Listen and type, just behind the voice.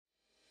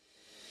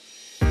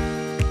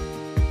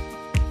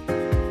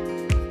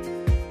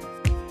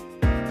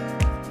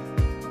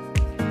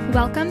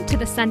Welcome to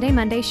the Sunday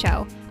Monday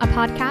Show, a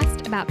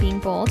podcast about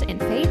being bold in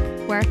faith,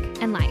 work,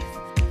 and life.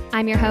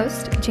 I'm your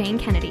host, Jane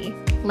Kennedy.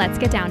 Let's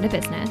get down to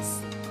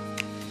business.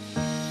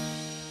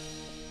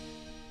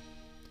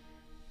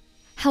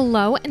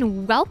 Hello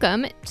and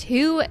welcome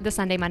to the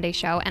Sunday Monday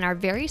Show and our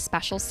very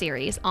special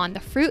series on the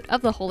fruit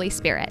of the Holy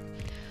Spirit.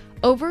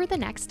 Over the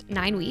next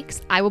 9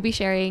 weeks, I will be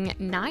sharing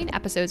 9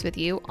 episodes with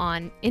you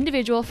on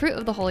individual fruit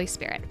of the Holy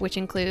Spirit, which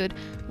include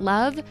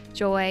love,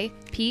 joy,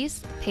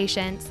 peace,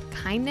 patience,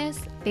 kindness,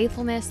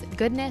 faithfulness,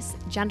 goodness,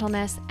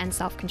 gentleness, and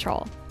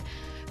self-control.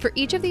 For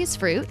each of these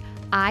fruit,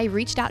 I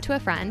reached out to a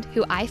friend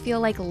who I feel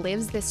like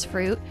lives this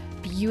fruit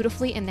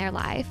beautifully in their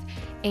life,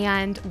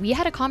 and we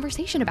had a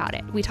conversation about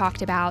it. We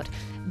talked about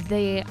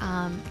the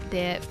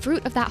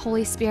fruit of that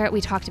Holy Spirit.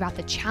 We talked about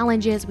the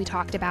challenges. We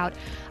talked about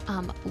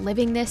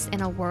living this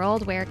in a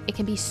world where it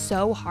can be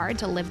so hard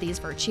to live these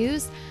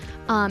virtues.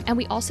 And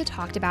we also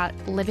talked about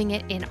living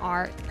it in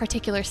our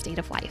particular state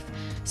of life.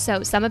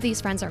 So some of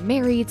these friends are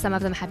married, some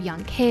of them have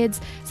young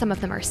kids, some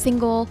of them are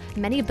single,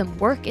 many of them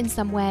work in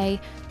some way.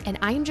 And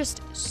I'm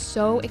just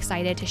so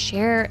excited to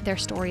share their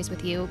stories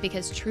with you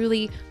because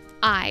truly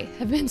I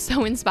have been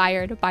so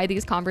inspired by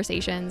these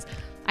conversations.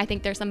 I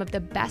think they're some of the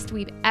best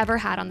we've ever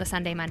had on the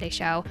Sunday Monday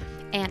Show,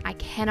 and I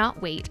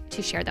cannot wait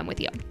to share them with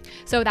you.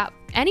 So without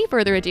any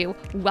further ado,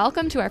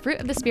 welcome to our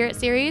Fruit of the Spirit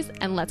series,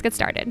 and let's get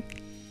started.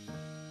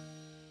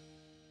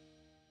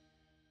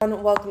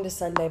 Welcome to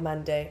Sunday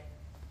Monday.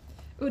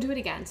 We'll do it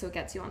again so it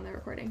gets you on the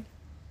recording.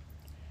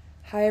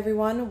 Hi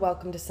everyone,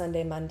 welcome to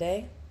Sunday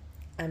Monday.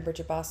 I'm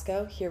Bridget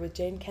Bosco, here with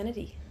Jane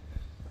Kennedy.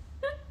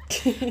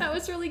 That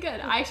was really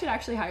good. I should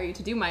actually hire you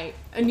to do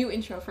a new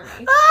intro for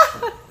me.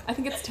 I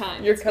think it's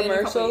time. Your it's been a couple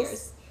commercials?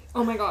 years.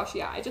 Oh my gosh,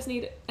 yeah. I just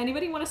need...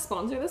 Anybody want to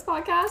sponsor this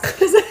podcast?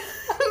 Because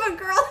I'm a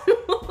girl who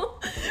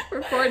will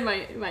record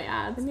my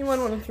ads.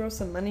 Anyone want to throw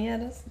some money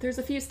at us? There's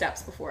a few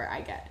steps before I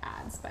get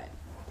ads, but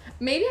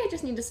maybe I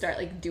just need to start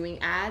doing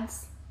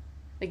ads,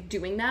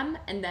 doing them,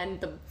 and then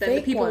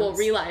the people will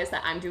realize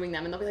that I'm doing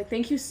them, and they'll be like,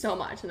 "Thank you so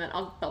much," and then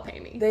they'll pay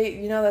me.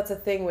 That's a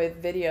thing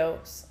with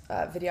videos,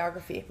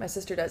 videography. My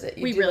sister does it.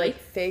 You do really?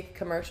 Fake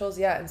commercials,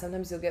 yeah, and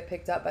sometimes you'll get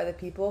picked up by the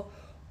people,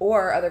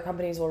 or other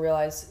companies will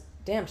realize,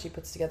 damn, she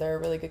puts together a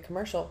really good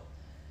commercial.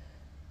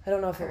 I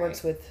don't know if it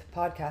works with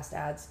podcast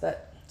ads,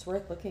 but it's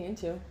worth looking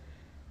into.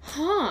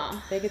 Huh.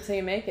 Fake it till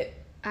you make it.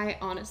 I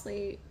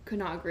honestly could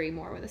not agree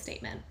more with a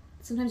statement.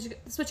 Sometimes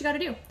that's what you got to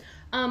do.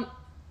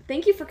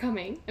 Thank you for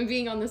coming and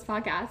being on this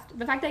podcast.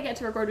 The fact that I get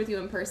to record with you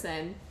in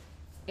person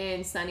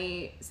in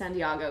sunny San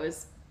Diego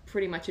is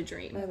pretty much a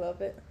dream. I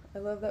love it. I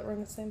love that we're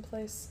in the same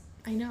place.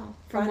 I know.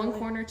 From Finally. one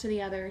corner to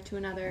the other, to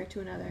another, to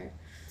another.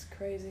 It's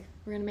crazy.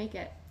 We're going to make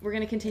it. We're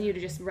going to continue to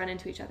just run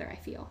into each other, I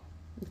feel.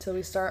 Until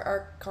we start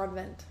our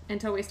convent.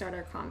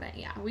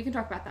 Yeah. We can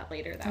talk about that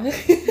later,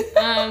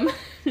 though.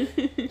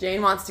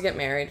 Jane wants to get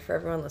married, for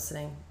everyone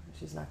listening.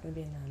 She's not going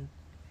to be a nun.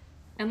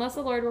 Unless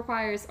the Lord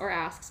requires or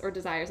asks or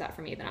desires that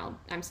for me, then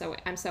I'm so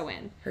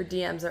in. Her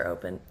DMs are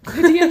open.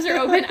 Her DMs are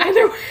open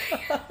either way.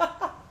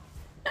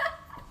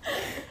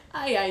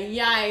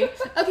 Ay.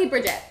 Okay,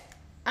 Bridget.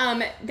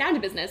 Down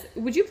to business.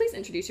 Would you please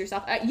introduce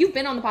yourself? You've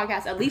been on the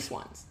podcast at least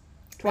once.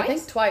 Twice? I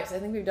think twice. I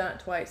think we've done it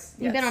twice.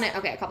 You've been on it,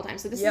 okay, a couple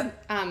times. So this is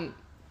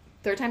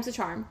third time's the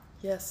charm.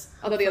 Yes.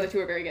 Although the other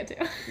two are very good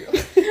too.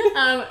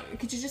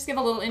 Could you just give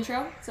a little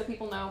intro so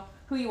people know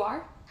who you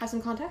are? Have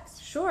some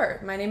context?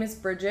 Sure. My name is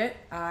Bridget.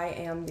 I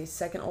am the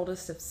second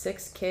oldest of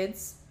 6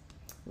 kids,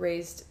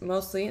 raised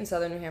mostly in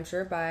southern New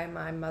Hampshire by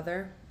my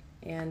mother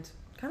and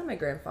kind of my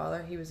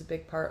grandfather. He was a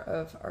big part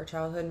of our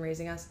childhood and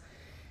raising us.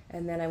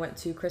 And then I went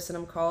to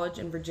Christendom College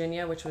in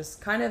Virginia, which was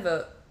kind of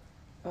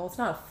it's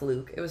not a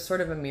fluke. It was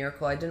sort of a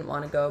miracle. I didn't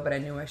want to go, but I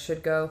knew I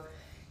should go.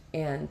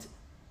 And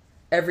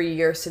every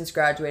year since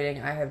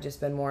graduating, I have just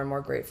been more and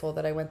more grateful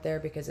that I went there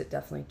because it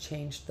definitely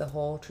changed the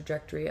whole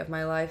trajectory of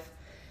my life.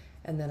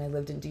 And then I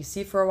lived in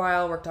D.C. for a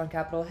while, worked on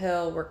Capitol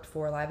Hill, worked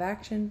for Live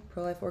Action,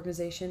 pro-life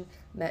organization,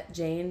 met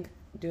Jane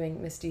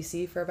doing Miss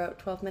D.C. for about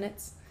 12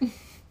 minutes. And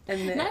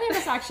then, none of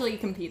us actually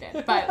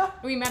competed,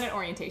 but we met at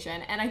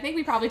orientation, and I think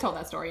we probably told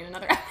that story in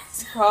another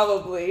episode.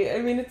 Probably.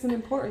 I mean, it's an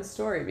important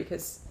story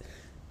because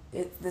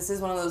this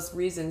is one of those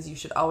reasons you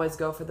should always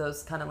go for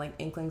those kind of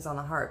inklings on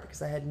the heart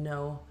because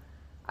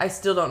I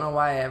still don't know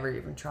why I ever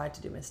even tried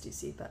to do Miss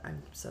D.C., but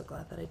I'm so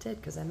glad that I did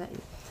because I met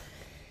you.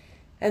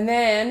 And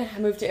then I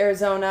moved to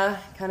Arizona,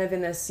 kind of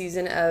in this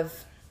season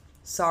of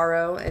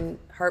sorrow and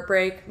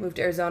heartbreak. Moved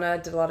to Arizona,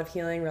 did a lot of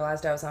healing,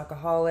 realized I was an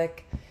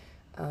alcoholic,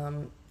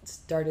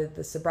 started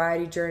the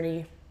sobriety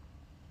journey.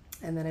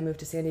 And then I moved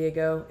to San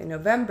Diego in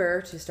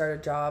November to start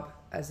a job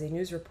as a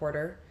news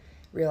reporter.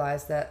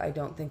 Realized that I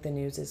don't think the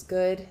news is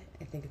good.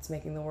 I think it's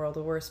making the world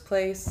a worse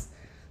place.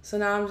 So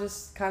now I'm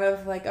just kind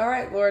of all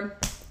right, Lord,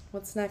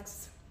 what's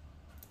next?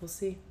 We'll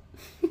see.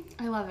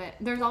 I love it.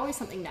 There's always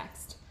something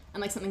next.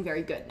 And something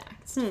very good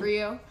next for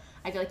you.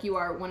 I feel like you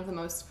are one of the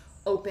most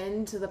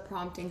open to the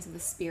promptings of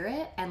the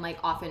Spirit, and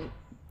often,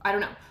 I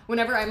don't know,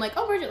 whenever I'm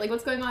oh Bridget,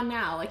 what's going on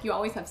now? You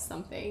always have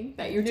something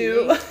that you're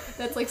doing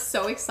that's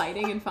so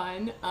exciting and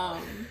fun.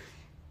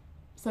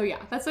 So yeah,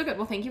 that's so good.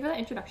 Well, thank you for that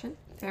introduction.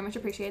 Very much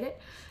appreciate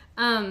it.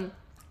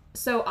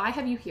 So I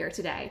have you here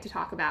today to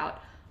talk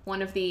about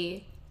one of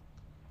the,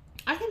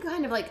 I think,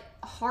 kind of like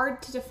hard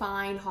to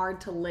define,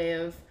 hard to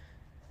live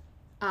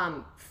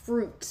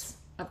fruits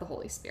of the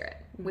Holy Spirit,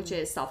 which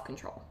is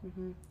self-control.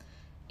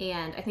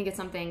 And I think it's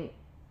something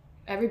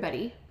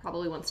everybody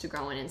probably wants to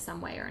grow in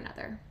some way or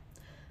another.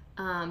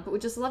 But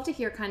we'd just love to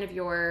hear kind of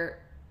your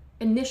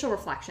initial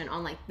reflection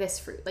on like this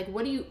fruit. Like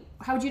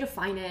how would you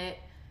define it?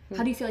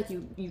 How do you feel like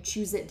you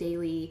choose it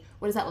daily?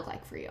 What does that look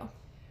like for you?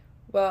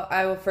 Well,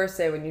 I will first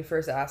say, when you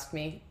first asked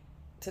me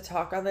to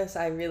talk on this,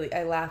 I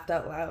laughed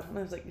out loud. And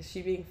I was like, is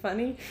she being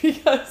funny?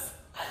 Because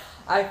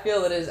I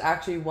feel it is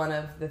actually one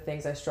of the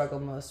things I struggle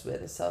most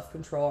with is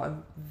self-control.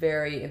 I'm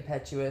very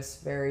impetuous,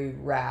 very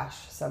rash,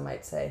 some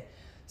might say.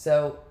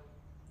 So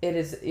it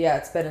is,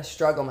 it's been a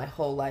struggle my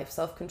whole life,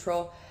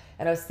 self-control.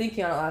 And I was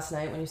thinking on it last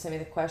night when you sent me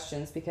the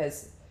questions,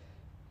 because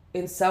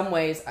in some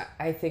ways,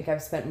 I think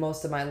I've spent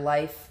most of my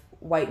life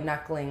white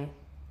knuckling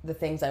the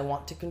things I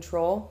want to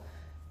control,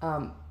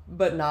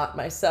 but not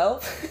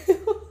myself.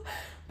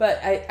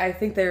 But I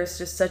think there's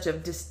just such a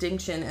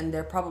distinction, and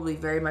they're probably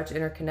very much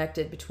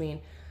interconnected,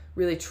 between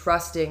really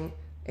trusting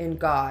in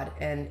God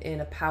and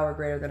in a power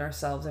greater than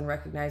ourselves, and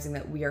recognizing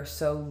that we are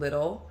so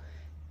little,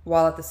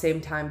 while at the same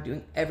time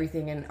doing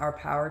everything in our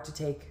power to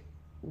take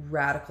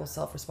radical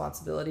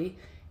self-responsibility.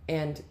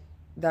 And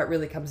that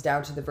really comes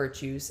down to the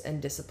virtues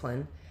and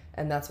discipline.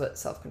 And that's what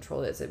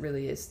self-control is. It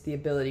really is the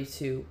ability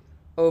to,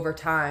 over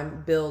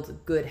time,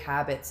 build good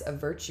habits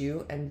of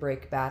virtue and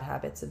break bad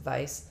habits of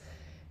vice.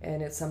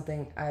 And it's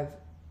something I've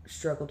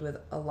struggled with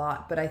a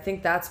lot. But I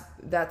think that's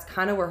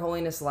kind of where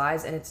holiness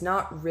lies. And it's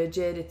not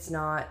rigid. It's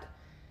not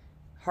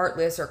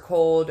heartless or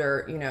cold,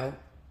 or,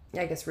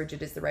 I guess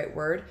rigid is the right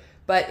word.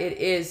 But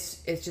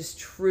it's just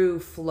true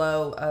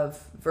flow of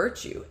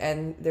virtue.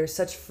 And there's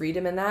such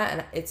freedom in that.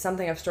 And it's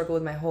something I've struggled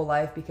with my whole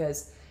life,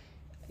 because,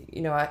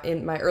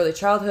 in my early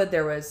childhood,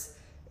 there was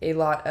a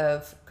lot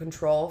of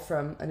control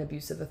from an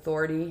abusive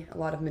authority, a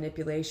lot of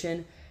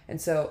manipulation.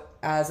 And so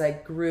as I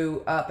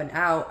grew up and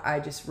out, I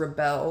just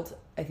rebelled,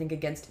 I think,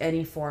 against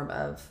any form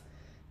of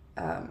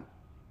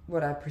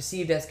what I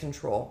perceived as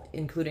control,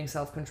 including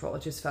self-control.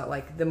 It just felt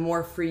like the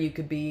more free you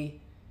could be,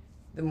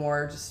 the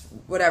more just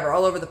whatever,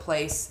 all over the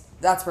place.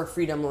 That's where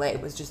freedom lay,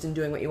 was just in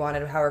doing what you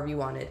wanted, however you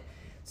wanted,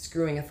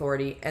 screwing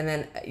authority. And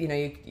then,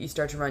 you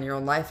start to run your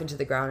own life into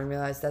the ground and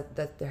realize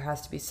that there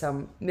has to be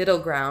some middle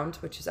ground,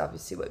 which is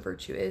obviously what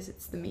virtue is.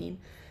 It's the mean.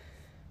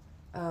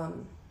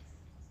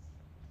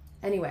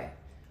 Anyway,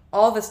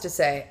 all this to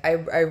say,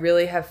 I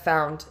really have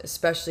found,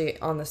 especially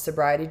on the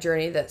sobriety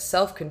journey, that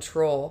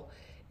self-control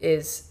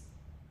is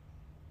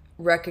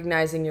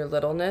recognizing your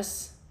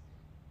littleness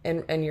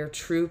and your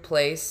true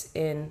place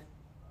in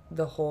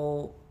the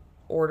whole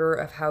order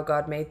of how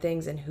God made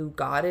things, and who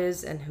God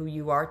is and who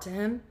you are to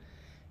him,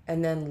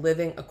 and then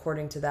living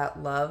according to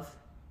that love,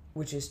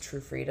 which is true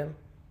freedom.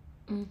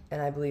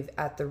 And I believe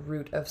at the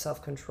root of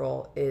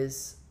self-control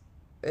is,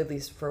 at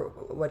least for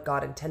what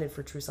God intended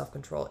for true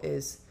self-control,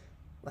 is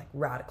like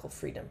radical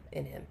freedom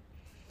in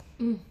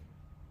him.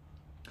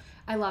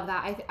 I love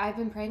that. I've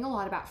been praying a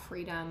lot about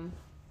freedom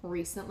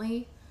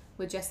recently,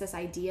 with just this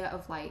idea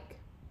of like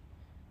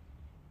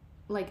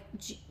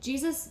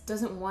Jesus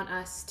doesn't want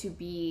us to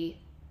be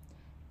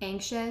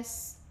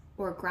anxious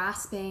or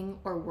grasping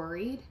or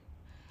worried.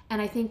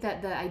 And I think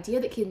that the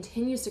idea that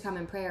continues to come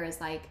in prayer is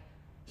like,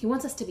 he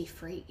wants us to be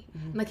free.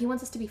 Like, he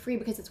wants us to be free,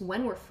 because it's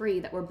when we're free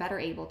that we're better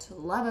able to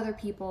love other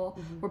people.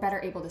 We're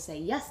better able to say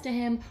yes to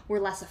him. We're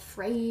less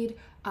afraid.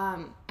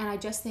 And I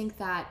just think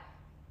that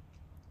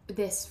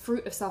this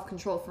fruit of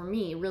self-control for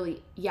me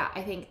really,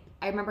 I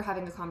remember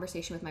having a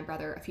conversation with my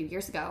brother a few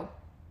years ago,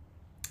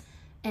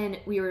 and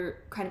we were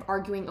kind of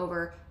arguing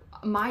over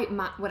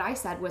what I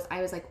said was,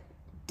 I was like,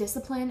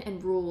 discipline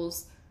and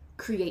rules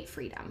create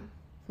freedom.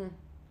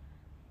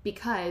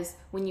 Because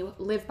when you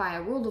live by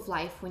a rule of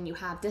life, when you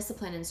have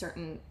discipline in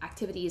certain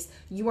activities,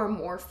 you are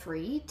more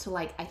free to,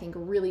 like, I think,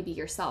 really be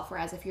yourself.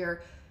 Whereas if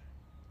you're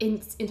in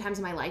times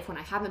of my life when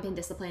I haven't been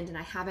disciplined and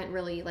I haven't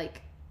really,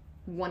 like,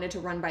 wanted to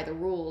run by the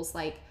rules,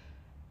 like,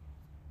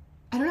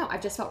 I don't know,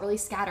 I've just felt really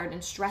scattered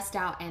and stressed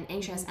out and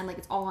anxious, and like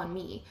it's all on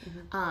me.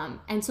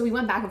 And so we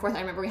went back and forth. I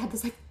remember we had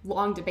this like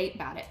long debate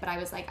about it, but I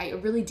was like, I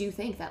really do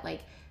think that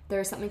like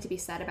there's something to be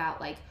said about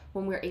like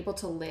when we're able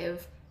to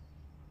live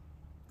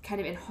kind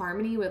of in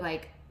harmony with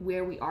like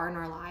where we are in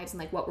our lives and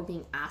like what we're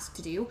being asked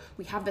to do,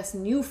 we have this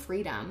new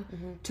freedom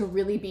to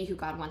really be who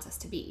God wants us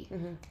to be.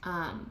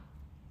 And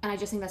I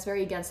just think that's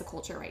very against the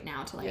culture right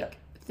now to like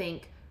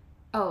think,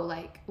 oh,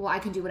 like, well, I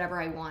can do whatever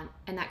I want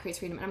and that creates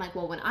freedom. And I'm like,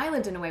 well, when I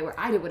lived in a way where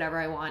I did whatever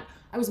I want,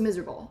 I was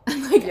miserable.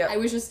 And like, I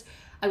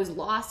was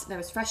lost and I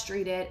was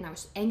frustrated and I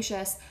was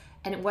anxious.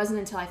 And it wasn't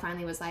until I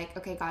finally was like,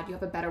 okay, God, you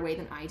have a better way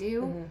than I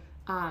do.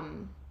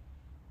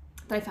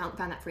 That I found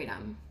that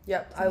freedom.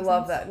 Yep. I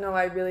love that. No,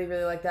 I really,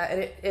 really like that.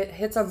 And it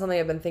hits on something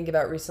I've been thinking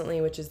about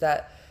recently, which is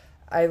that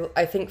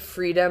I think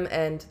freedom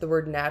and the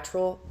word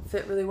natural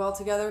fit really well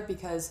together,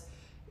 because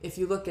if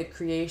you look at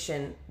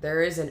creation,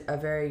 there isn't a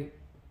very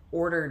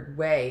ordered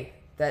way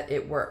that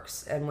it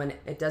works. And when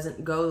it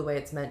doesn't go the way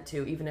it's meant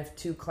to, even if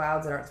two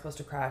clouds that aren't supposed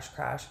to crash,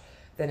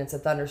 then it's a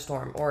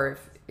thunderstorm. Or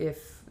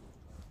if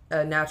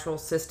a natural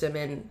system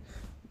in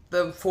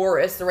the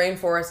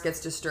rainforest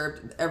gets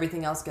disturbed,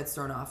 everything else gets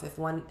thrown off. If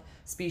one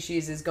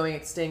species is going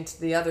extinct,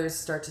 the others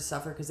start to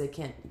suffer because they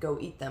can't go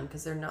eat them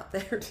because they're not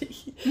there to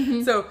eat.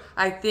 Mm-hmm. So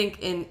I think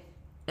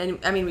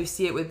we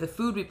see it with the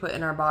food we put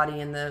in our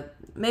body and the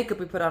makeup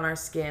we put on our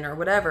skin or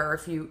whatever. Or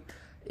if you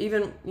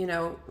even,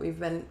 we've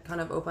been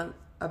kind of open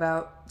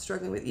about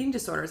struggling with eating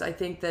disorders. I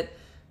think that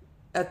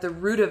at the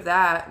root of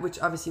that,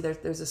 which obviously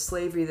there's a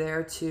slavery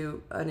there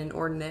to an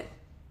inordinate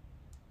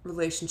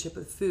relationship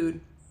with food,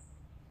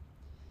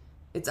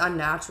 it's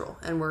unnatural,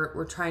 and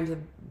we're trying to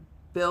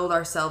build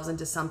ourselves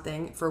into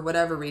something for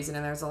whatever reason.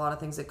 And there's a lot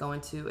of things that go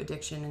into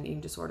addiction and eating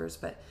disorders,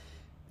 but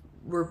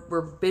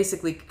we're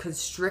basically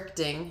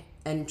constricting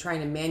and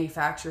trying to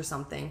manufacture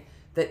something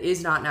that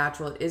is not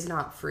natural, it is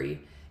not free.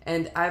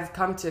 And I've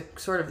come to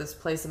sort of this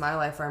place in my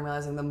life where I'm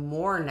realizing the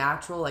more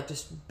natural, like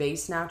just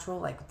base natural,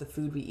 like the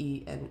food we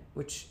eat, and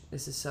which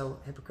this is so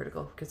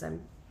hypocritical because I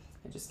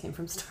just came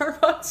from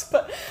Starbucks,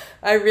 but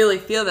I really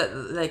feel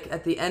that like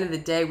at the end of the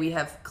day, we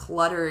have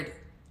cluttered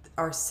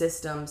our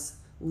systems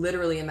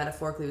literally and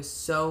metaphorically with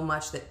so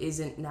much that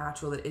isn't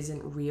natural, that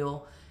isn't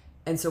real.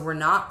 And so we're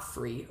not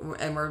free,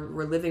 and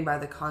we're living by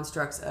the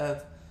constructs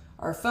of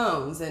our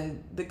phones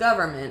and the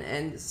government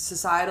and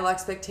societal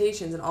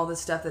expectations and all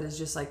this stuff that is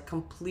just like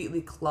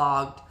completely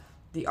clogged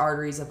the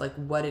arteries of like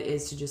what it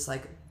is to just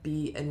like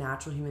be a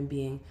natural human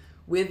being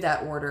with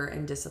that order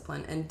and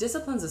discipline. And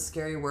discipline's a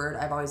scary word.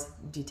 I've always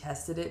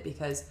detested it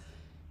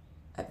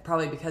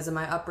probably because of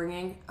my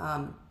upbringing.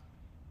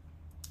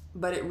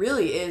 But it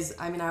really is,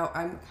 I kind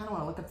of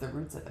want to look up the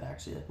roots of it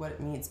actually, like what it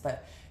means.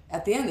 But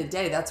at the end of the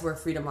day, that's where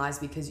freedom lies,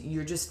 because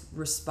you're just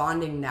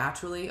responding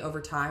naturally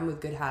over time with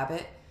good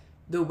habit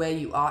the way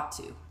you ought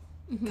to.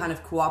 Mm-hmm. Kind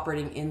of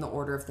cooperating in the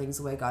order of things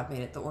the way God made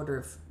it, the order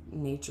of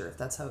nature, if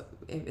that's how,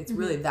 it's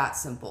really that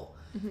simple.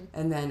 Mm-hmm.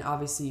 And then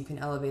obviously you can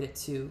elevate it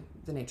to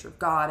the nature of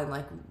God and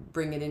like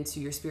bring it into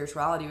your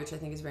spirituality, which I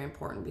think is very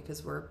important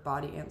because we're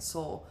body and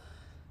soul.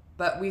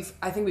 But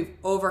I think we've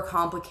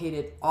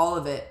overcomplicated all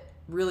of it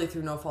really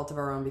through no fault of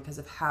our own because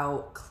of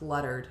how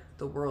cluttered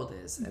the world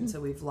is. Mm-hmm. And so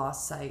we've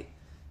lost sight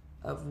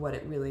of what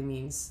it really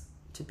means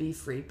to be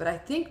free. But I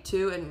think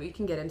too, and we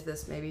can get into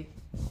this maybe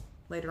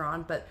later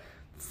on, but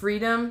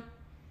freedom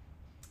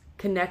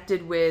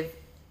connected with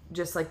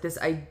just like this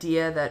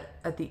idea that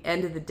at the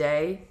end of the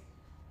day,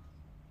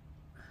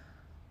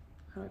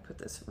 how do I put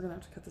this? We're gonna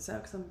have to cut this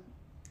out because I'm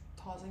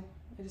pausing.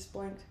 I just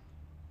blanked.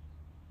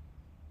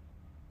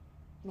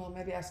 Well,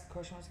 maybe ask the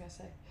question I was gonna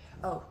say.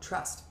 Oh,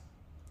 trust.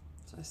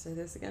 Should I say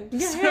this again?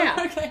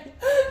 Yeah. Okay.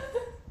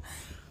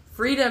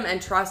 Freedom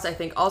and trust, I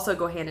think, also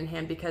go hand in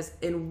hand, because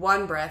in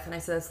one breath, and I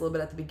said this a little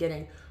bit at the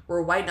beginning,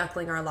 we're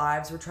white-knuckling our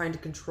lives. We're trying to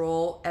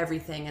control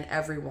everything and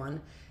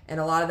everyone. And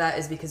a lot of that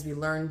is because we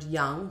learned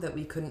young that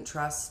we couldn't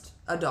trust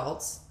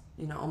adults.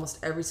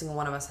 Almost every single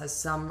one of us has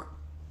some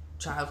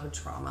childhood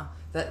trauma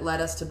that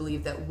led us to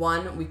believe that,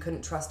 one, we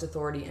couldn't trust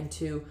authority, and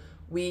two,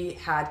 we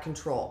had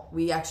control.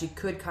 We actually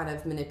could kind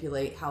of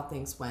manipulate how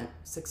things went,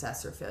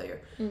 success or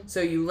failure. Mm.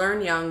 So you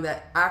learn young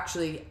that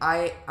actually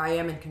I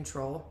am in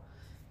control.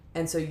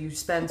 And so you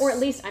spend... Or at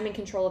least I'm in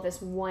control of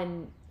this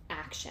one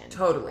action.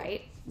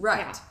 Totally. Right.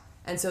 Yeah.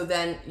 And so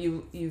then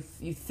you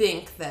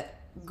think that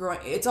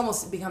it's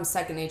almost becomes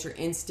second nature,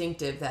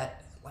 instinctive,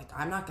 that like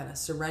I'm not going to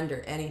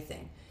surrender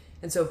anything.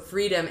 And so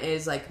freedom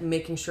is like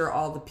making sure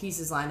all the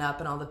pieces line up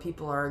and all the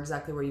people are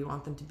exactly where you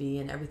want them to be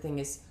and everything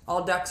is,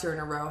 all ducks are in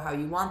a row how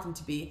you want them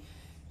to be.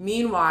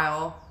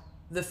 Meanwhile,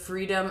 the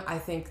freedom, I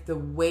think the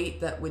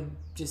weight that would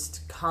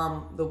just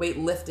come, the weight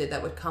lifted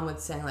that would come with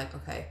saying like,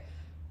 okay,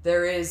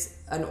 there is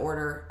an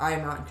order I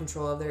am not in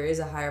control of. There is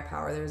a higher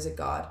power. There is a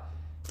God.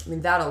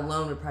 That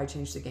alone would probably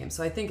change the game.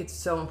 So I think it's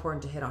so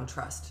important to hit on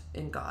trust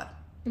in God,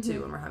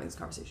 too, when we're having this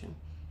conversation.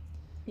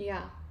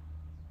 Yeah.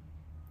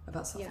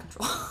 About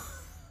self-control.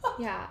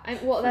 Yeah.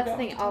 That's the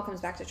thing. It all comes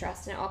back to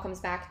trust, and it all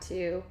comes back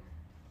to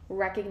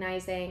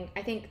recognizing,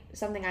 I think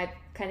something I've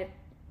kind of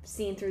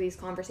seen through these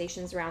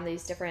conversations around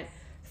these different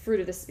fruit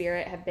of the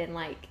Spirit have been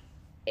like,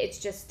 it's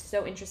just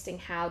so interesting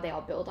how they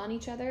all build on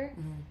each other.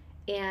 Mm-hmm.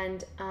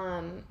 And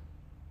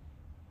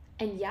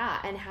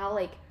how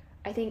like,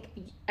 I think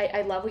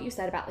I love what you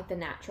said about like the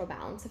natural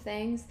balance of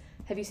things.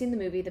 Have you seen the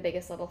movie The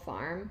Biggest Little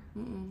Farm?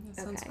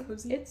 That sounds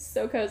cozy. It's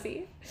so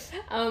cozy.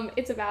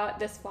 It's about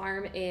this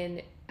farm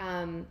in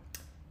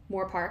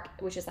Moore Park,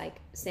 which is like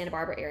Santa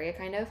Barbara area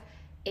kind of.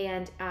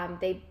 And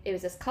it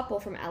was this couple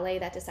from LA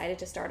that decided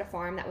to start a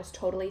farm that was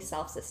totally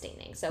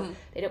self-sustaining. So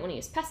they didn't want to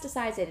use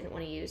pesticides. They didn't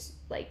want to use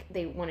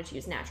they wanted to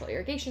use natural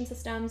irrigation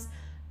systems.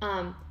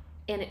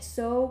 And it's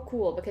so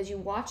cool because you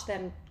watch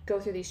them go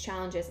through these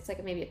challenges. It's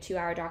like maybe a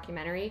 2-hour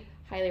documentary.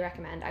 Highly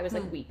recommend. I was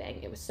like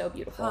weeping. It was so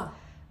beautiful. Huh.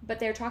 But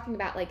they're talking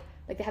about like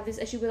they have this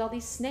issue with all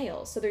these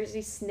snails. So there's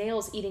these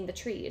snails eating the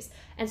trees.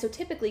 And so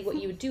typically what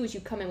you would do is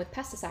you come in with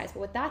pesticides. But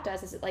what that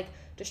does is it like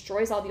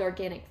destroys all the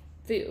organic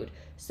food.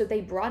 So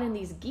they brought in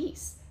these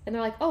geese And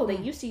they're like, oh, they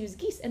used to use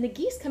geese, and the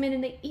geese come in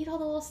and they eat all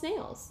the little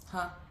snails.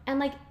 Huh. And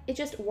like, it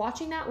just,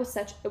 watching that was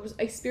it was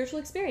a spiritual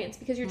experience,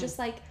 because you're just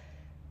like,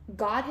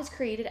 God has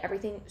created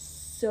everything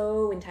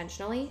so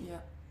intentionally. Yeah.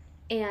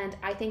 And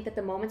I think that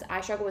the moments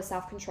I struggle with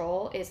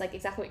self-control is like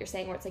exactly what you're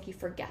saying, where it's like you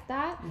forget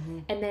that.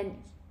 And then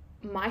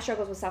my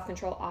struggles with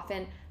self-control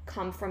often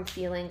come from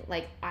feeling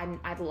like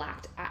I've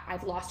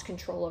lost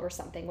control over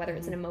something, whether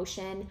it's an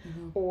emotion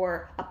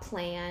or a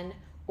plan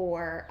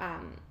or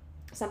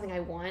something I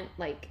want.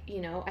 Like,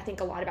 you know, I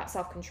think a lot about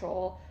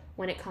self-control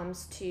when it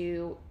comes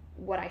to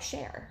what I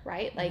share,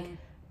 right? Like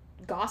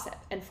gossip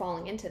and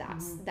falling into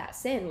that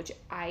sin, which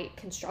I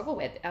can struggle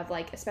with, of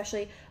like,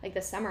 especially like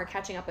this summer,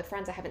 catching up with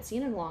friends I haven't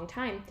seen in a long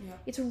time.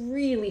 It's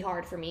really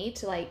hard for me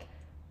to like,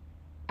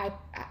 I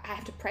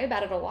have to pray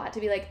about it a lot, to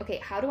be like, okay,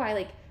 how do I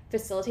like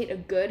facilitate a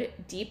good,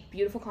 deep,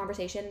 beautiful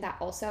conversation that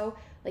also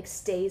like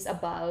stays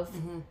above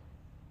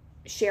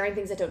sharing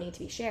things that don't need to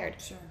be shared.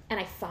 And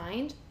I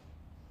find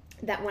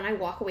that when I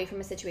walk away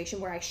from a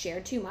situation where I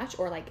shared too much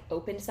or like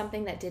opened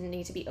something that didn't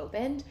need to be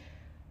opened,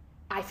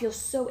 I feel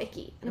so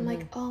icky. And I'm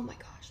like, oh my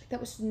gosh, like that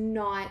was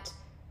not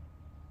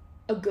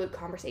a good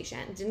conversation.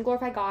 It didn't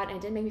glorify God, and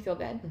it didn't make me feel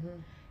good.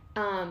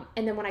 And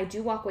then when I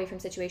do walk away from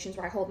situations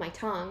where I hold my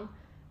tongue,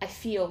 I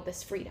feel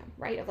this freedom,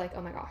 right? Of like,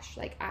 oh my gosh,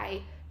 like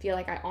I feel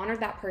like I honored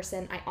that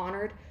person. I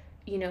honored,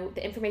 you know,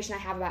 the information I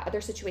have about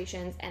other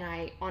situations, and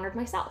I honored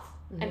myself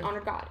and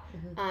honored God.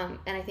 And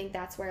I think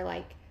that's where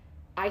like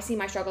I see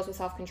my struggles with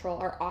self-control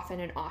are often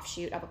an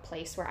offshoot of a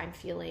place where I'm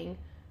feeling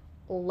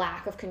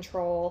lack of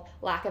control,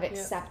 lack of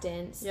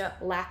acceptance,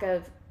 lack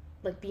of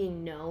like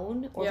being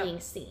known or being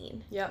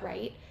seen,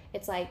 right?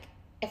 It's like,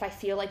 if I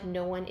feel like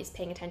no one is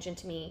paying attention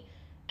to me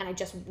and I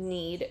just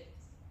need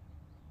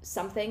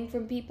something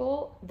from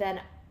people,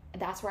 then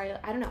that's where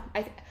I don't know.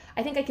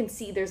 I think I can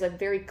see there's a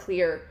very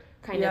clear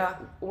kind of,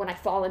 when I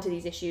fall into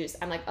these issues,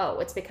 I'm like, oh,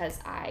 it's because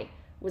I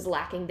was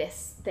lacking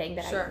this thing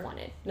that I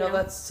wanted. No,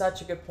 that's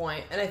such a good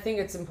point. And I think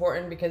it's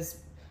important, because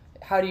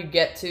how do you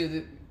get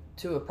to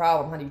a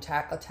problem? How do you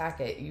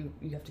attack it? You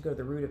have to go to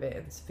the root of it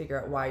and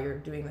figure out why you're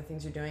doing the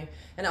things you're doing.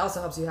 And it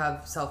also helps you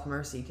have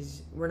self-mercy,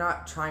 because we're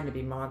not trying to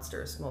be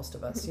monsters, most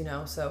of us, you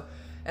know? So,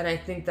 and I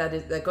think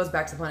that goes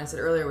back to the point I said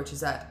earlier, which is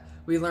that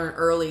we learn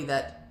early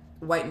that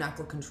white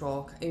knuckle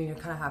control, kind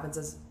of happens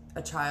as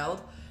a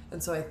child.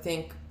 And so I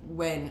think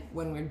when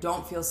we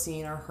don't feel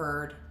seen or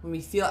heard, when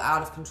we feel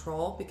out of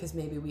control, because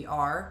maybe we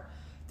are,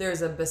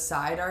 there's a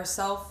beside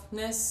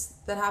ourselfness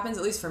that happens,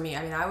 at least for me.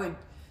 I mean, I would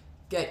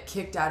get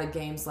kicked out of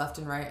games left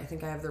and right. I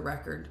think I have the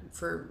record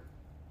for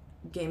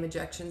game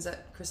ejections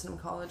at Christendom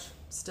College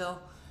still,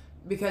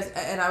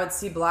 and I would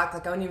see black,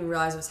 like I wouldn't even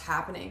realize it was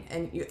happening,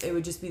 and it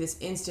would just be this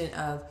instant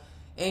of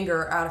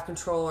anger or out of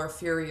control or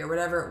fury or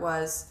whatever it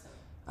was,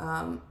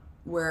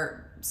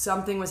 where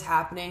something was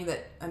happening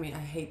that, I mean, I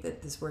hate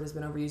that this word has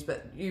been overused,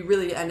 but you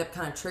really end up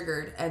kind of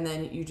triggered, and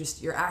then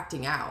you're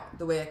acting out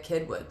the way a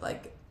kid would,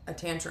 like a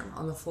tantrum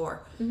on the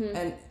floor.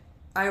 And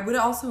I would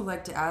also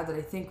like to add that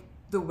I think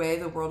the way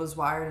the world is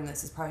wired, and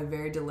this is probably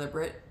very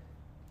deliberate,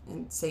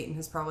 and Satan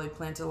has probably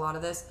planted a lot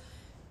of this,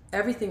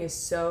 everything is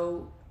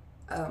so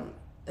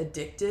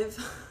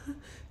addictive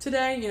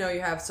today. You know,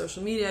 you have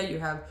social media, you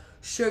have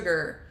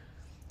sugar,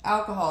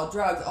 alcohol,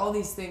 drugs, all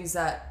these things,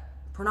 that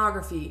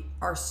pornography,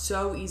 are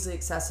so easily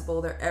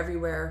accessible. They're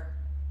everywhere,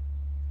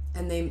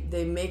 and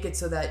they make it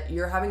so that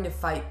you're having to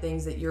fight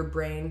things that your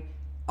brain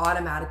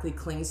automatically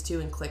clings to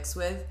and clicks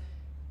with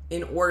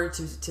in order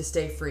to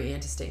stay free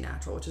and to stay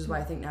natural, which is why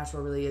I think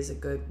natural really is a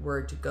good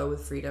word to go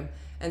with freedom.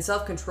 And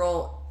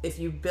self-control, if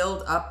you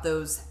build up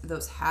those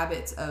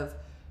habits of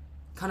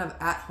kind of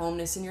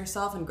at-homeness in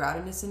yourself and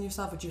groundedness in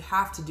yourself, which you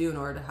have to do in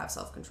order to have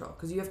self-control,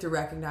 because you have to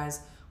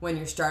recognize when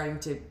you're starting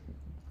to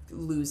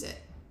lose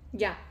it.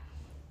 Yeah.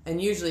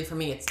 And usually for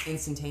me, it's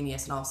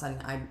instantaneous, and all of a sudden,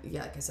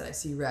 like I said, I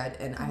see red,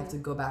 and I have to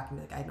go back and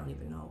be like, I don't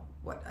even know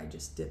what I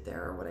just did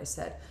there or what I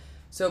said.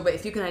 So, but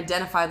if you can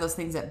identify those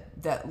things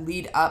that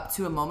lead up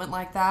to a moment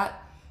like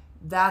that,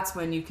 that's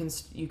when you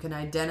can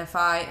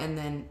identify and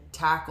then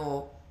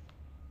tackle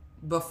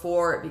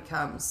before it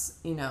becomes,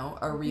 you know,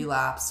 a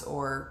relapse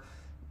or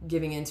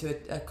giving into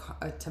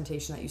a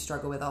temptation that you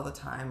struggle with all the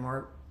time,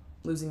 or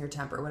losing your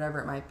temper, whatever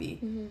it might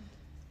be.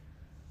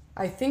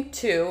 I think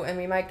too, and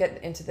we might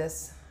get into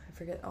this, I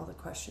forget all the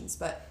questions,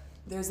 but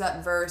there's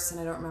that verse, and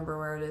I don't remember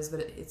where it is, but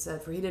it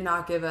said, "For he did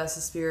not give us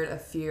a spirit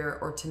of fear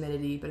or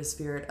timidity, but a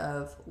spirit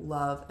of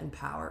love and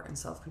power and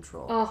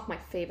self-control." Oh, my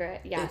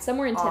favorite. Yeah, it's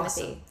somewhere in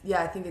awesome. Timothy.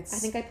 Yeah, I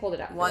think I pulled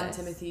it up. 1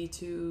 Timothy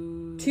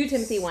 2. 2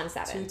 Timothy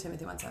 1:7. 2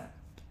 Timothy 1:7.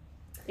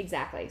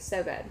 Exactly.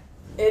 So good.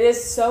 It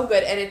is so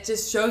good, and it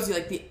just shows you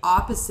like the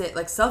opposite.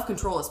 Like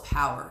self-control is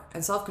power,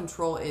 and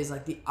self-control is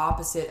like the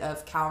opposite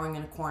of cowering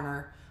in a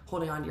corner,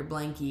 holding on to your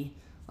blankie,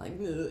 like,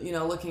 you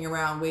know, looking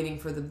around, waiting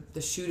for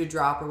the shoe to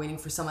drop or waiting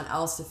for someone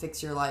else to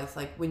fix your life.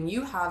 Like when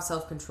you have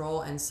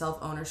self-control and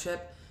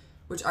self-ownership,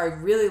 which I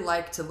really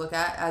like to look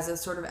at as a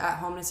sort of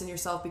at-homeness in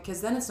yourself,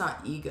 because then it's not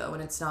ego,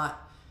 and it's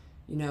not,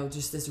 you know,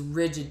 just this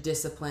rigid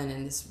discipline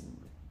and this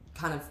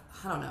kind of,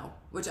 I don't know,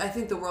 which I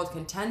think the world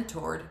can tend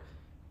toward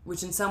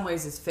which in some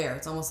ways is fair.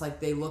 It's almost like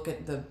they look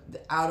at the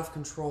out of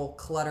control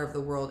clutter of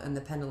the world, and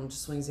the pendulum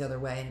just swings the other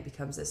way, and it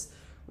becomes this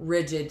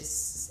rigid,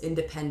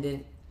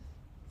 independent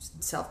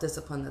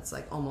self-discipline that's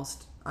like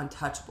almost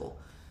untouchable.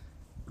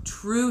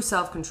 True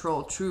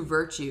self-control, true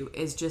virtue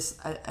is just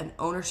an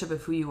ownership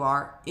of who you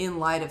are in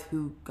light of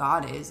who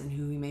God is and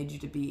who he made you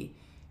to be,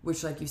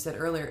 which, like you said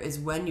earlier, is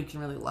when you can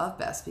really love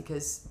best,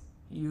 because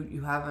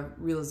you have a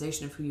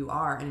realization of who you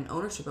are and an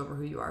ownership over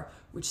who you are,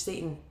 which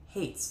Satan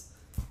hates.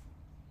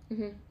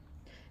 Mm-hmm.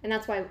 And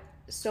that's why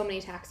so many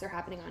attacks are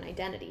happening on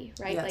identity,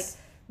 right? Yes. Like,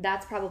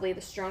 that's probably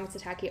the strongest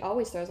attack he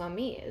always throws on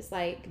me, is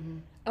like,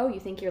 oh,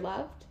 you think you're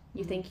loved?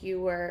 You think you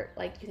were,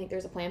 like, you think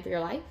there's a plan for your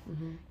life?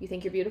 You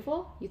think you're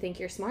beautiful? You think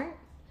you're smart?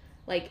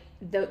 Like,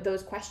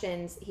 those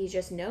questions, he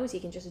just knows he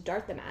can just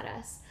dart them at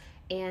us.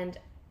 And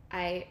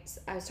I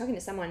was talking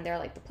to someone, they're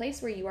like, the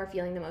place where you are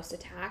feeling the most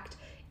attacked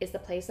is the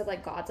place of,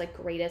 like, God's, like,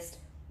 greatest,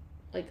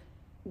 like,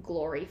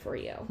 glory for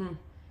you.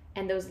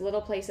 And those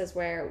little places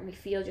where we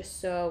feel just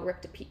so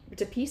ripped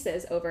to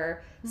pieces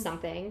over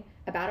something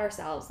about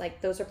ourselves,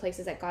 like, those are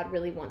places that God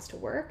really wants to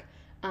work.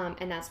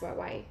 And that's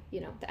why, you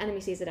know, the enemy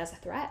sees it as a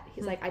threat.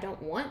 He's like, I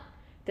don't want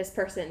this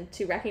person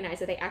to recognize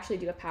that they actually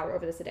do have power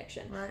over this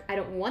addiction. Right. I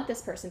don't want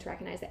this person to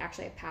recognize they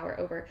actually have power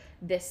over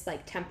this,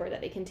 like, temper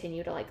that they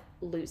continue to, like,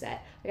 lose it.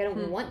 Like, I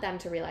don't want them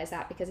to realize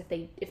that, because if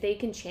they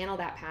can channel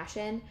that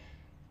passion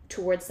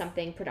towards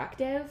something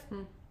productive,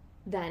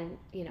 then,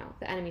 you know,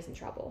 the enemy's in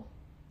trouble.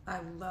 I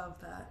love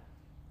that.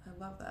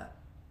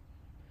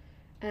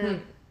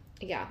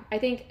 Yeah, I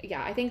think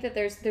that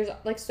there's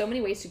like so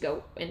many ways to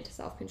go into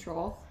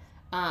self-control.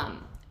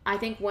 I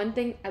think one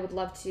thing I would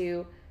love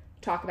to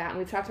talk about, and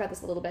we've talked about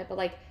this a little bit, but,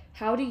 like,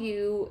 how do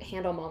you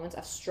handle moments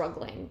of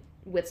struggling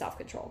with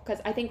self-control?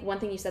 Because I think one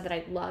thing you said that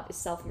I love is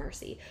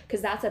self-mercy,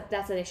 because that's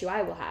an issue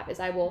I will have, is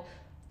I will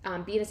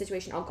be in a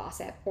situation, I'll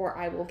gossip, or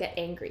I will get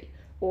angry,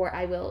 or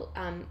I will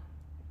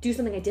do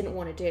something I didn't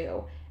want to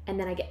do, and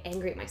then I get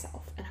angry at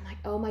myself, and I'm like,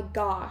 oh my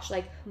gosh,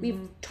 like,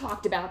 we've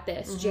talked about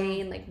this,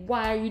 Jane, like,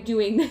 why are you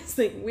doing this?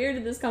 Like, where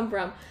did this come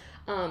from?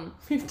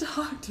 We've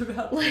talked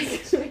about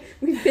this. Like,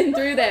 we've been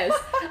through this.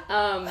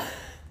 And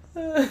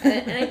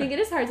I think it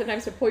is hard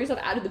sometimes to pull yourself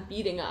out of the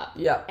beating up.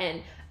 Yeah.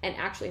 And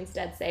actually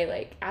instead say,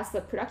 like, ask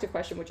the productive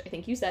question, which I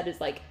think you said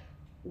is, like,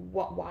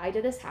 why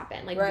did this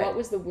happen? Like, what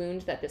was the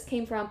wound that this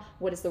came from?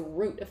 What is the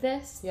root of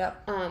this?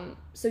 Yep.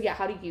 So yeah,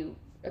 how do you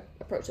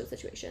approach those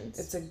situations?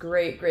 It's a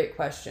great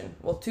question.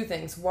 Well, two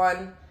things.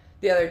 One,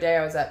 the other day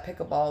I was at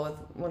pickleball with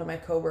one of my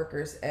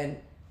coworkers, and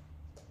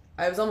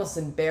I was almost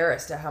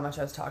embarrassed at how much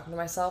I was talking to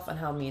myself and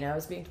how mean I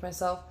was being to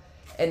myself.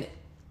 And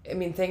I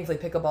mean, thankfully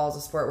pickleball is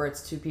a sport where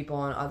it's two people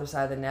on either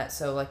side of the net,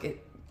 so,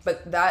 like,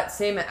 but that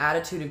same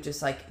attitude of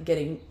just, like,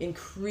 getting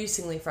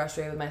increasingly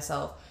frustrated with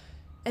myself.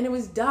 And it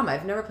was dumb.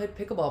 I've never played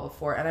pickleball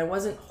before, and I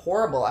wasn't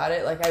horrible at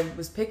it. Like, I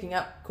was picking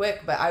up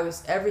quick, but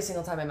every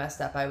single time I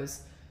messed up, I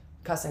was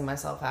cussing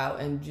myself out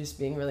and just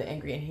being really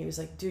angry. And he was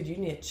like, dude, you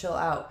need to chill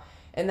out.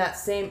 And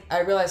I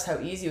realized how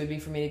easy it would be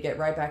for me to get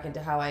right back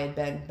into how I had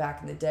been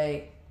back in the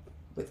day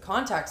with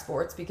contact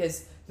sports,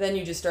 because then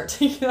you just start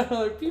taking out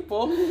other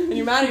people and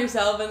you're mad at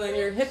yourself, and then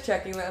you're hip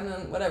checking them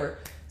and whatever.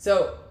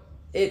 So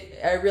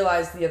I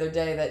realized the other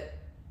day that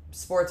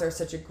sports are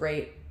such a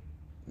great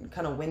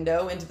kind of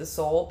window into the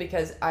soul,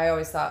 because I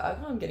always thought,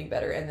 oh, I'm getting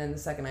better. And then the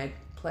second I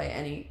play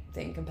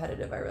anything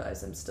competitive, I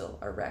realize I'm still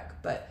a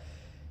wreck. But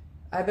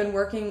I've been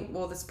working,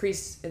 this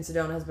priest in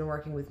Sedona has been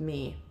working with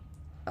me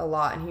a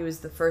lot, and he was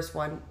the first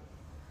one.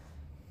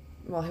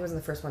 Well, he wasn't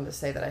the first one to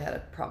say that I had a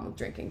problem with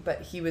drinking,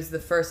 but he was the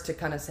first to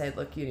kind of say,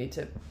 look, you need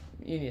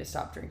to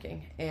stop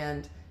drinking.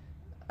 And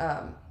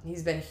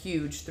he's been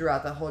huge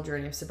throughout the whole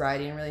journey of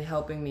sobriety, and really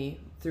helping me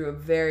through a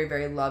very,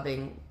 very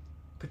loving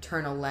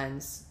paternal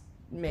lens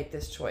make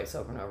this choice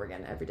over and over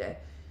again every day.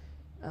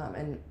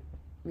 And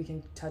we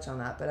can touch on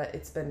that, but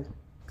it's been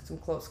some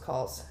close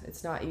calls.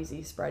 It's not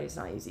easy. Sobriety's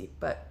not easy.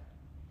 But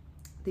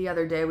the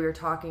other day we were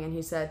talking, and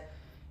he said,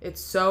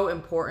 it's so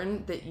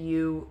important that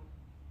you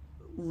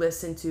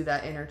listen to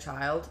that inner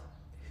child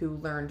who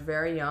learned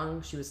very young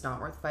she was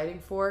not worth fighting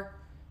for,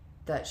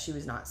 that she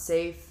was not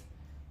safe,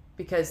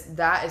 because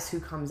that is who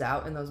comes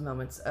out in those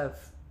moments of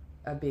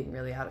being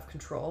really out of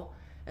control.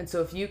 And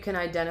so if you can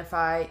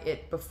identify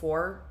it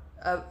before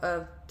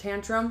a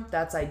tantrum,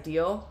 that's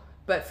ideal.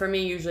 But for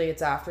me, usually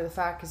it's after the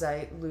fact, because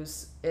I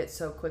lose it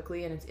so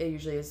quickly, and it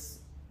usually is,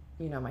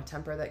 my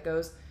temper that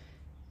goes.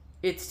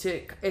 It's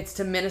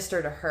to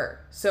minister to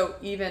her. So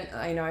even,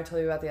 I know I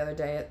told you about the other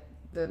day at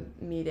the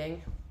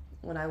meeting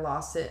when I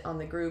lost it on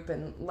the group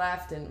and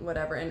left and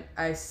whatever, and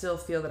I still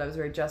feel that I was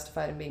very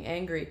justified in being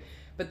angry.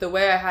 But the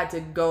way I had to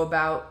go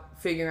about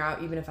figuring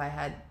out, even if I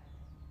had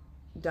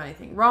done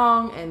anything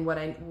wrong, and what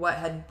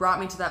had brought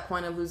me to that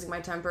point of losing my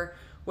temper,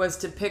 was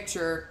to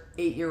picture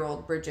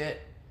 8-year-old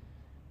Bridget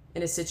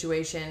in a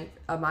situation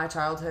of my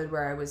childhood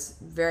where I was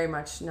very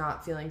much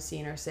not feeling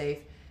seen or safe,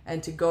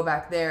 and to go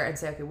back there and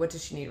say, okay, what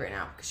does she need right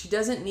now? Because she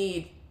doesn't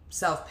need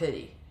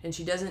self-pity. And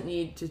she doesn't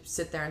need to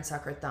sit there and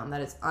suck her thumb.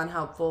 That is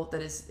unhelpful.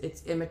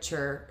 It's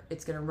immature.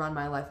 It's going to run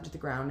my life into the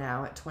ground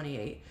now at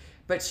 28.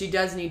 But she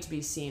does need to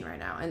be seen right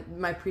now. And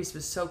my priest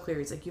was so clear.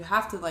 He's like, you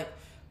have to like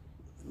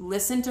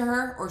listen to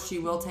her or she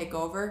will take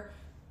over,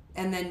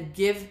 and then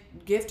give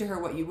to her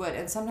what you would.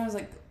 And sometimes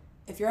like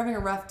if you're having a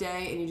rough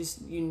day and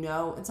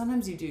and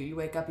sometimes you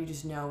wake up, you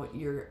just know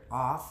you're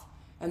off.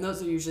 And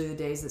those are usually the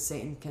days that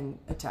Satan can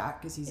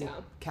attack because he's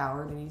a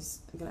coward and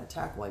he's going to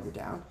attack while you're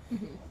down.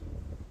 Mm-hmm.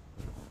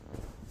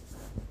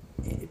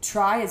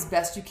 Try as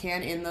best you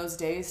can in those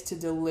days to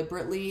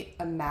deliberately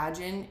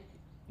imagine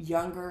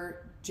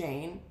younger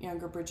Jane,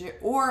 younger Bridget,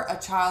 or a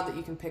child that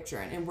you can picture.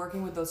 And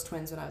working with those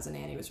twins when I was a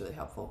nanny was really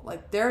helpful.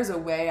 Like there's a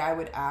way I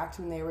would act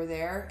when they were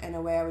there and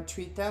a way I would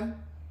treat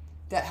them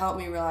that helped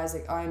me realize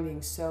like I'm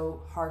being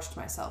so harsh to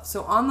myself.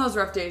 So on those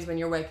rough days when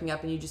you're waking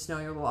up and you just know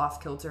you're a little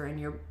off kilter and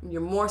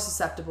you're more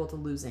susceptible to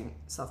losing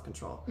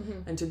self-control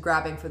and to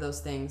grabbing for those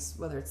things,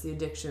 whether it's the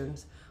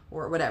addictions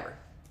or whatever.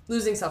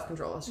 Losing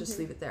self-control. Let's just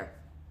leave it there.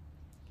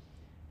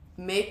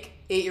 Make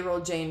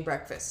 8-year-old Jane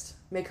breakfast.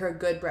 Make her a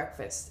good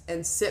breakfast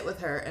and sit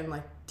with her and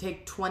like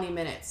take 20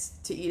 minutes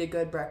to eat a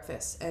good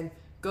breakfast and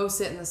go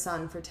sit in the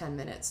sun for 10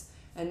 minutes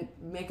and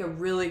make a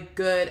really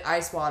good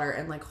ice water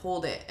and like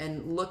hold it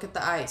and look at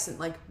the ice. And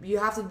like you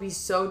have to be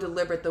so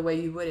deliberate the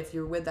way you would if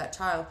you're with that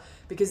child,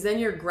 because then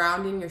you're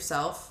grounding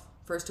yourself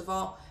first of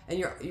all, and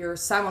you're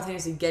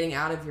simultaneously getting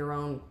out of your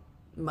own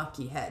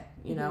mucky head,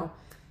 you know?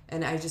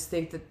 And I just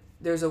think that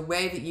there's a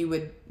way that you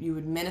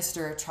would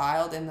minister a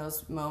child in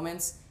those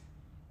moments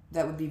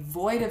that would be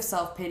void of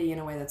self-pity in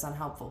a way that's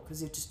unhelpful,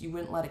 because you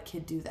wouldn't let a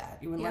kid do that.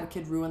 You wouldn't let a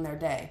kid ruin their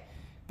day.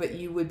 But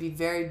you would be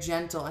very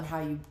gentle in how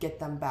you get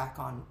them back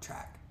on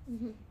track.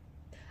 Mm-hmm.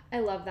 I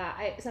love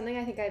that. Something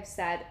I think I've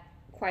said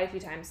quite a few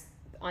times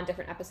on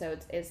different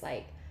episodes is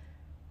like,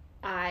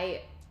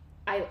 I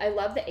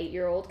love the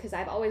 8-year-old because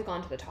I've always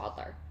gone to the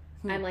toddler.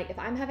 I'm like, if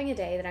I'm having a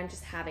day that I'm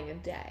just having a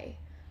day,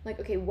 like,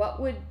 okay,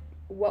 what would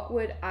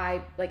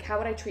I, like, how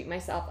would I treat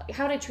myself?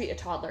 How would I treat a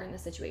toddler in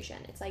this situation?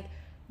 It's like,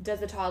 does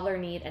the toddler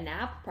need a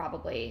nap?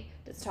 Probably.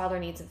 Does the toddler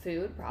need some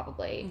food?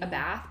 Probably. A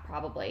bath?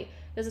 Probably.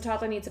 Does the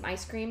toddler need some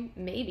ice cream?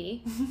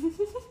 Maybe.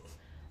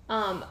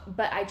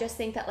 But I just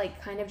think that like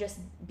kind of just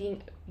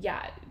being,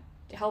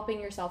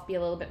 helping yourself be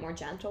a little bit more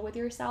gentle with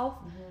yourself,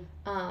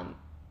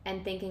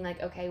 and thinking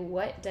like, okay,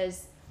 what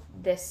does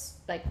this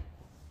like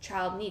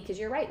child need? Because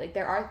you're right, like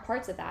there are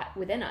parts of that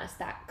within us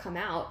that come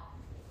out.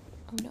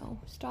 Oh no,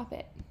 stop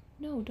it.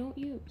 No, don't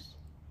use.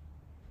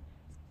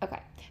 Okay.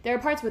 There are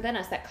parts within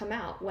us that come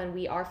out when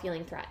we are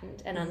feeling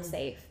threatened and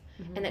unsafe,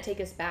 and that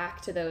take us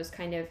back to those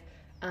kind of,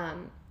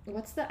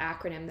 what's the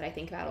acronym that I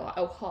think about a lot?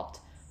 Oh, HALT.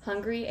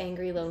 Hungry,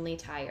 angry, lonely,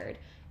 tired.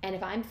 And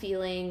if I'm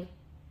feeling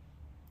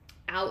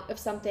out of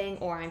something,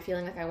 or I'm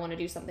feeling like I want to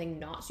do something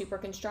not super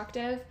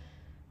constructive,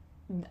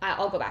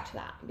 I'll go back to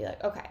that and be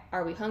like, okay,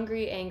 are we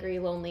hungry, angry,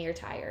 lonely, or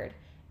tired?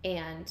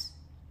 And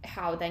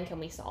how then can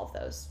we solve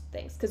those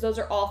things? Because those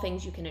are all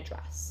things you can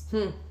address.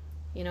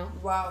 You know?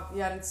 Wow.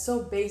 Yeah, and it's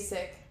so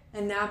basic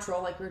and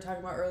natural, like we were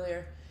talking about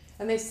earlier.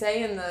 And they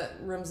say in the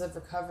rooms of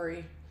recovery,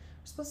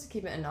 we're supposed to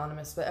keep it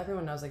anonymous, but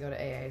everyone knows I go to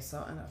AA,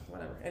 so I know,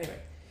 whatever. Anyway,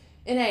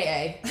 in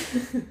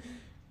AA,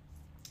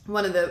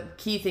 one of the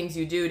key things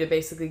you do to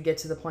basically get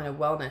to the point of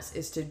wellness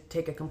is to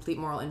take a complete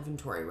moral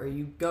inventory where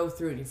you go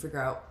through and you figure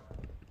out...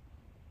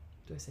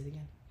 Do I say it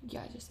again?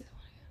 Yeah, I just say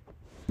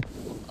that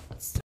one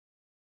again.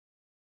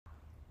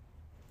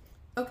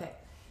 Okay.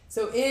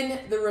 So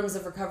in the rooms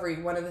of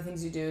recovery, one of the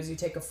things you do is you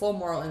take a full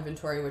moral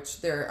inventory, which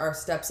there are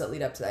steps that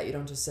lead up to that. You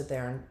don't just sit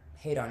there and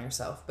hate on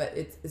yourself, but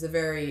it's a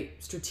very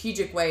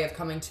strategic way of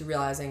coming to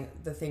realizing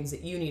the things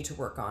that you need to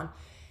work on,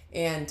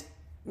 and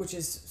which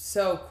is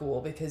so cool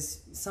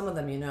because some of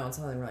them you know, and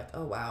some of them are like,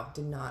 oh wow,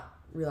 did not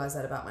realize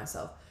that about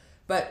myself.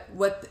 But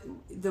what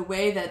the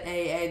way that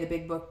AA, the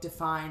big book,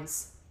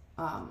 defines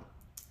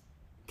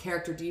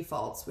character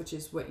defaults, which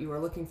is what you are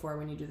looking for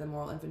when you do the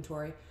moral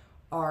inventory,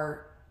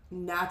 are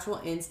natural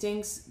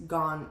instincts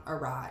gone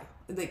awry.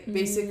 Like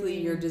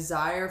basically your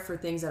desire for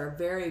things that are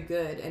very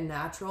good and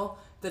natural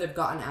that have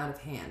gotten out of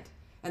hand.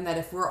 And that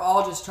if we're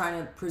all just trying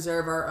to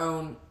preserve our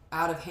own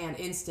out of hand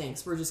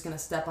instincts, we're just going to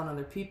step on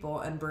other people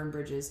and burn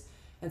bridges.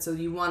 And so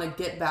you want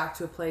to get back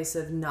to a place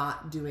of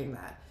not doing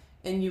that.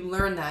 And you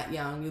learn that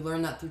young, you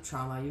learn that through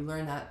trauma, you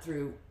learn that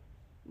through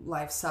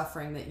life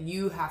suffering, that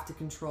you have to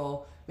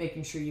control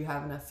making sure you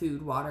have enough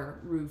food, water,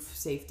 roof,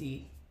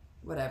 safety,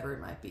 whatever it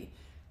might be.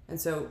 And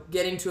so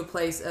getting to a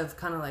place of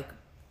kind of like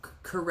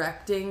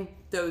correcting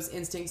those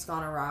instincts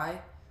gone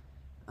awry.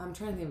 I'm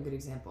trying to think of a good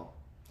example.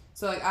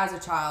 So like as a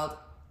child,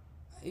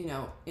 you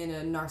know, in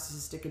a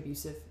narcissistic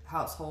abusive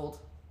household,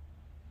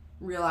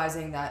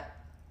 realizing that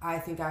I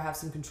think I have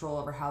some control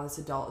over how this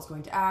adult is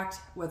going to act,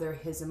 whether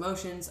his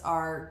emotions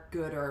are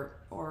good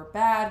or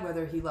bad,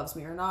 whether he loves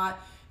me or not.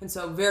 And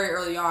so very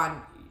early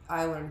on,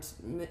 I learned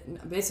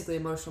basically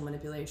emotional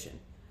manipulation.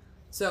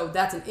 So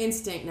that's an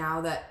instinct now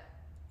that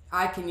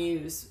I can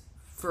use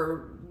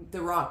for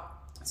the wrong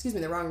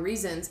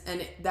reasons,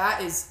 and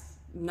that is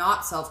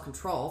not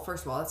self-control.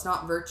 First of all, that's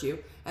not virtue,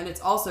 and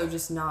it's also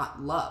just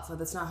not love. So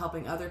that's not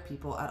helping other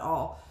people at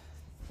all.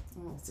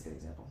 Oh, that's a good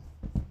example.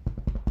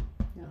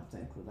 You don't have to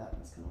include that.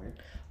 That's kind of weird.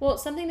 Well,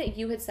 something that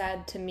you had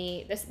said to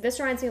me, this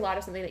reminds me a lot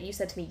of something that you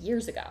said to me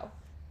years ago.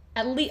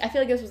 At least, I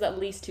feel like this was at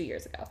least 2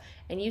 years ago.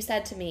 And you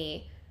said to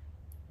me,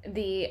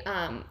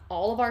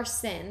 all of our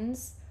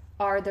sins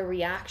are the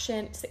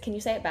reaction. Can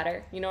you say it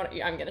better? You know what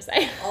I'm going to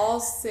say? All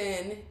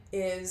sin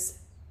is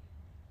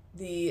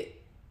it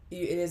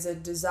is a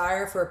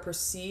desire for a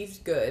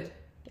perceived good,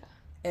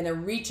 and a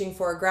reaching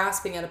for, a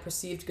grasping at a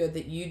perceived good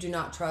that you do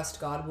not trust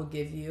God will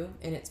give you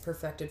in its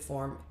perfected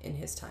form in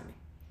His timing.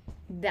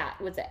 That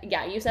was it.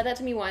 Yeah, you said that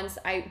to me once.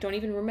 I don't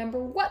even remember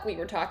what we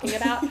were talking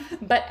about,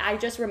 but I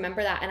just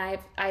remember that, and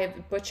I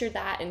have butchered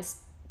that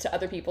to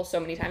other people so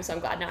many times, so I'm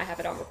glad now I have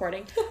it on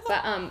recording.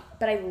 But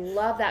I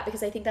love that,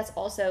 because I think that's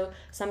also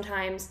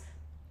sometimes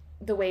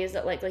the ways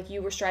that like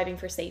you were striving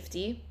for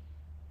safety,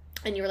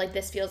 and you were like,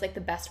 this feels like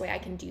the best way I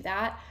can do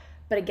that.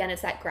 But again,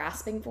 it's that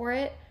grasping for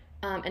it,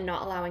 and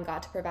not allowing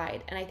God to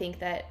provide. And I think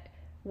that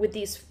with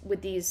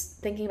these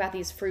thinking about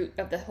these fruit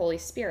of the Holy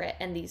Spirit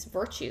and these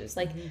virtues,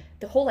 like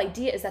the whole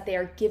idea is that they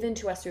are given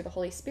to us through the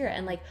Holy Spirit.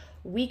 And like,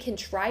 we can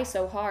try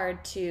so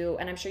hard to,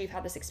 and I'm sure you've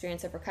had this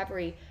experience of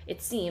recovery,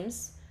 it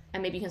seems,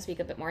 and maybe you can speak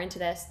a bit more into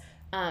this,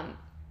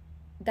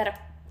 that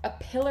a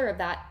pillar of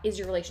that is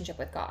your relationship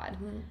with God.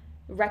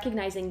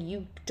 Recognizing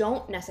you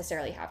don't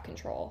necessarily have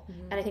control.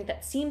 And I think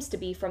that seems to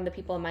be from the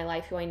people in my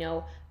life who I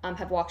know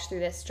have walked through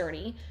this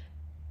journey.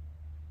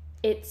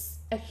 It's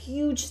a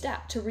huge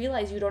step to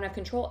realize you don't have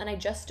control. And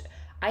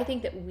I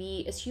think that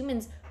we as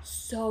humans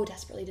so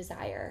desperately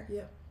desire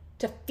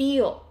to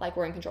feel like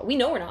we're in control. We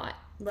know we're not,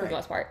 for the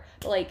most part.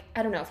 But like,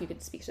 I don't know if you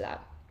could speak to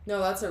that. No,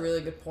 that's a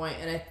really good point.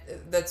 And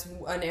that's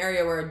an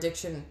area where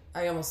addiction,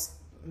 I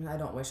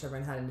don't wish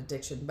everyone had an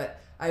addiction, but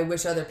I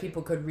wish other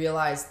people could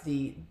realize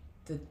the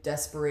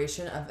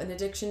desperation of an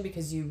addiction,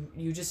 because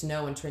you just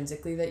know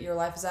intrinsically that your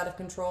life is out of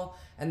control,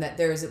 and that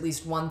there is at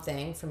least one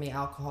thing, for me,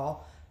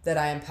 alcohol, that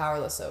I am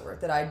powerless over,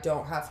 that I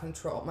don't have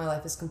control. My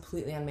life is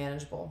completely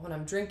unmanageable when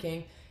I'm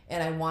drinking,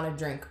 and I want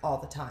to drink all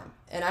the time.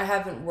 And I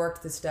haven't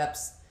worked the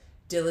steps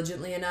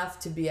diligently enough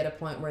to be at a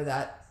point where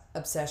that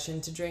obsession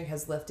to drink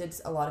has lifted.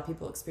 A lot of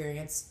people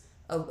experience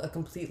a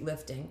complete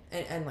lifting,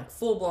 and like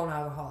full-blown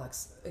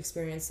alcoholics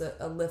experience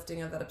a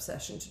lifting of that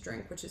obsession to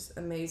drink, which is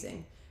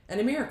amazing. And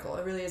a miracle.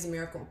 It really is a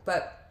miracle.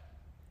 But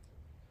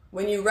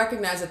when you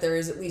recognize that there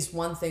is at least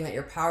one thing that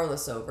you're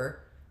powerless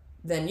over,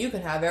 then you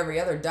can have every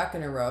other duck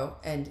in a row.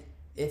 And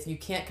if you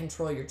can't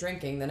control your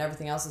drinking, then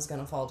everything else is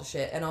going to fall to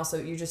shit. And also,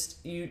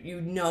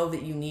 you know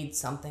that you need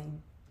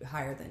something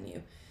higher than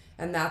you.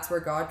 And that's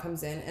where God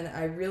comes in. And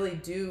I really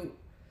do.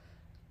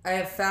 I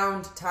have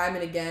found time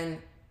and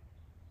again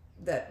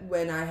that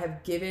when I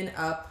have given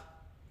up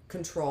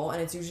control, and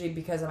it's usually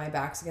because my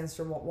back's against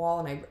a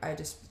wall and I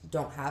just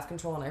don't have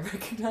control, and I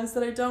recognize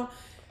that I don't,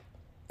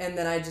 and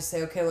then I just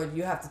say, okay, Lord,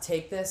 you have to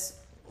take this.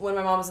 When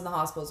my mom was in the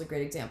hospital is a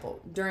great example.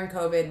 During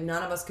COVID,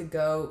 none of us could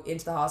go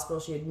into the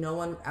hospital. She had no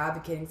one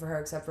advocating for her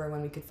except for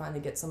when we could finally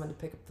get someone to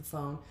pick up the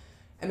phone.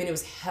 I mean, it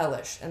was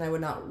hellish, and I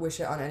would not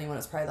wish it on anyone. It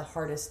was probably the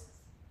hardest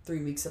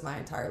 3 weeks of my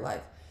entire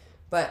life.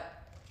 But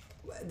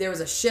there was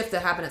a shift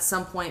that happened at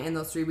some point in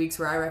those 3 weeks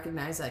where I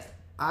recognized, like,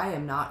 I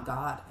am not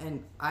God,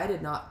 and I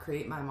did not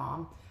create my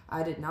mom.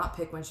 I did not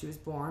pick when she was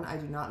born. I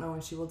do not know when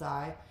she will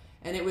die.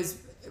 And it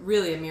was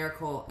really a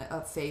miracle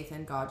of faith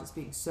and God just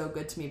being so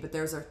good to me. But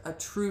there's a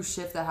true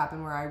shift that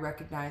happened where I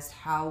recognized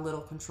how little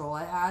control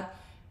I had.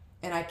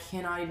 And I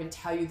cannot even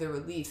tell you the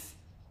relief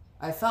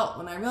I felt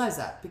when I realized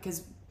that.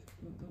 Because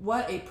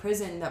what a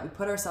prison that we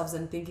put ourselves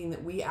in, thinking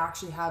that we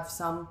actually have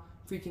some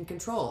freaking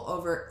control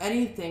over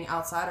anything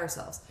outside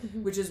ourselves.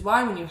 Which is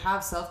why when you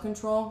have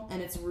self-control,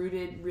 and it's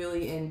rooted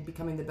really in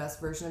becoming the best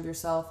version of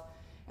yourself,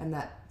 and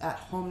that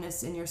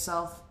at-homeness in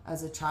yourself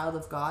as a child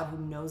of God who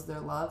knows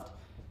they're loved,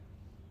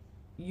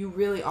 you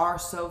really are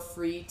so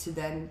free to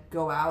then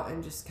go out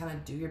and just kind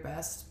of do your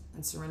best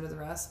and surrender the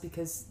rest,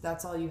 because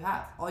that's all you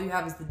have. All you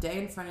have is the day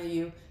in front of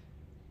you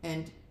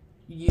and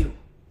you.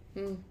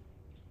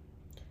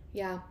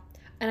 Yeah.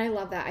 And I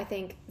love that. I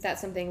think that's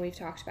something we've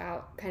talked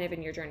about kind of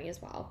in your journey as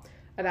well,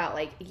 about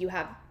like you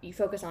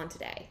focus on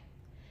today.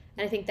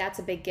 And I think that's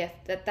a big gift,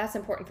 that's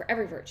important for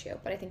every virtue,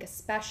 but I think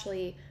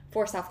especially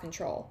for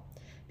self-control,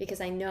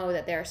 because I know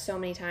that there are so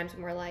many times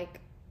when we're like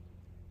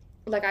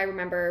I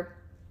remember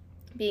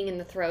being in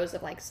the throes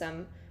of like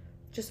some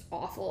just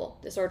awful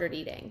disordered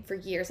eating for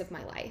years of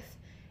my life,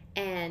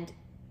 and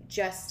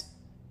just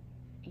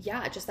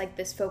like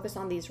this focus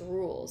on these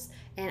rules,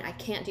 and I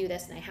can't do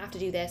this and I have to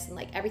do this, and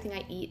like everything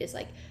I eat is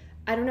like,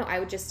 I don't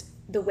know,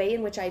 the way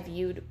in which I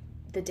viewed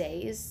the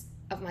days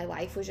of my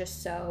life was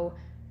just so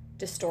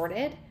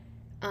distorted.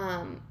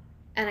 And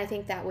I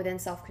think that within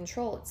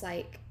self-control, it's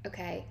like,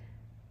 okay,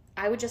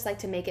 I would just like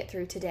to make it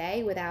through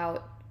today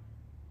without,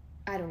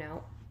 I don't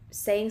know,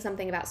 saying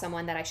something about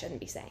someone that I shouldn't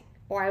be saying.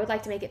 Or I would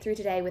like to make it through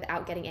today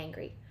without getting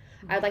angry.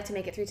 I would like to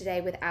make it through today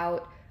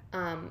without,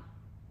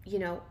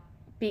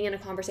 being in a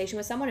conversation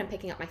with someone and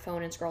picking up my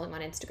phone and scrolling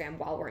on Instagram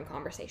while we're in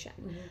conversation.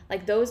 Mm-hmm.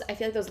 Like I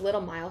feel like those little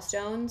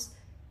milestones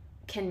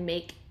can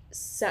make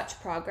such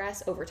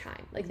progress over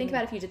time. Like think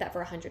about if you did that for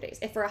 100 days.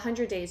 If for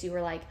 100 days you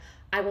were like,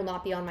 I will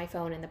not be on my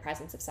phone in the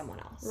presence of someone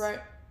else. Right.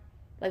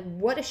 Like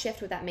what a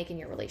shift would that make in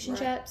your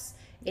relationships,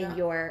 right. in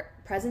your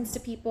presence to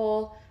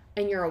people,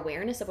 in your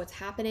awareness of what's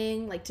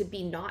happening, like to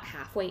be not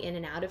halfway in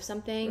and out of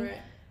something.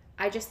 Right.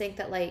 I just think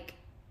that like,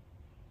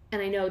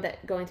 and I know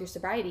that going through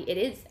sobriety, it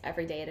is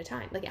every day at a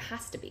time. Like it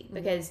has to be,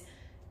 because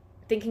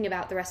thinking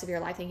about the rest of your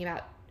life, thinking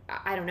about,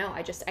 I don't know,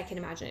 I can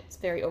imagine it's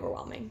very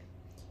overwhelming.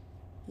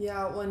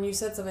 Yeah, well, and you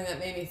said something that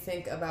made me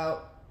think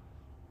about,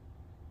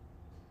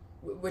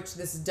 which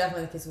this is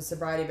definitely the case with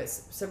sobriety, but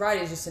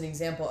sobriety is just an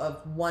example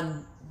of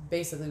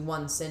basically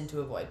one sin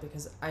to avoid,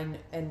 because and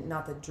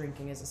not that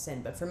drinking is a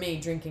sin, but for me,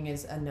 drinking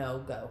is a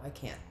no-go. I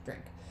can't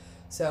drink.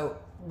 So,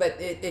 but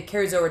it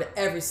carries over to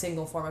every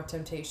single form of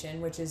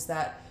temptation, which is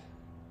that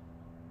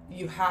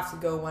you have to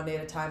go one day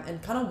at a time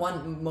and kind of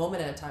one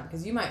moment at a time,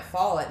 because you might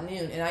fall at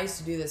noon. And I used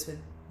to do this with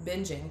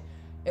binging.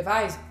 If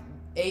I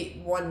ate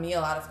one meal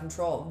out of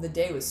control, the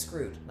day was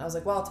screwed. And I was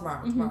like, well,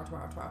 tomorrow.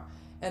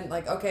 And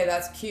like, okay,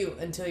 that's cute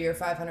until you're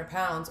 500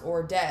 pounds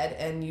or dead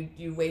and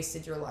you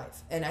wasted your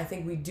life. And I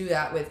think we do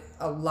that with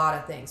a lot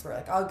of things. We're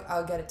like,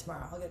 I'll get it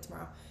tomorrow.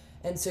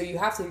 And so you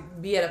have to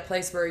be at a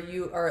place where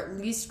you are at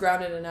least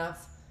grounded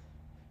enough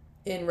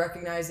in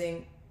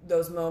recognizing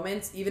those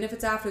moments, even if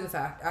it's after the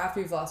fact,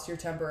 after you've lost your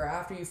temper, or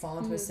after you fall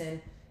into a sin,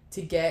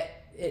 to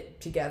get it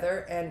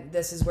together. And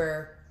this is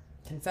where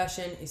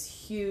confession is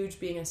huge.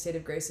 Being in a state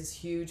of grace is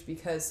huge,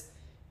 because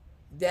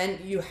then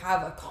you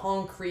have a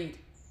concrete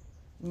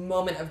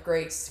moment of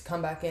grace to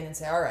come back in and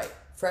say, all right,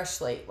 fresh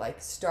slate,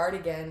 like start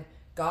again.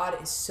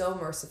 God is so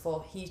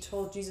merciful.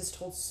 Jesus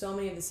told so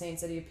many of the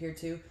saints that he appeared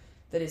to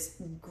that his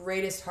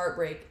greatest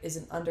heartbreak is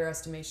an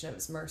underestimation of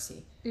his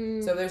mercy.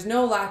 So there's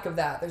no lack of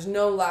that. There's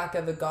no lack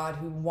of a God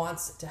who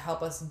wants to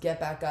help us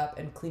get back up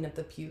and clean up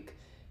the puke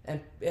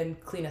and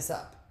clean us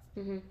up.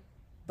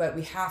 But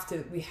we have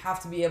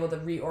to be able to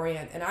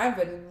reorient. And I've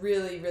been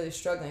really, really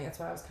struggling. That's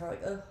why I was kind of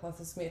like, oh, well,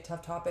 this is going to be a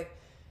tough topic.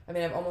 I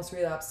mean, I've almost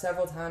relapsed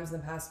several times in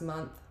the past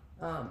month.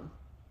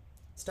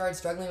 Started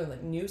struggling with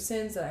like new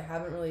sins that I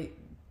haven't really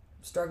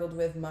struggled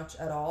with much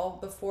at all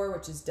before,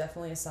 which is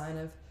definitely a sign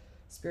of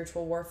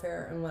spiritual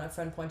warfare. And when a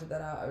friend pointed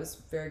that out, I was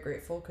very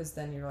grateful, because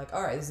then you're like,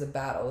 all right, this is a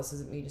battle. This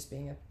isn't me just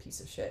being a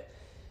piece of shit.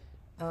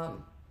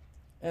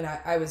 And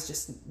I was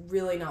just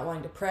really not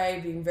wanting to pray,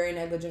 being very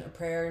negligent of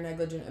prayer,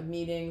 negligent of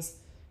meetings,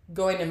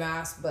 going to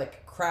mass,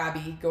 like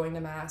crabby going to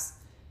mass.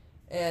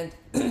 And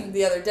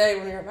the other day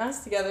when we were at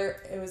mass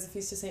together, it was the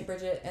Feast of St.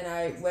 Bridget, and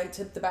I went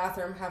to the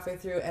bathroom halfway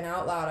through, and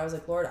out loud I was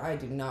like, Lord, I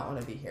do not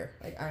want to be here.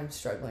 Like, I'm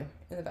struggling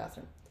in the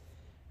bathroom.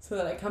 So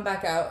then I come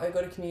back out, I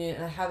go to communion,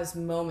 and I have this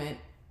moment.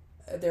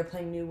 They're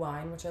playing New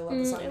Wine, which I love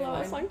the song. I love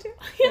that song too.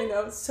 I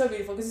know, it's so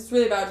beautiful, because it's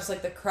really about just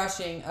like the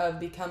crushing of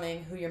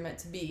becoming who you're meant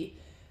to be.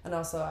 And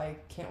also, I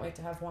can't wait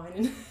to have wine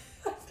in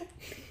heaven.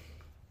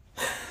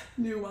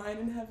 New wine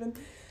in heaven.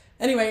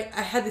 Anyway,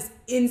 I had this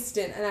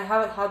instant, and I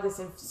haven't had this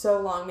in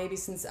so long, maybe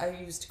since I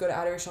used to go to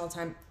adoration all the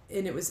time,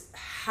 and it was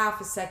half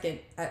a second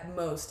at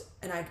most,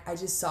 and I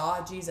just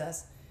saw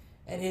Jesus,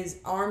 and his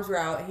arms were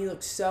out, and he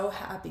looked so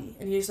happy,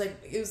 and he was like,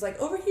 it was like,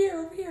 over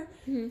here.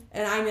 And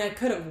I mean, I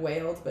could have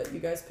wailed, but you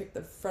guys picked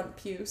the front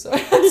pew, so I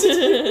had to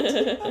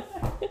do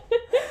it.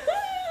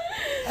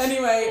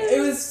 Anyway,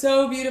 it was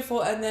so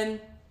beautiful. And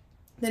then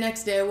the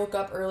next day I woke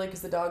up early,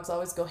 because the dogs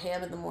always go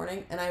ham in the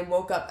morning, and I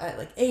woke up at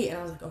like 8, and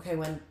I was like, okay,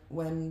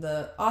 when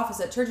the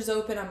office at church is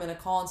open, I'm going to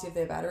call and see if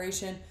they have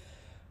adoration.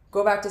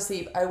 Go back to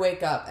sleep. I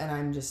wake up and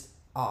I'm just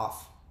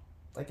off.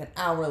 Like an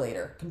hour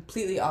later,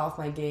 completely off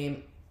my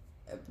game,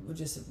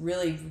 just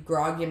really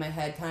groggy in my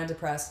head, kind of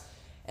depressed,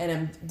 and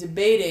I'm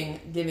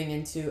debating giving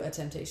into a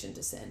temptation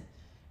to sin.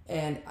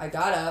 And I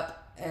got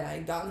up and I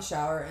got in the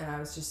shower, and I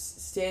was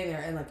just standing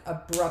there, and like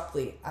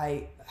abruptly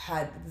I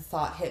had the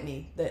thought hit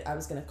me that I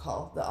was going to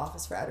call the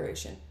office for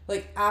adoration.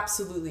 Like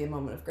absolutely a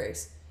moment of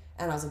grace.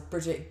 And I was like,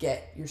 Bridget,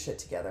 get your shit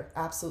together.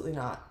 Absolutely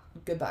not.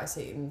 Goodbye,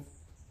 Satan.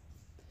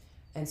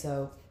 And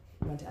so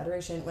I went to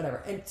adoration,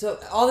 whatever. And so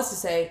all this to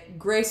say,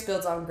 grace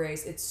builds on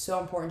grace. It's so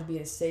important to be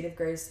in a state of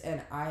grace.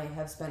 And I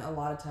have spent a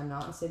lot of time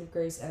not in a state of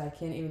grace. And I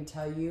can't even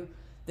tell you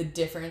the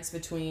difference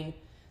between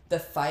the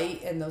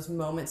fight and those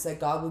moments that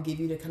God will give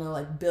you to kind of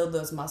like build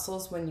those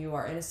muscles when you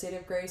are in a state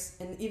of grace.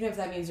 And even if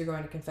that means you're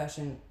going to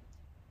confession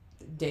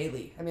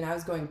daily. I mean, I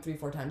was going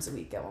 3-4 times a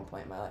week at one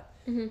point in my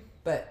life.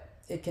 But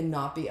it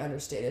cannot be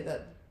understated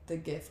that the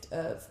gift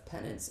of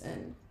penance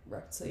and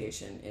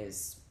reconciliation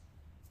is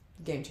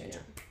a game changer.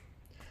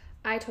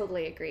 I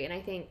totally agree. And I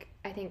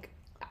think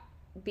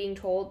being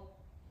told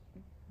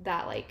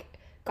that like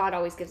God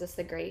always gives us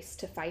the grace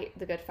to fight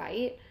the good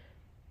fight,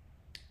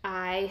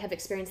 I have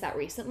experienced that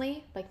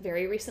recently, like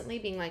very recently,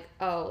 being like,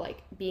 oh,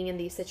 like being in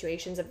these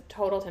situations of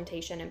total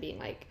temptation and being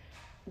like,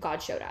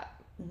 God showed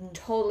up.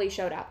 Totally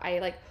showed up. I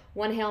like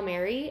one Hail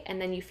Mary,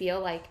 and then you feel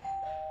like,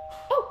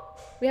 oh,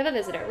 we have a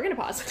visitor. We're going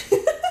to pause.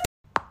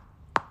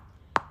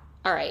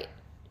 All right.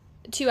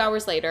 2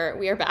 hours later,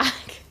 we are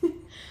back.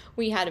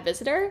 We had a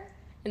visitor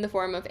in the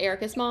form of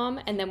Erica's mom,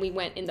 and then we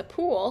went in the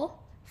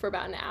pool for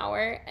about an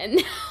hour, and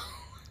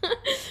now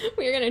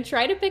we're going to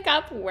try to pick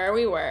up where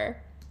we were.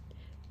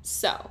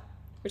 So,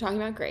 we're talking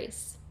about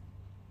grace.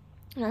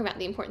 We're talking about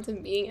the importance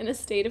of being in a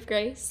state of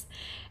grace,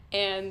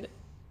 and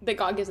that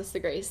God gives us the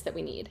grace that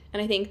we need.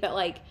 And I think that,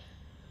 like,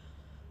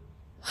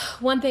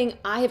 one thing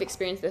I have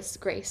experienced this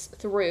grace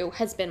through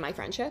has been my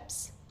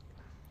friendships.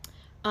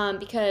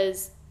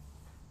 Because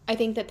I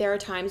think that there are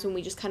times when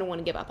we just kind of want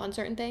to give up on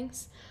certain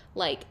things.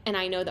 Like, and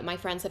I know that my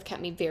friends have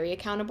kept me very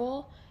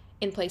accountable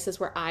in places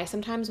where I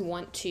sometimes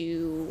want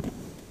to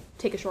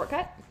take a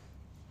shortcut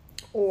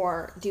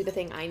or do the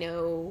thing I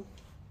know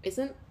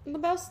isn't the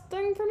best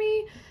thing for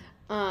me.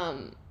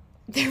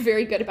 They're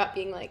very good about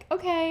being like,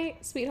 okay,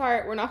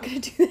 sweetheart, we're not going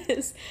to do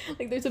this.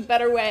 Like, there's a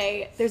better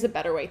way. There's a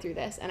better way through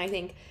this. And I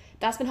think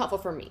that's been helpful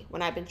for me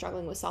when I've been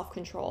struggling with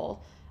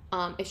self-control.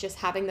 It's just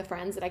having the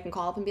friends that I can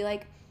call up and be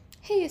like,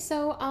 hey,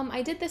 so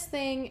I did this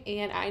thing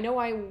and I know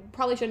I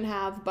probably shouldn't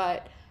have,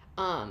 but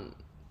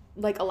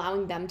like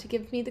allowing them to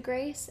give me the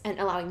grace and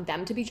allowing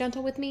them to be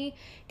gentle with me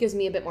gives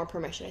me a bit more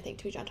permission, I think,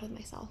 to be gentle with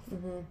myself.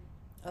 Mm-hmm.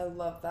 I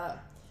love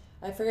that.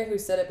 I forget who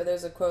said it, but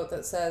there's a quote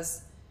that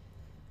says,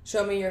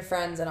 show me your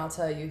friends and I'll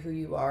tell you who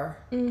you are.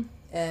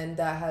 And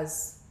that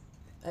has,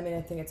 I mean,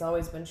 I think it's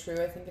always been true.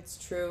 I think it's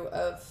true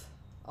of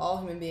all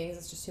human beings.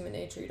 It's just human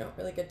nature. You don't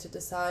really get to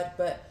decide,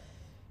 but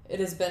it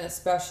has been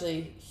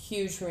especially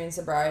huge for me in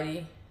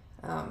sobriety.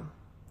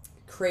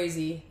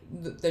 Crazy,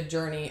 the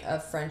journey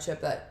of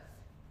friendship that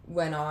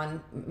went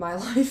on my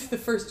life. The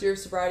first year of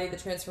sobriety, the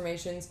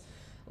transformations,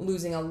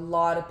 losing a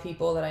lot of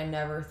people that I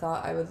never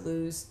thought I would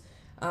lose.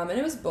 And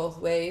it was both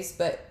ways,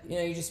 but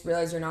you just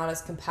realize you're not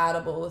as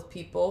compatible with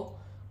people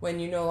when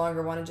you no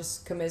longer want to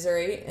just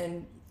commiserate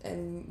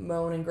and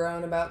moan and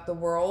groan about the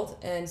world.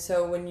 And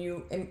so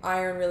and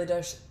iron really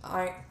does,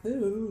 I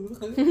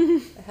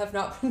have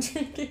not been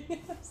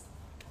drinking,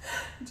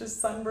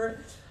 just sunburnt.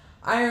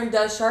 Iron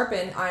does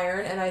sharpen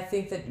iron, and I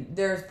think that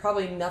there's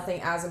probably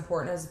nothing as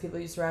important as the people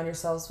you surround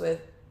yourselves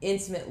with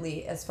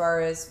intimately as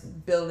far as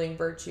building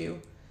virtue,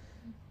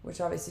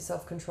 which obviously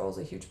self-control is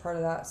a huge part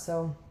of that.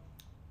 So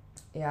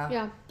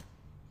yeah,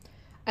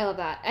 I love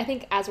that. I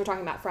think as we're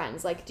talking about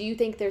friends, like, do you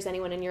think there's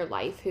anyone in your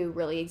life who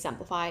really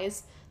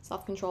exemplifies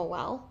self-control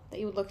well, that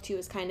you would look to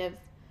as kind of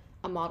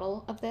a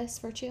model of this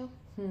virtue?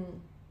 I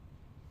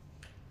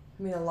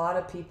mean, a lot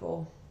of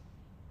people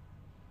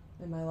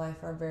in my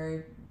life are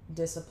very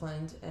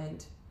disciplined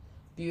and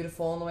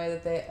beautiful in the way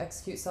that they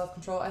execute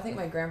self-control. I think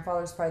my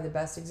grandfather is probably the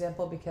best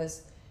example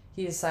because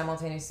he is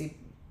simultaneously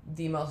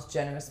the most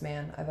generous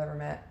man I've ever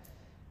met.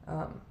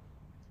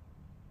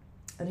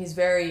 And he's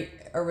very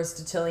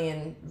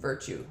Aristotelian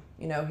virtue.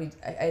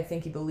 I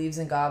think he believes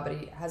in God, but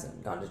he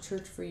hasn't gone to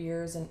church for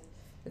years, and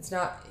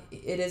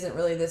it isn't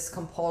really this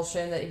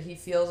compulsion that he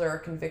feels or a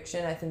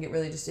conviction. I think it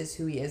really just is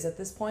who he is at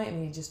this point. I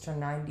mean, he just turned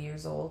 90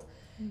 years old,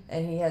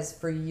 and he has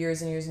for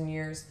years and years and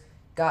years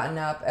gotten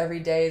up. Every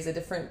day is a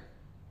different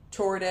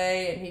chore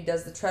day, and he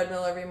does the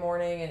treadmill every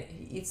morning, and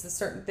he eats the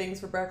certain things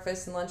for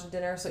breakfast and lunch and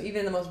dinner. So even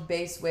in the most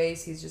base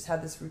ways, he's just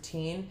had this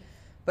routine,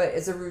 but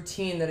it's a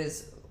routine that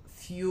is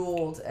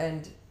fueled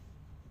and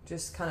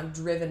just kind of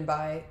driven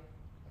by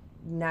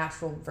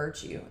natural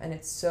virtue, and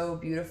it's so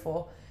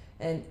beautiful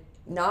and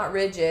not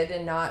rigid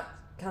and not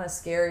kind of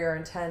scary or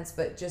intense,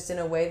 but just in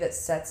a way that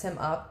sets him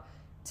up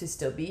to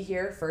still be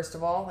here. First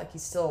of all, like,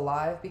 he's still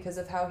alive because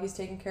of how he's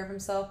taken care of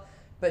himself,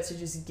 but to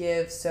just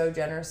give so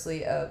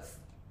generously of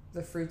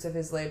the fruits of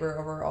his labor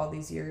over all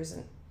these years.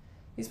 And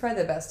he's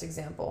probably the best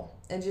example,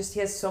 and just he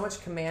has so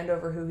much command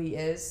over who he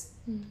is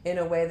in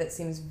a way that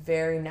seems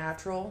very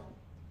natural.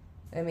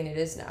 I mean, it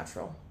is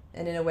natural,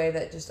 and in a way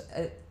that just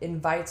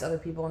invites other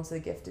people into the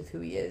gift of who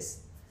he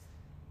is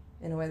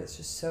in a way that's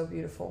just so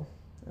beautiful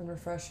and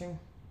refreshing.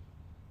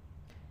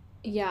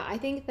 Yeah, I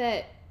think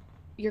that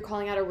you're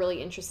calling out a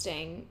really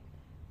interesting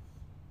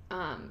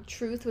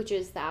truth, which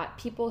is that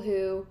people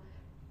who,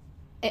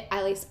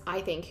 at least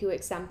I think, who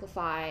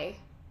exemplify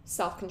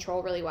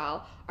self-control really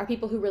well are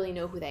people who really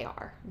know who they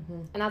are.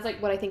 And that's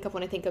like what I think of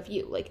when I think of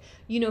you. Like,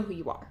 you know who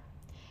you are.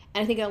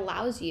 And I think it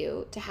allows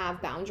you to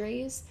have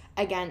boundaries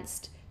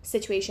against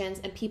situations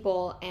and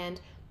people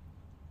and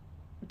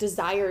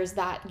desires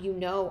that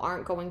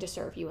aren't going to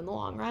serve you in the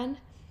long run.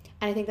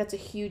 And I think that's a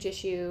huge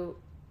issue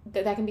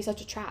that can be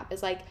such a trap.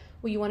 Is like,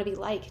 well, you want to be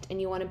liked and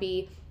you want to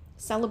be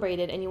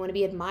celebrated and you want to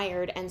be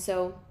admired. And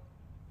so,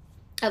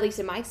 at least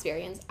in my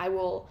experience, I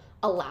will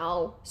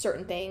allow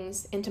certain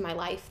things into my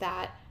life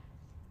that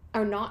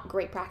are not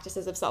great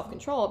practices of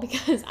self-control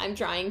because I'm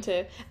trying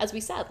to, as we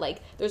said, like,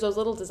 there's those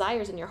little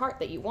desires in your heart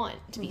that you want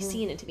to be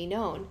seen and to be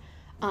known.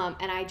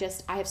 And I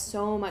have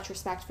so much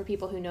respect for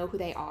people who know who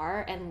they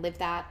are and live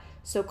that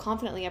so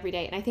confidently every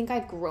day. And I think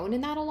I've grown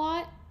in that a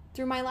lot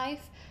through my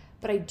life,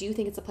 but I do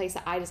think it's a place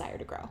that I desire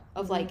to grow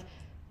of like,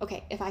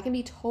 okay, if I can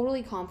be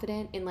totally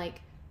confident in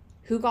like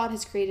who God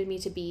has created me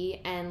to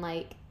be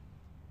and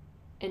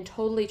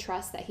totally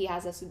trust that he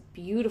has this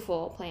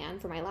beautiful plan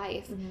for my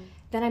life,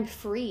 then I'm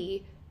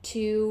free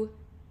to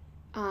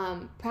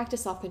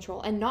practice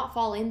self-control and not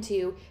fall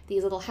into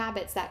these little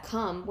habits that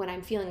come when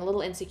I'm feeling a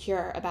little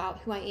insecure about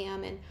who I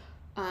am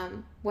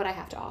and what I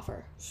have to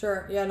offer.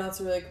 Sure. Yeah, no, that's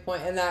a really good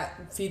point. And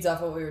that feeds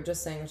off what we were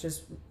just saying, which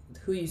is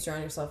who you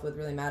surround yourself with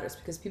really matters,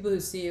 because people who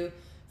see you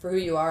for who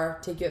you are,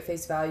 take you at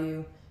face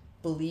value,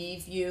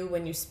 believe you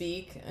when you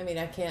speak. I mean,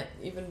 I can't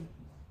even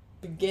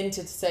begin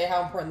to say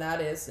how important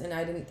that is, and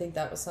I didn't think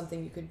that was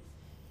something you could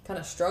kind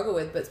of struggle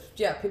with. But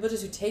yeah, people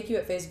just who take you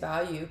at face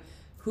value,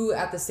 who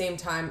at the same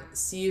time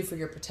see you for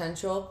your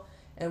potential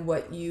and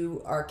what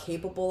you are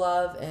capable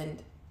of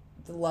and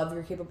the love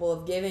you're capable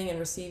of giving and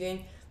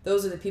receiving.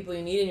 Those are the people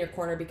you need in your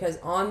corner, because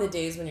on the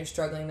days when you're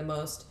struggling the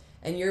most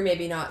and you're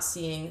maybe not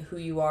seeing who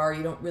you are,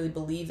 you don't really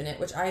believe in it,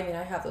 which I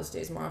have those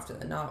days more often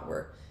than not,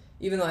 where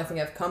even though I think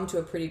I've come to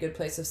a pretty good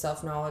place of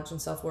self-knowledge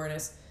and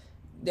self-awareness,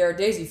 there are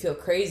days you feel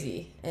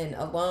crazy and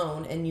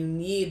alone, and you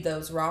need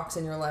those rocks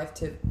in your life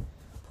to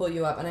pull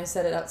you up. And I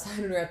said it outside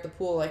when we were at the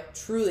pool, like,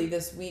 truly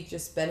this week,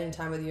 just spending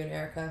time with you and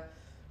Erica,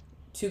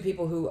 two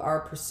people who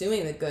are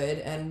pursuing the good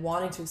and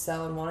wanting to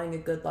excel and wanting a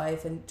good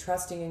life and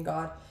trusting in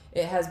God,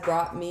 it has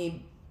brought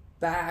me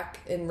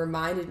back and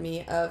reminded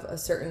me of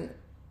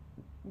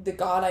the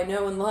God I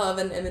know and love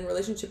and am in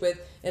relationship with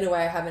in a way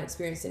I haven't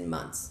experienced in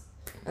months.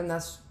 And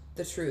that's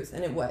the truth.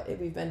 And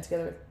we've been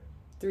together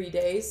 3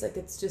 days. Like,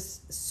 it's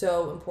just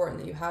so important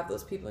that you have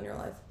those people in your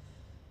life.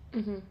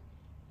 Mm-hmm.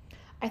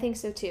 I think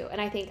so too. And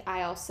I think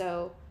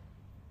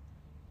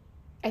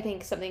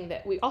something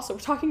that we also were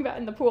talking about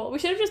in the pool, we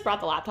should have just brought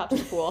the laptop to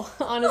the pool.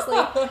 Honestly,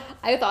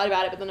 I thought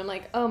about it, but then I'm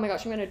like, oh my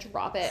gosh, I'm going to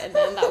drop it. And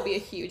then that would be a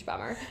huge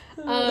bummer.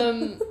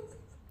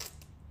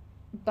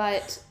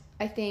 But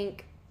I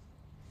think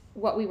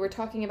what we were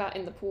talking about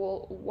in the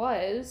pool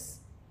was,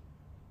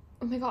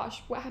 oh my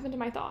gosh, what happened to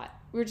my thought?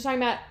 We were just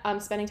talking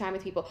about spending time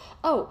with people.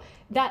 Oh,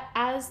 that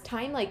as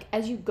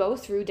you go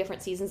through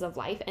different seasons of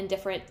life and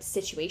different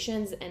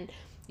situations, and,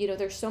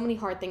 there's so many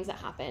hard things that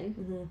happen.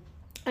 Mm-hmm.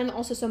 And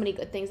also so many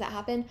good things that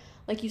happen.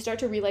 Like, you start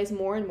to realize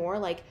more and more,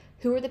 like,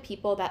 who are the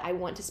people that I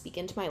want to speak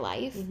into my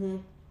life? Mm-hmm.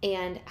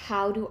 And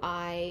how do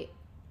I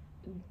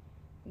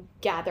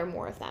gather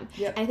more of them?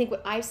 Yep. And I think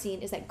what I've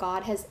seen is that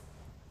God has,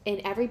 in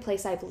every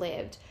place I've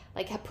lived,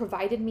 like, have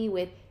provided me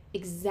with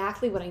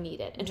exactly what I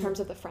needed in terms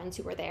of the friends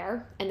who were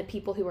there and the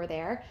people who were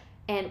there.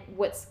 And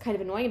what's kind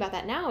of annoying about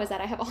that now is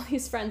that I have all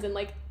these friends in,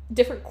 like,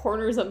 different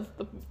corners of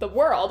the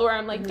world where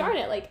I'm like, darn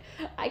it, like,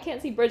 I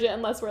can't see Bridget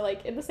unless we're,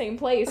 like, in the same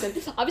place. And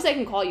obviously I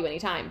can call you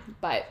anytime,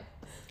 but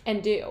I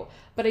do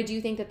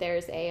think that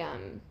there's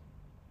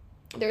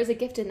a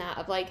gift in that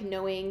of, like,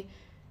 knowing,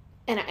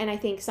 and I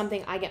think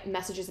something I get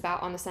messages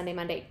about on the Sunday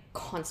Monday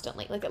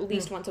constantly, like at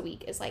least once a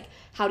week, is like,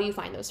 how do you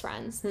find those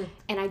friends?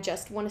 And I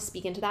just want to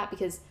speak into that,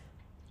 because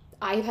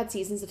I've had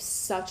seasons of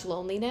such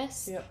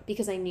loneliness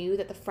because I knew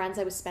that the friends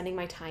I was spending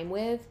my time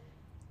with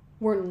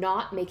were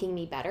not making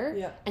me better.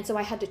 Yep. And so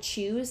I had to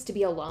choose to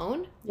be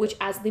alone, which,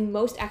 as the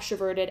most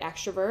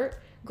extrovert,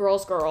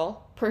 girl's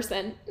girl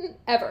person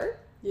ever.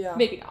 Yeah.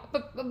 Maybe not.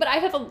 But I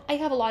have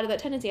a lot of that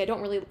tendency. I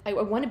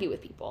want to be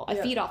with people. I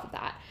feed off of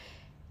that.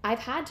 I've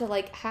had to,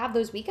 like, have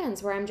those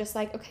weekends where I'm just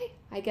like, okay,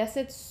 I guess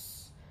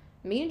it's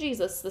me and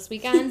Jesus this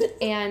weekend.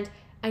 And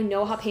I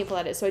know how painful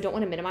that is, so I don't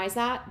want to minimize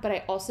that. But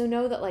I also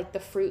know that, like, the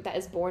fruit that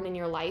is born in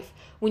your life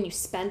when you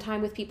spend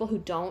time with people who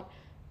don't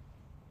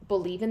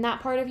believe in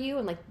that part of you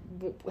and, like,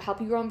 help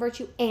you grow in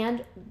virtue,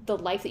 and the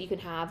life that you can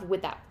have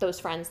with those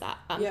friends that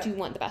do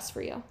want the best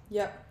for you.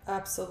 Yep,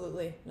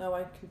 absolutely. No,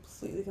 I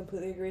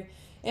completely agree.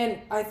 And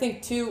I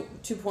think two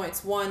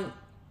points. One,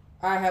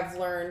 I have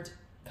learned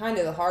kind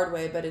of the hard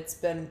way, but it's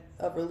been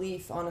a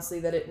relief,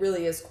 honestly, that it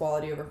really is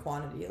quality over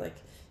quantity. Like,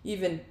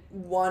 even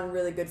one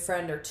really good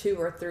friend or two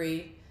or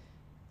three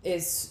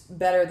is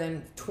better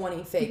than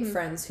 20 fake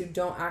friends who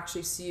don't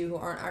actually see you, who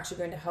aren't actually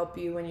going to help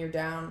you when you're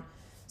down.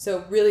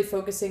 So really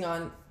focusing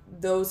on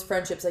those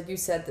friendships, like you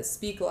said, that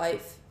speak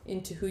life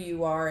into who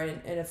you are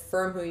and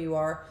affirm who you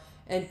are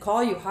and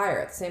call you higher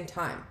at the same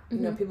time.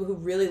 Mm-hmm. People who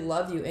really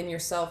love you in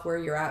yourself where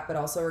you're at, but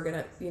also are going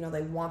to,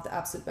 they want the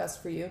absolute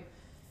best for you.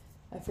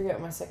 I forget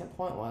what my second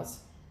point was.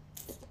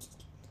 What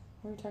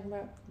were we talking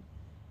about?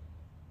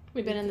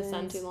 We've been in the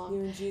sun too long.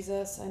 You and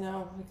Jesus, I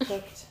know. We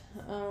clicked.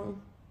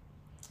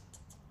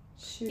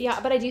 Shoot.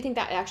 Yeah, but I do think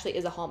that actually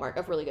is a hallmark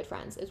of really good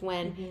friends, is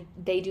when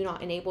they do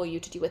not enable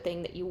you to do a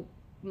thing that you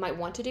might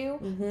want to do,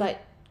 but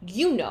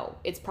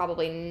it's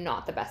probably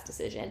not the best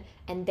decision,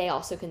 and they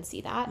also can see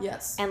that.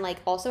 Yes. And, like,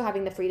 also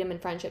having the freedom in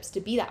friendships to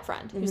be that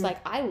friend who's like,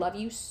 I love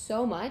you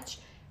so much,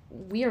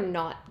 we are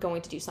not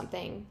going to do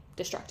something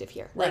destructive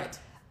here. Right. Like,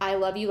 I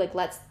love you, like,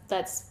 let's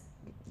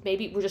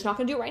maybe we're just not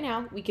going to do it right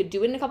now. We could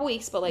do it in a couple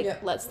weeks, but,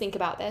 like, let's think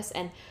about this.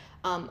 And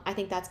I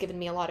think that's given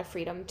me a lot of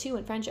freedom too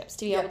in friendships,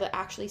 to be able to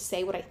actually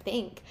say what I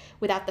think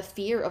without the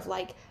fear of,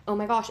 like, oh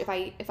my gosh, if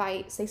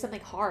I say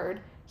something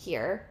hard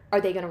here,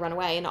 are they going to run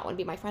away and not want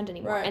to be my friend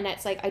anymore? Right. And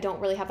it's like, I don't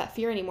really have that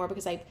fear anymore,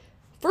 because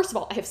first of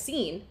all, I have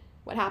seen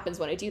what happens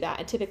when I do that.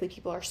 And typically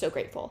people are so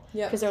grateful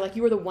because they're like,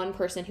 you were the one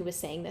person who was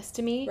saying this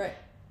to me. Right.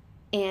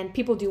 And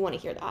people do want to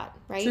hear that,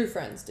 right? True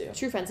friends do.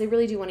 True friends. They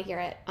really do want to hear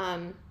it.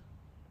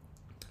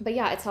 But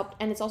yeah, it's helped,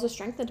 and it's also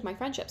strengthened my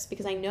friendships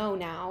because I know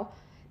now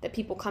that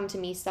people come to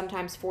me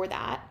sometimes for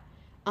that,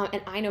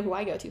 and I know who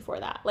I go to for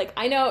that. Like,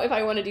 I know if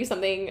I want to do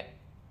something,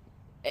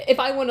 if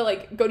I want to,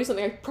 like, go do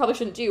something I probably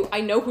shouldn't do,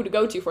 I know who to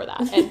go to for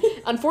that. And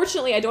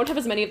unfortunately, I don't have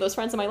as many of those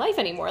friends in my life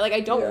anymore. Like,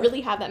 I don't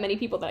really have that many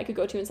people that I could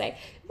go to and say,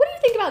 what do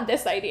you think about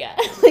this idea?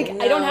 Like,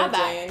 no, I don't have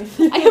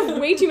that. I have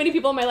way too many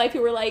people in my life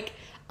who were like,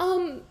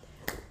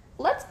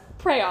 let's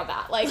pray on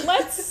that. Like,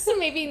 let's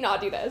maybe not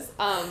do this.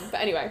 But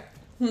anyway.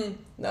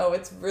 No,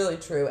 it's really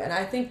true. And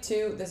I think,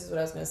 too, this is what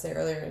I was going to say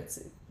earlier. It's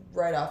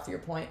right off your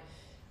point.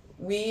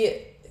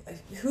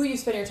 Who you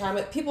spend your time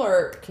with, people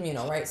are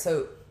communal, right?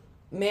 So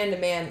man to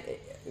man,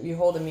 you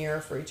hold a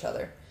mirror for each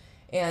other.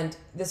 And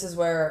this is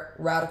where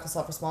radical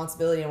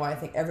self-responsibility, and why I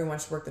think everyone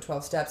should work the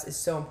 12 steps, is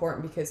so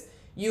important, because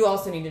you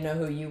also need to know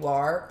who you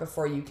are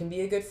before you can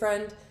be a good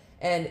friend.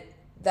 And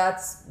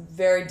that's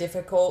very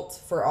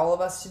difficult for all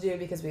of us to do,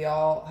 because we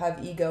all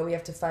have ego, we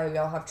have to fight, we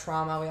all have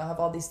trauma, we all have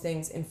all these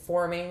things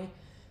informing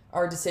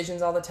our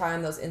decisions all the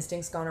time, those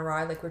instincts gone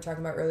awry, like we were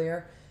talking about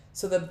earlier.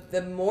 So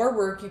the more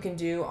work you can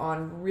do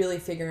on really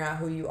figuring out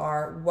who you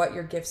are, what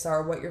your gifts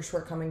are, what your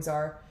shortcomings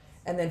are,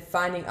 and then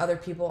finding other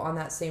people on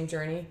that same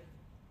journey.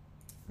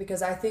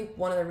 Because I think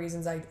one of the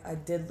reasons I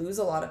did lose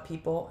a lot of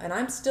people, and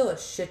I'm still a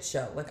shit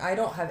show. Like, I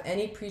don't have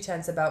any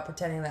pretense about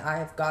pretending that I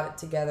have got it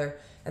together,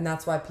 and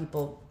that's why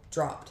people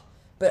dropped.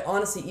 But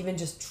honestly, even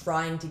just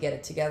trying to get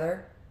it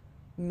together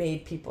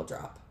made people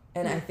drop.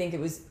 And I think it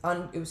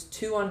was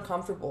too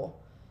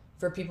uncomfortable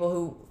for people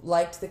who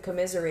liked the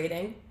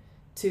commiserating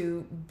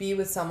to be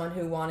with someone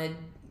who wanted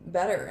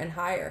better and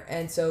higher.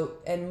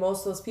 And most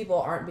of those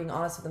people aren't being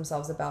honest with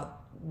themselves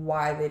about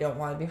why they don't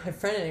want to be my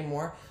friend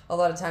anymore. A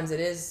lot of times it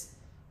is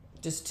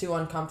just too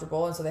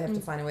uncomfortable, and so they have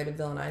to find a way to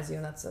villainize you,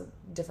 and that's a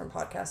different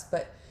podcast.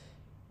 But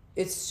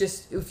it's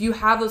just, if you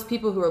have those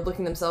people who are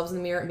looking themselves in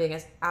the mirror and being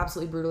as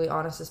absolutely brutally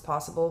honest as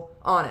possible,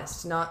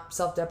 honest, not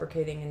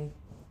self-deprecating and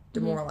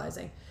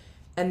demoralizing,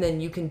 and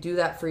then you can do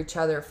that for each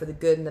other, for the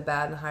good and the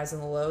bad and the highs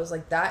and the lows,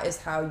 like, that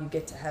is how you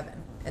get to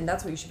heaven. And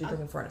that's what you should be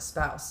looking for in a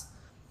spouse.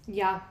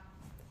 Yeah,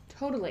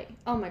 totally.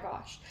 Oh my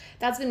gosh.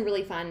 That's been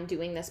really fun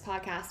doing this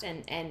podcast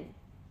and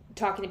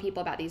talking to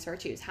people about these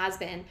virtues, has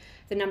been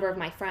the number of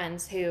my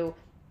friends who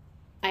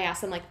I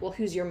ask them, like, well,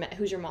 who's your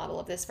model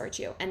of this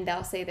virtue? And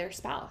they'll say their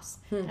spouse.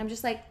 And I'm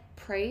just like,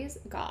 praise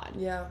God.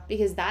 Yeah.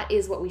 Because that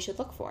is what we should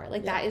look for.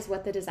 Like, that is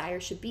what the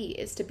desire should be,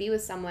 is to be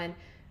with someone,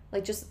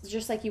 like,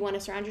 just like you want to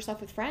surround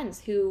yourself with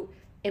friends who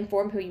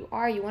inform who you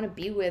are. You want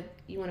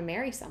to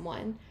marry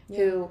someone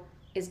who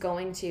is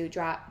going to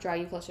draw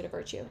you closer to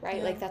virtue, right?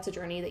 Yeah. Like, that's a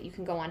journey that you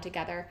can go on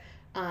together.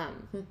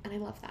 And I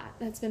love that.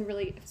 It's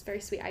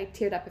very sweet. I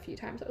teared up a few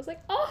times. I was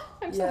like, oh,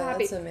 I'm so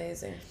happy. Yeah, that's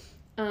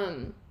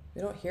amazing.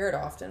 We don't hear it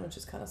often, which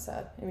is kind of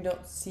sad. And we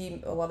don't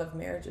see a lot of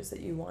marriages that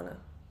you want to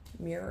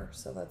mirror,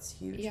 so that's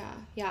huge.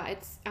 Yeah.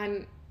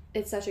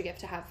 It's such a gift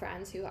to have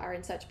friends who are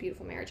in such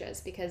beautiful marriages,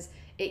 because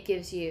it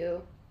gives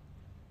you,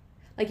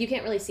 like, you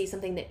can't really see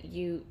something that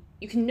you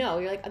can know.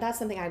 You're like, oh, that's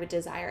something I would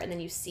desire, and then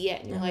you see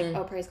it, and you're like,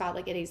 oh, praise God,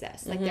 like, it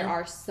exists. Like, there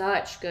are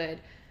such good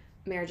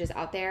marriages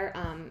out there,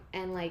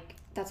 and, like,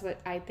 that's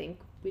what I think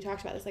we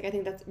talked about this. Like, I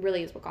think that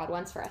really is what God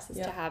wants for us, is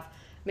to have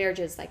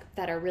marriages, like,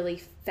 that are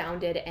really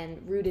founded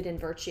and rooted in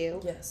virtue.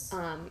 Yes.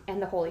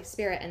 And the Holy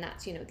Spirit, and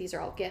that's, these are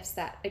all gifts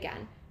that,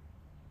 again,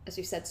 as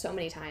we've said so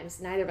many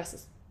times, neither of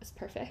us is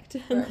perfect.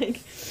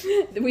 Right.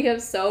 Like, we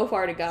have so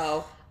far to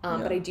go.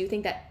 But I do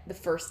think that the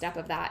first step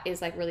of that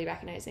is, like, really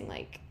recognizing,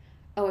 like,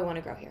 oh, I want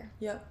to grow here.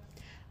 Yep.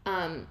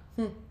 And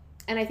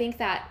I think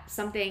that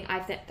something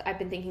I've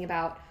been thinking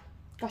about,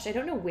 gosh, I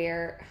don't know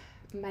where,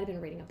 I might have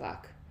been reading a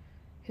book.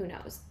 Who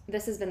knows?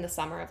 This has been the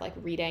summer of, like,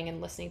 reading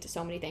and listening to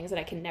so many things that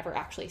I can never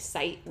actually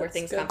cite where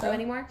things come from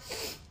anymore.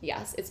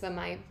 Yes, it's been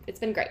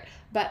great.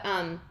 But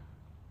I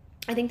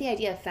think the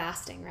idea of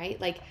fasting,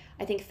 right? Like,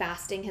 I think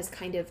fasting has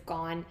kind of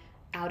gone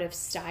out of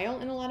style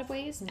in a lot of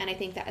ways. And I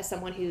think that as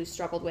someone who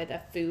struggled with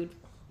a food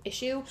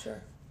issue,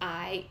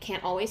 I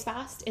can't always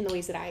fast in the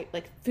ways that I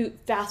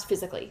fast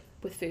physically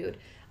with food,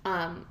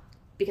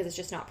 because it's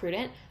just not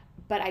prudent.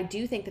 But I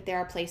do think that there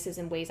are places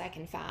and ways I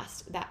can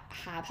fast that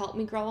have helped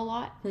me grow a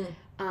lot.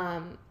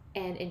 And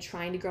in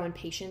trying to grow in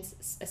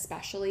patience,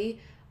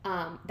 especially,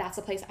 that's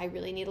a place I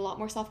really need a lot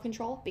more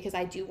self-control, because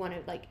I do want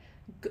to, like,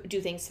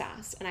 do things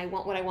fast, and I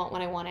want what I want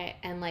when I want it.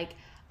 And, like,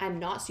 I'm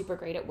not super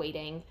great at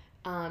waiting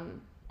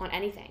on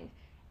anything.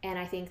 And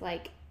I think,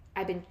 like,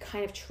 I've been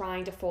kind of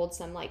trying to fold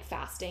some, like,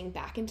 fasting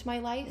back into my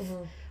life,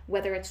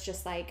 whether it's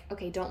just like,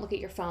 okay, don't look at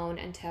your phone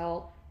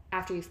until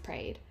after you've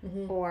prayed,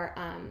 or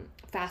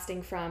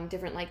fasting from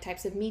different, like,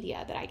 types of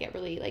media that I get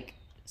really, like,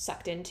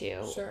 sucked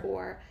into,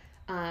 or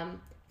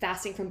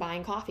fasting from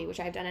buying coffee, which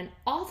I've done an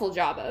awful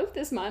job of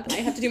this month. I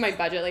have to do my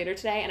budget later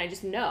today, and I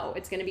just know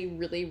it's going to be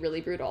really,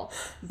 really brutal.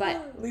 But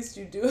at least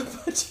you do a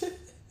budget.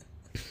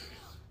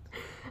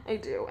 I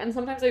do, and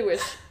sometimes I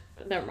wish.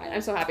 Never mind.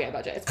 I'm so happy I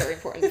budget. It's very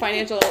important.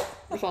 Financial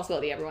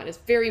responsibility, everyone, is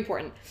very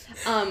important.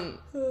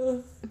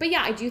 But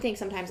yeah, I do think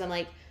sometimes I'm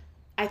like,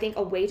 I think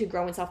a way to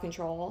grow in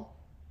self-control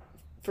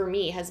for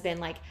me has been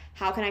like,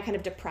 how can I kind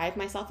of deprive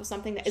myself of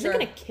something that isn't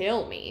going to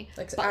kill me?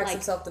 Like but acts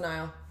of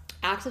self-denial.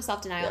 Acts of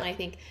self-denial. And I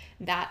think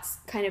that's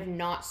kind of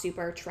not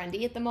super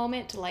trendy at the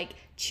moment, to like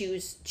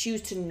choose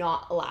to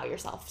not allow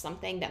yourself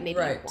something that maybe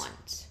you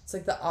want. It's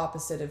like the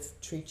opposite of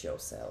treat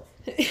yourself.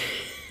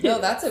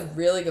 No, that's a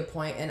really good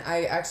point. And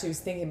I actually was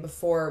thinking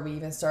before we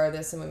even started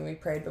this, and when we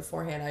prayed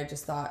beforehand, I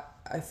just thought,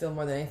 I feel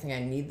more than anything I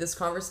need this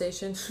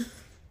conversation.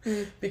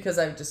 Because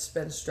I've just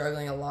been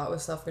struggling a lot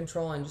with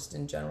self-control, and just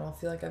in general I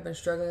feel like I've been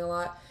struggling a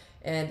lot,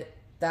 and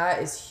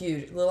that is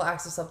huge. Little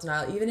acts of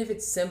self-denial, even if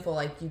it's simple,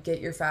 like you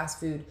get your fast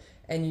food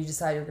and you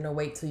decide you're going to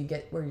wait till you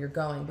get where you're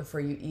going before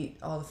you eat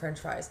all the french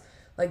fries.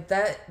 Like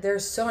that,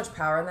 there's so much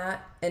power in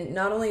that. And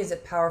not only is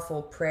it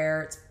powerful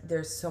prayer,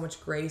 there's so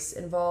much grace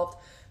involved,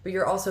 but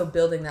you're also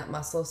building that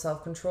muscle of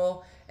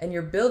self-control, and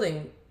you're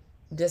building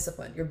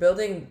discipline. You're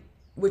building,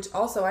 which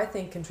also I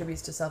think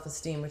contributes to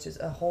self-esteem, which is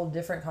a whole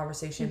different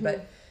conversation.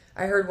 But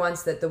I heard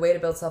once that the way to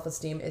build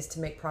self-esteem is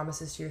to make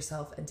promises to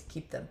yourself and to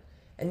keep them.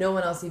 And no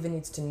one else even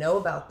needs to know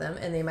about them,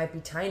 and they might be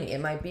tiny. It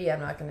might be, I'm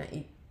not going to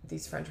eat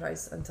these french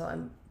fries until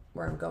I'm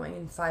where I'm going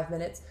in 5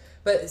 minutes.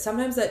 But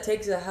sometimes that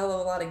takes a hell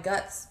of a lot of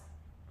guts.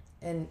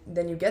 And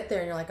then you get there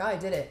and you're like, oh, I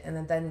did it.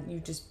 And then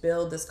you just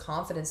build this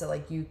confidence that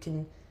like you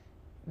can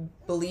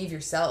believe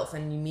yourself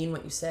and you mean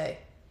what you say.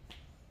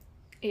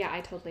 Yeah,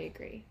 I totally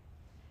agree.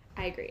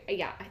 I agree.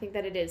 Yeah, I think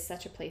that it is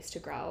such a place to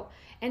grow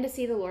and to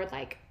see the Lord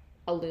like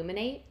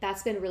illuminate.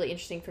 That's been really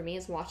interesting for me,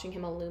 is watching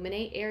him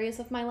illuminate areas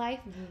of my life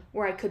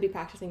where I could be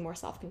practicing more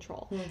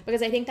self-control.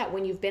 Because I think that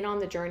when you've been on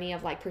the journey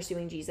of like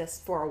pursuing Jesus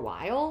for a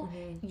while,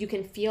 you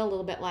can feel a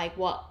little bit like,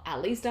 well,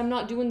 at least I'm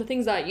not doing the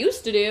things I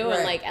used to do.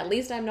 And like, at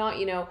least I'm not,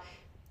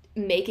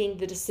 making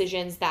the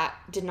decisions that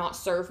did not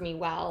serve me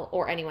well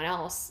or anyone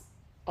else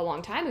a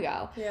long time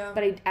ago. Yeah.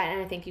 But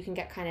I think you can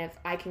get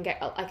I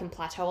can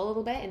plateau a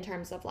little bit in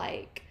terms of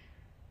like,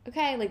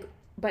 okay, like,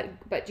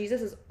 but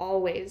Jesus is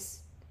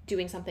always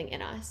doing something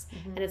in us.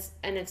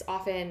 And it's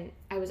often,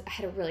 I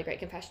had a really great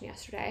confession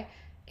yesterday,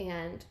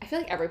 and I feel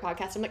like every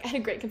podcast I'm like, I had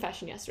a great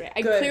confession yesterday.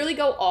 I clearly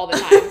go all the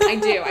time. I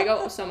do. I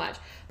go so much.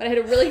 But I had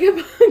a really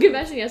good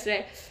confession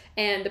yesterday,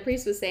 and the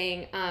priest was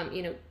saying,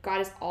 God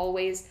is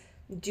always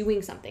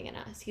doing something in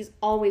us. He's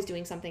always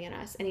doing something in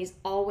us, and he's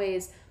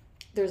always,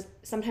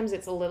 sometimes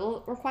it's a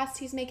little request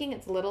he's making,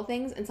 it's little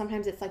things, and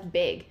sometimes it's like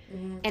big.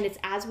 And it's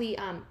as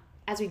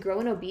we grow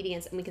in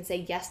obedience and we can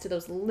say yes to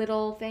those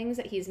little things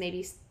that he's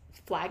maybe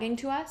flagging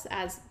to us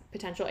as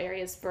potential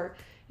areas for,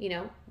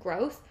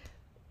 growth,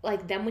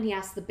 like then when he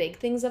asks the big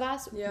things of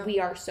us, we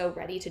are so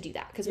ready to do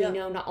that, because we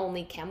know not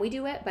only can we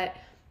do it, but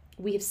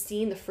we have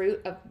seen the fruit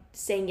of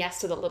saying yes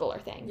to the littler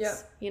things.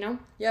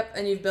 Yep.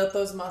 And you've built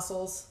those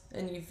muscles,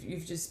 and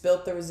you've just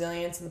built the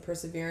resilience and the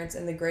perseverance,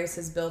 and the grace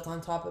is built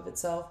on top of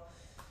itself,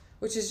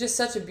 which is just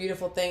such a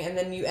beautiful thing. And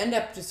then you end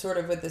up just sort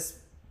of with this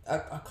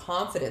a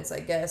confidence,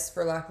 I guess,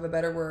 for lack of a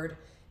better word,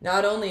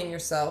 not only in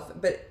yourself,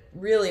 but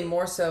really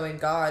more so in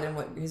God and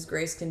what his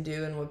grace can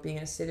do and what being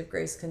in a state of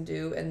grace can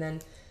do. And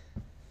then,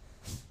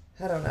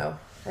 I don't know,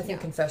 I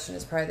think confession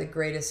is probably the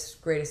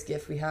greatest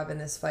gift we have in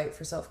this fight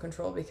for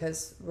self-control,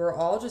 because we're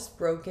all just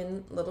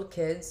broken little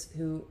kids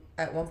who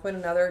at one point or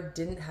another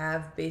didn't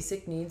have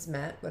basic needs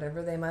met,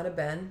 whatever they might have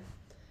been.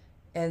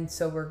 And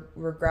so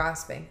we're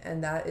grasping,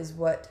 and that is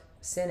what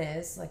sin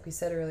is, like we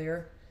said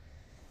earlier.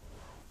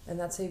 And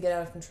that's how you get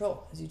out of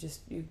control, is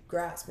you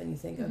grasp and you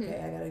think,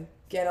 okay, I gotta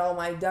get all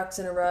my ducks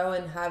in a row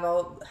and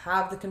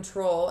have the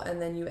control,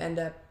 and then you end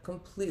up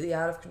completely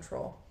out of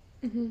control.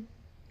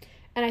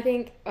 And I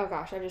think, oh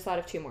gosh, I've just thought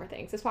of two more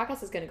things. This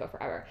podcast is going to go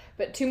forever,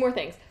 but two more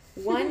things.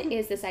 One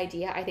is this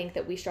idea, I think,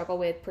 that we struggle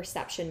with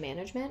perception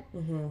management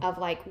of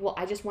like, well,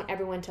 I just want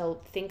everyone to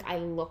think I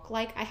look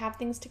like I have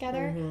things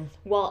together.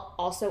 While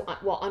also,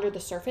 under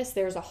the surface,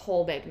 there's a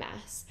whole big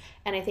mess.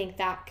 And I think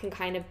that can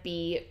kind of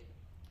be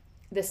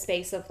the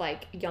space of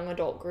like young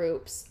adult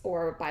groups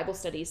or Bible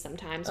studies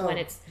sometimes when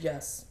it's...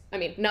 Yes. I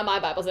mean, not my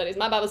Bible studies.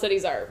 My Bible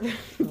studies are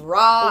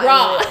raw.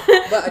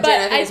 But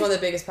again, I think it's one of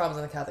the biggest problems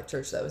in the Catholic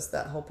Church, though, is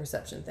that whole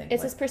perception thing.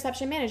 It's this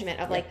perception management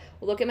of like,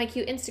 well, look at my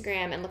cute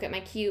Instagram and look at my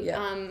cute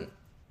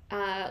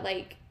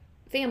like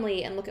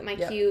family and look at my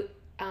cute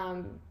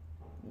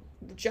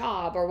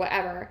job or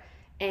whatever,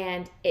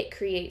 and it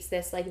creates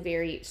this like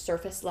very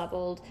surface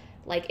leveled,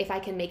 like if I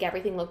can make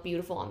everything look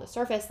beautiful on the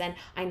surface, then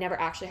I never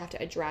actually have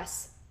to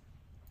address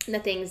the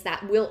things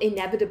that will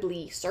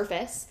inevitably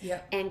surface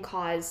and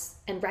cause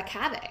and wreak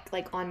havoc,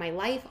 like on my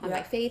life, on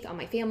my faith, on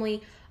my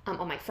family,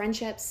 on my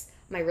friendships,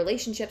 my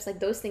relationships. Like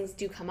those things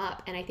do come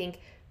up, and I think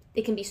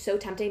it can be so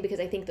tempting, because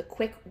I think the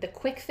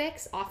quick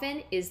fix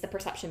often is the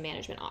perception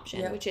management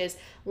option, which is,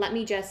 let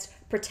me just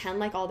pretend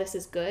like all this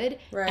is good,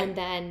 and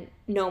then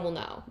no one will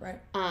know.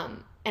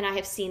 And I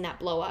have seen that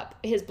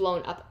it has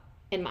blown up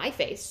in my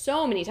face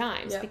so many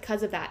times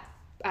because of that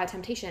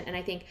temptation. And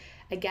I think,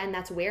 again,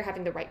 that's where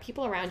having the right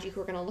people around you who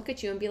are going to look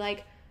at you and be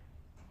like,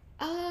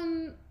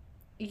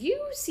 you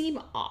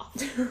seem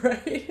off.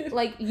 Right.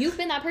 Like, you've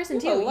been that person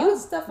too. A lot of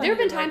stuff there have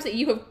been times that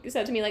you have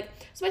said to me, like,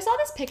 so I saw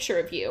this picture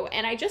of you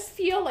and I just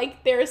feel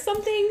like there is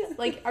something,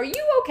 like, are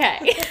you okay?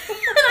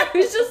 I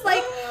was just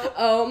like,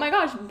 oh my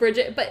gosh,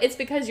 Bridget, but it's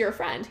because you're a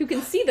friend who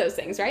can see those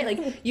things, right?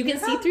 Like, you can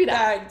see through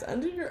that. Bags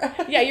under your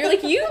eyes. Yeah, you're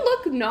like, you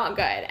look not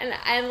good.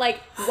 And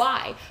like,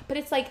 why? But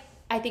it's like,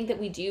 I think that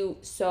we do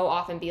so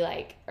often be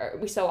like, or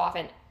we so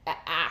often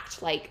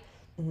act like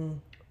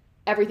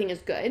everything is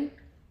good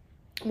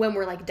when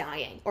we're like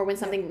dying, or when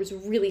something was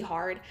really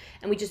hard,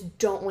 and we just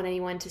don't want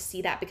anyone to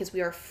see that because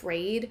we are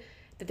afraid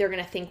that they're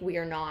going to think we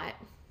are not,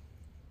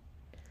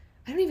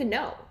 I don't even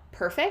know,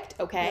 perfect,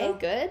 okay,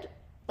 good.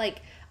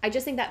 Like, I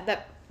just think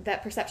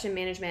that perception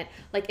management,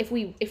 like if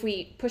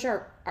we push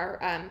our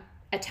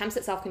attempts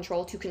at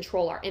self-control to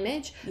control our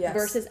image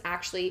versus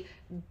actually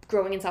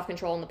growing in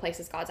self-control in the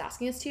places God's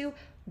asking us to,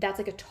 that's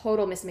like a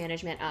total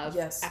mismanagement of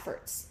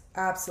efforts.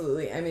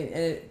 Absolutely. I mean,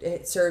 and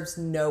it serves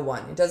no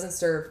one. It doesn't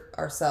serve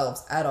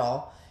ourselves at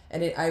all.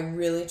 And I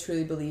really,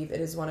 truly believe it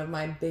is one of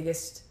my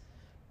biggest,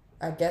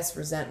 I guess,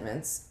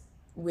 resentments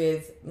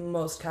with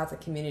most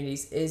Catholic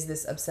communities is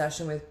this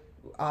obsession with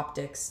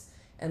optics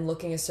and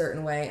looking a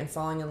certain way and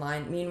falling in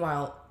line.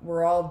 Meanwhile,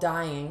 we're all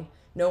dying.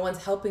 No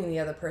one's helping the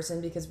other person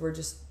because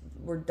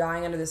we're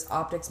dying under this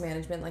optics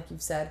management, like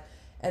you've said.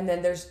 And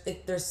then there's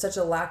such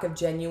a lack of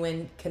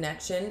genuine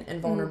connection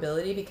and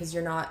vulnerability because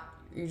you're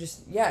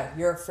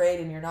afraid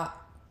and you're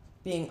not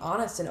being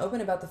honest and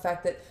open about the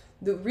fact that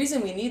the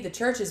reason we need the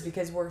church is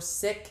because we're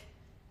sick,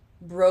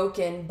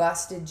 broken,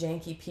 busted,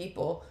 janky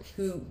people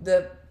who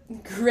the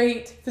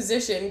great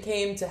physician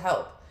came to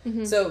help.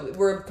 So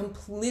we're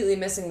completely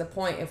missing the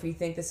point if we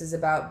think this is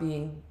about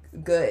being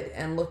good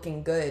and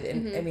looking good.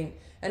 And I mean,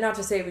 and not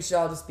to say we should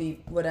all just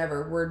be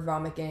whatever, word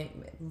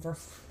vomiting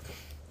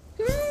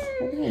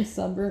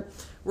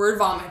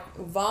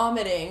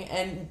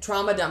and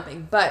trauma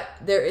dumping, but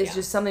there is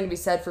just something to be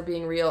said for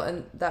being real.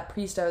 And that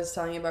priest I was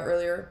telling you about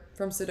earlier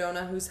from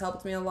Sedona, who's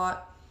helped me a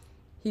lot,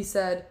 he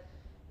said,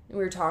 we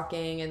were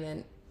talking, and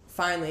then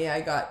finally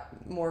I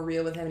got more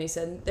real with him, and he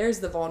said, there's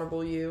the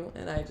vulnerable you,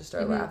 and I just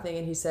started laughing,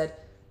 and he said,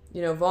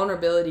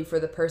 vulnerability for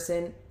the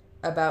person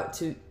about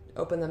to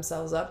open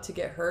themselves up to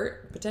get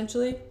hurt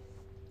potentially,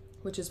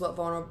 which is what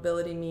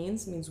vulnerability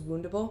means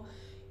woundable.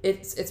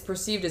 It's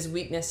perceived as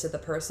weakness to the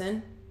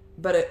person,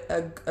 but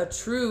a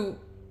true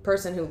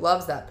person who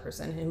loves that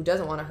person and who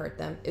doesn't want to hurt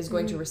them is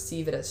going to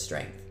receive it as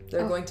strength.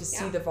 They're going to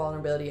see the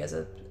vulnerability as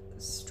a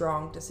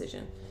strong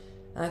decision.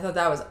 And I thought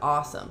that was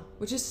awesome,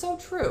 which is so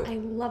true. I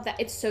love that.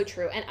 It's so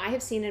true. And I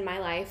have seen in my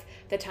life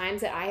the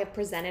times that I have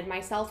presented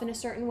myself in a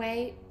certain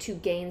way to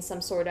gain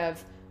some sort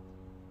of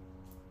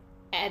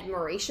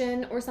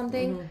admiration or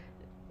something.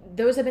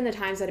 Those have been the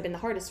times that have been the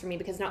hardest for me,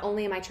 because not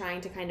only am I trying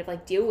to kind of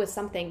like deal with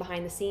something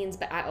behind the scenes,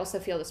 but I also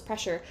feel this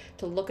pressure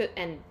to look at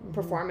and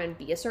perform and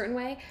be a certain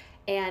way.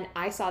 And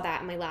I saw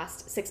that in my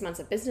last 6 months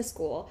of business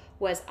school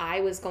was I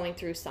was going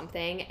through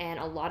something, and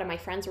a lot of my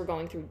friends were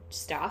going through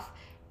stuff.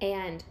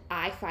 And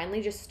I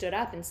finally just stood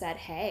up and said,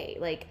 hey,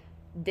 like,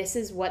 this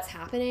is what's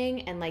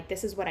happening, and like,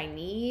 this is what I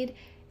need.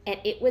 And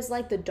it was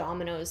like the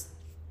dominoes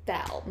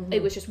fell.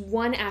 It was just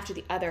one after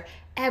the other.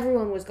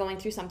 Everyone was going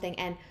through something,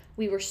 and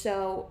we were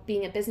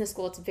being at business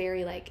school, it's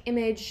very like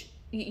image.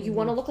 You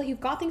want to look like you've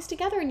got things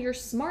together and you're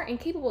smart and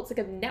capable. It's like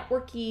a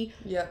networky,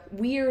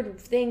 weird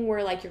thing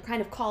where like you're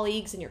kind of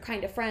colleagues and you're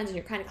kind of friends and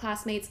you're kind of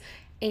classmates.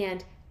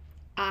 And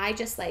I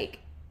just like,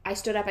 I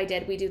stood up,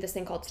 we do this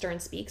thing called Stern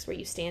Speaks, where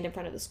you stand in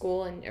front of the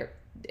school, and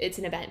it's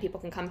an event people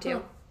can come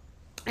to.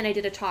 And I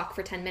did a talk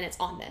for 10 minutes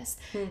on this.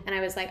 And I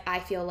was like, I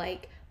feel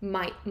like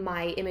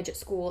my image at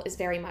school is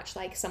very much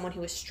like someone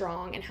who is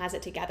strong and has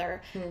it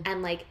together.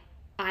 And like,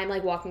 I'm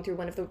like walking through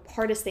one of the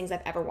hardest things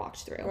I've ever walked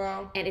through.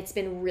 Wow. And it's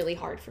been really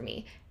hard for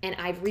me. And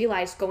I've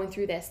realized going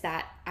through this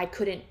that I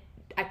couldn't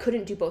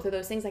do both of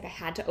those things. Like, I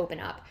had to open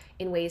up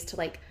in ways to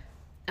like,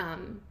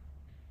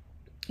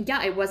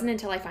 it wasn't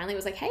until I finally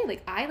was like, hey,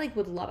 like, I like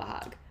would love a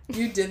hug.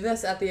 You did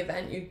this at the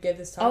event? You gave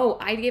this talk? Oh,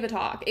 I gave a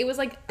talk. It was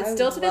like,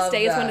 still to this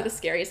day, it's one of the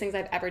scariest things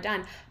I've ever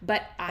done.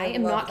 But I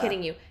am not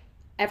kidding you.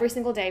 Every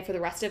single day for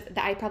the rest of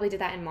I probably did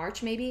that in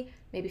March, maybe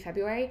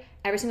February.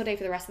 Every single day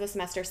for the rest of the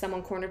semester,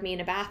 someone cornered me in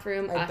a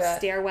bathroom, a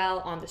stairwell,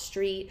 on the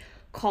street,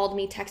 called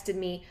me, texted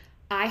me.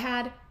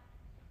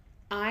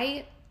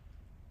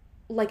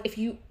 If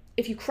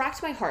you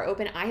cracked my heart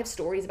open, I have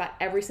stories about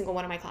every single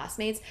one of my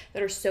classmates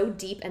that are so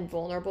deep and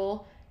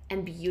vulnerable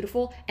and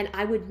beautiful, and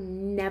I would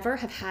never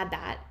have had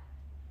that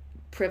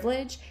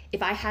privilege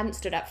if I hadn't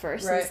stood up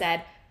first and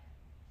said,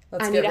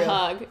 I need a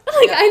hug.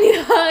 I need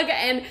a hug,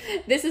 and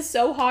this is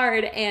so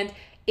hard. And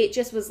it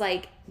just was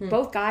like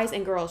both guys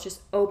and girls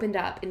just opened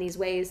up in these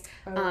ways.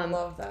 I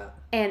love that.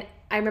 And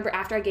I remember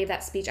after I gave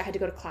that speech, I had to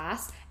go to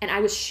class, and I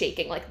was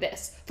shaking like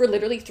this for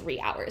literally 3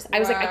 hours. I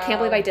was like, I can't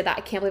believe I did that.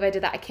 I can't believe I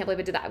did that. I can't believe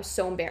I did that. I was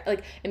so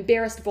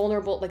embarrassed,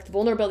 vulnerable, like the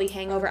vulnerability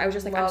hangover. I was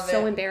just like, I'm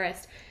so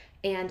embarrassed.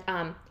 And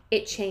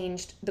it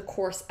changed the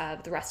course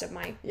of the rest of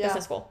my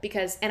business school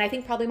and I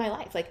think probably my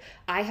life. Like,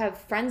 I have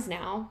friends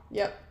now.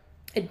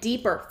 A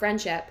deeper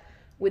friendship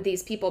with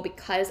these people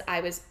because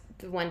I was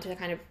the one to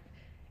kind of,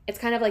 it's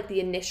kind of like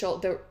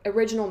the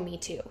original Me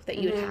Too that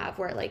you'd have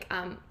where like,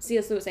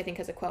 C.S. Lewis, I think,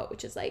 has a quote,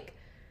 which is like,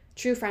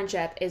 true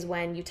friendship is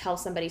when you tell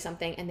somebody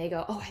something and they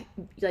go, oh,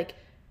 like,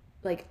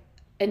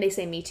 and they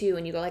say me too.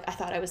 And you go like, I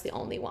thought I was the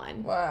only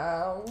one.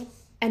 Wow.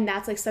 And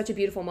that's like such a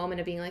beautiful moment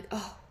of being like,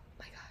 oh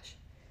my gosh,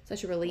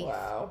 such a relief.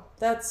 Wow.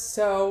 That's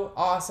so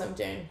awesome,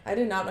 Jane. I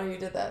did not know you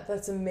did that.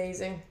 That's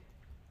amazing.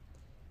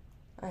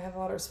 I have a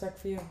lot of respect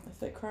for you. I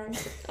feel like crying.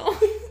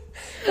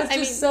 That's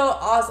just so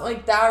awesome.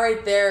 Like that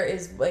right there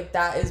is like,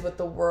 that is what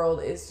the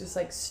world is just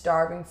like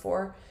starving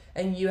for.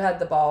 And you had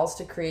the balls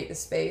to create the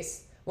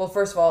space. Well,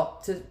 first of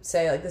all, to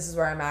say like, this is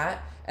where I'm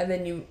at. And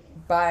then you,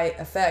 by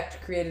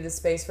effect, created a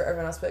space for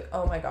everyone else to be like,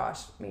 oh my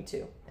gosh, me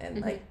too.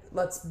 And like,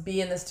 let's be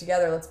in this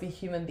together. Let's be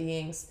human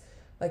beings.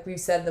 Like we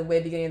said at the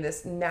way beginning of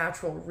this,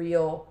 natural,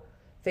 real,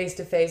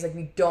 face-to-face. Like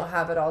we don't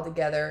have it all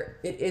together.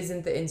 It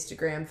isn't the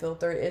Instagram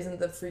filter. It isn't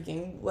the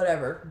freaking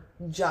whatever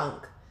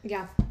junk.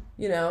 Yeah.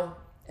 You know?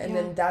 And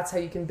then that's how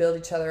you can build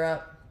each other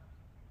up.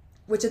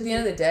 Which at the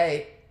end of the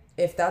day,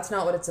 if that's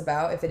not what it's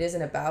about, if it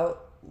isn't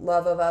about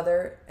love of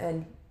other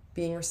and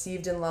being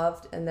received and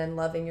loved and then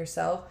loving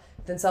yourself,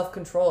 then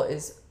self-control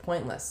is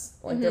pointless.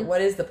 Like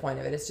what is the point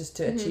of it? It's just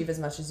to achieve as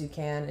much as you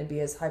can and be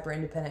as hyper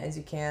independent as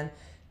you can,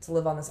 to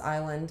live on this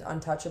island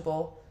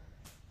untouchable,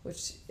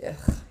 which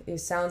it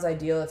sounds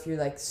ideal if you're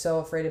like so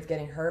afraid of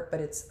getting hurt, but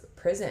it's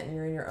prison.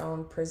 You're in your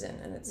own prison,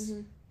 and it's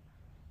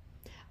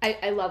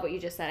I love what you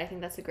just said. I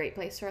think that's a great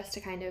place for us to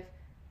kind of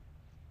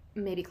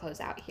maybe close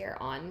out here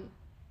on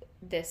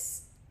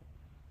this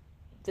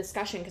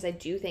discussion, because I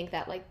do think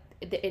that like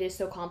it is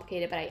so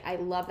complicated, but I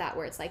love that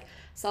where it's like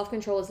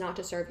self-control is not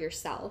to serve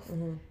yourself.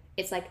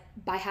 It's like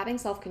by having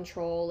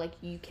self-control, like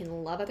you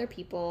can love other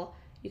people,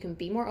 you can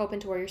be more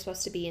open to where you're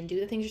supposed to be and do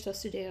the things you're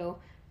supposed to do.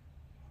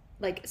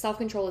 Like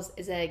self-control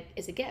is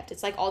a gift.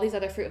 It's like all these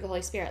other fruit of the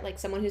Holy Spirit. Like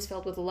someone who's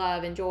filled with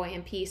love and joy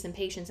and peace and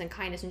patience and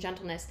kindness and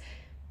gentleness,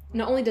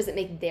 not only does it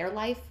make their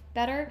life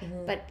better,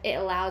 but it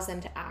allows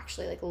them to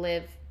actually like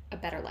live a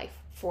better life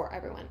for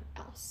everyone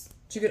else.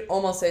 You could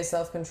almost say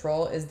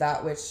self-control is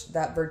that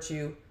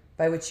virtue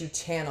by which you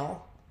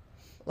channel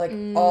like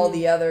all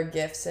the other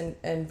gifts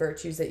and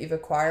virtues that you've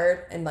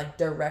acquired and like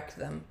direct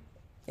them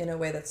in a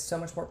way that's so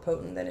much more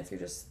potent than if you're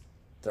just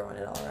throwing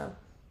it all around.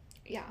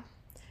 Yeah.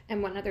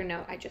 And one other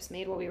note I just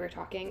made while we were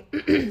talking,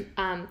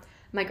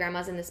 my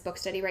grandma's in this book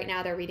study right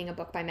now. They're reading a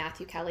book by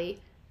Matthew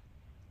Kelly.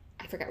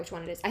 I forget which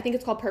one it is. I think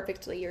it's called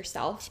Perfectly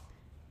Yourself.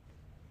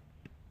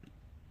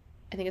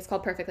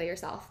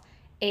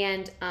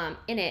 And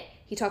in it,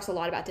 he talks a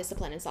lot about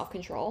discipline and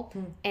self-control.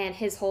 And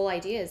his whole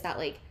idea is that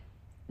like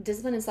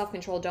discipline and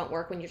self-control don't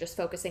work when you're just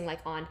focusing like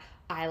on,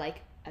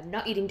 I'm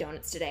not eating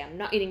donuts today.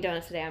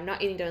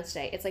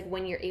 It's like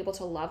when you're able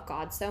to love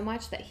God so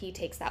much that he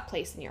takes that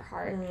place in your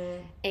heart.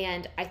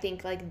 And I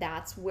think like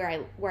that's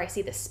where I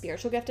see the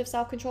spiritual gift of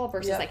self-control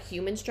versus like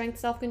human strength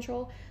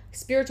self-control.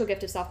 Spiritual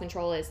gift of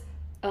self-control is,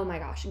 oh my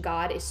gosh,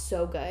 God is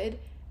so good.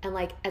 And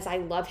like, as I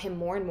love him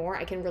more and more,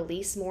 I can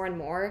release more and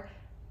more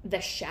the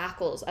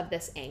shackles of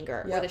this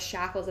anger or the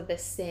shackles of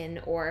this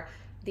sin or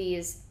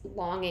these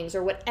longings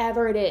or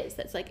whatever it is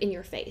that's like in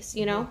your face,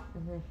 you know?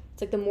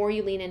 It's like the more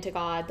you lean into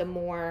God, the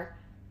more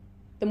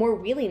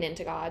we lean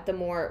into God, the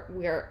more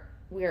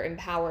we're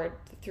empowered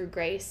through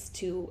grace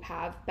to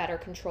have better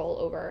control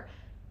over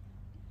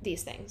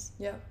these things.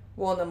 Yeah.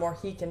 Well, the more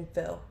he can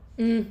fill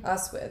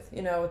us with,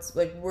 you know, it's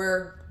like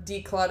we're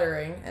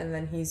decluttering and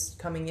then he's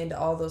coming into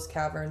all those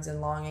caverns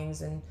and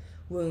longings and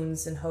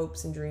wounds and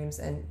hopes and dreams,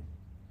 and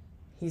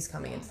he's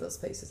coming into those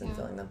places and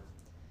filling them.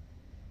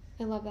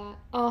 I love that.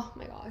 Oh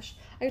my gosh.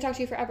 I could talk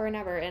to you forever and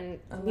ever, and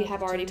we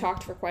have already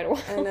talked for quite a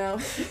while. I know.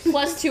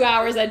 Plus 2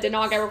 hours that did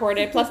not get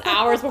recorded, plus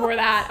hours before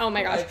that. Oh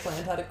my gosh. I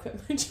planned how to quit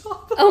my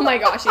job. Oh my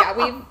gosh,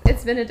 yeah.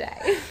 It's been a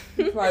day.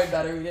 Probably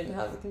better we didn't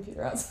have the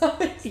computer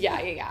outside.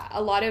 Yeah.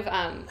 A lot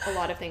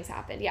of things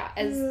happened. Yeah.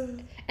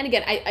 And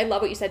again, I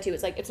love what you said too.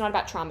 It's like, it's not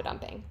about trauma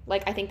dumping.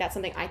 Like, I think that's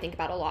something I think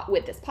about a lot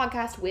with this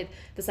podcast, with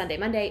the Sunday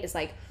Monday, is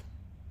like,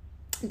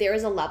 there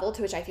is a level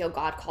to which I feel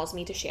God calls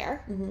me to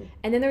share.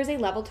 And then there's a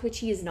level to which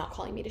he is not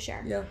calling me to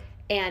share. Yeah.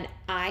 And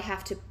I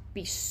have to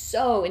be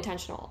so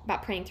intentional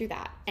about praying through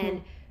that.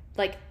 And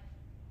like,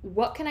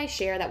 what can I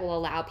share that will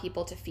allow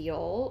people to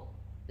feel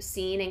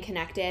seen and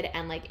connected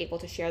and like able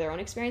to share their own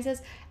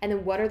experiences? And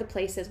then what are the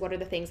places, what are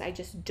the things I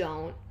just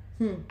don't,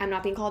 I'm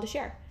not being called to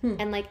share.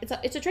 And like,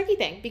 it's a tricky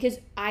thing, because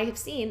I have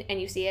seen, and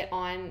you see it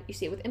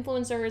with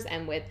influencers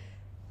and with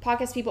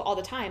podcast people all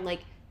the time. Like,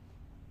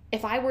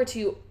 if I were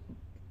to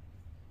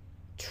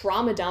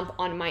trauma dump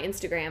on my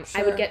Instagram,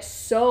 I would get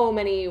so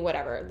many,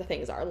 whatever the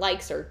things are,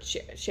 likes or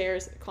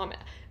shares, comment,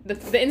 the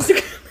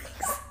Instagram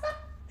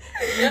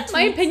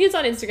my opinions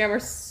on Instagram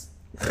are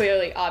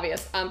clearly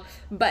obvious,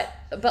 but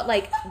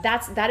like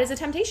that is a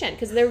temptation,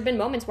 because there have been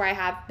moments where I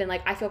have been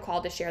like, I feel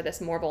called to share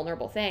this more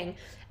vulnerable thing,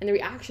 and the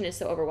reaction is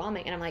so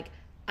overwhelming, and I'm like,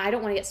 I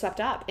don't want to get swept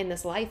up in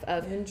this life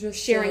of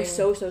sharing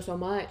so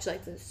much,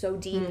 like so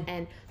deep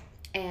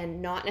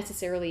and not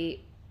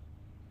necessarily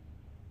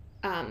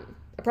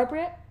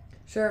appropriate.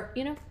 Sure.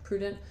 You know?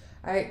 Prudent.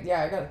 I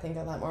gotta think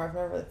on that more. I've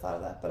never really thought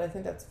of that, but I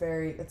think that's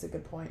a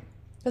good point.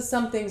 Because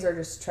some things are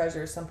just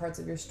treasures. Some parts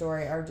of your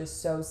story are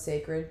just so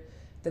sacred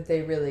that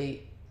they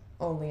really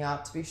only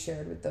ought to be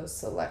shared with those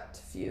select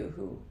few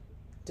who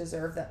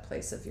deserve that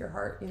place of your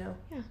heart, you know?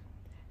 Yeah.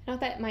 Not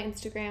that my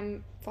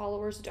Instagram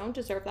followers don't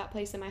deserve that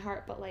place in my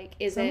heart, but like,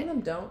 Some of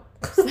them don't.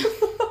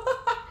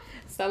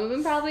 Some of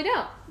them probably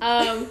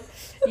don't.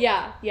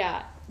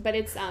 Yeah. But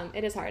it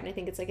is hard, and I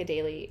think it's like a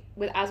daily,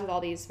 as with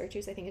all these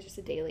virtues, I think it's just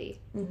a daily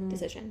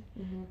decision.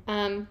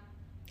 Mm-hmm.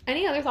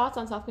 Any other thoughts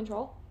on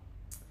self-control?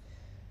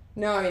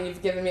 No, I mean,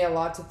 you've given me a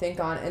lot to think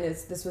on, and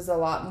this was a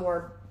lot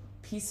more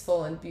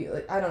peaceful and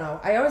I don't know.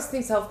 I always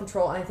think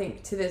self-control, and I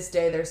think to this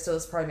day there still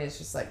is part of me that's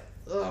just like,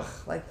 ugh,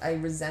 like I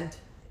resent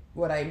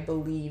what I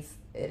believe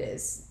it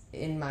is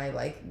in my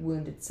like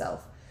wounded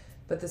self.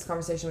 But this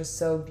conversation was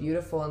so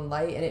beautiful and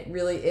light, and it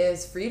really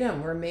is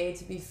freedom. We're made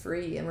to be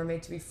free, and we're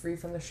made to be free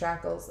from the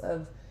shackles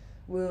of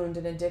wound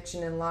and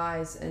addiction and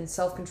lies. And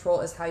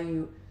self-control is how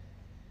you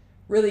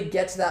really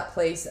get to that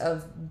place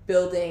of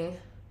building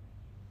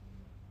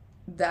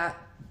that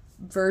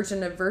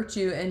version of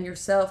virtue in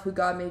yourself who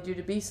God made you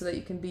to be, so that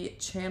you can be a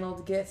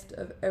channeled gift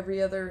of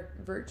every other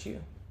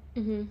virtue.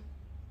 Mm-hmm.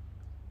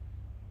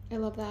 I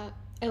love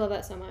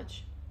that so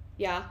much.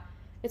 Yeah.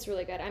 It's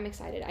really good. I'm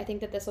excited. I think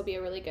that this will be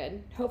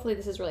hopefully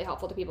this is really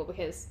helpful to people,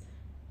 because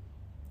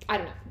I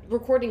don't know,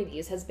 recording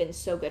these has been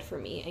so good for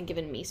me and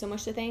given me so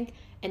much to think.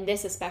 And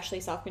this, especially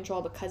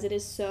self-control, because it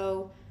is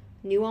so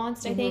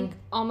nuanced, I think,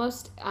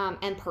 almost,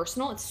 and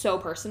personal. It's so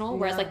personal.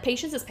 Whereas like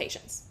patience is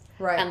patience.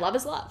 Right. And love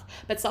is love.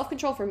 But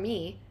self-control for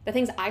me, the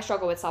things I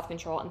struggle with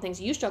self-control and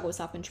things you struggle with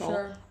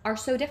self-control are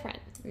so different.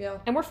 Yeah.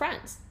 And we're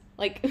friends.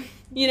 Like,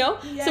 you know?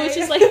 Yay. So it's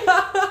just like...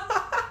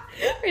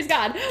 Praise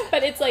God.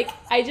 But it's like,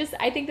 I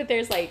think that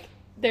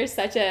there's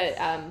such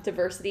a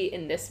diversity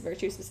in this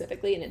virtue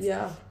specifically, and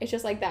it's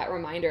just like that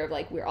reminder of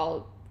like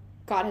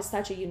God has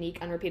such a unique,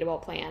 unrepeatable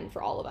plan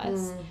for all of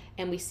us,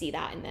 and we see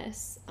that in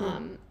this,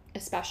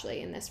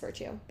 especially in this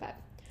virtue. But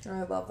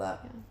I love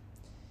that. Yeah.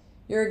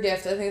 You're a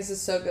gift. I think this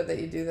is so good that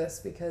you do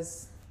this,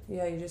 because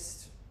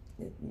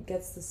it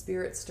gets the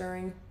spirit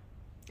stirring.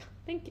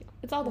 Thank you.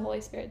 It's all the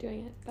Holy Spirit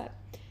doing it, but...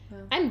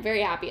 I'm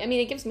very happy. I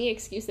mean, it gives me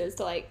excuses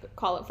to like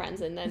call up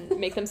friends and then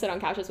make them sit on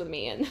couches with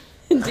me and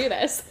do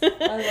this. I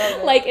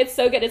love it. Like, it's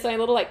so good. It's my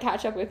little like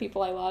catch up with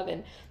people I love.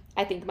 And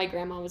I think my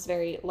grandma was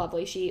very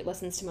lovely. She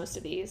listens to most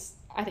of these.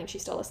 I think she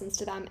still listens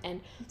to them. And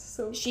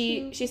so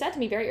she said to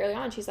me very early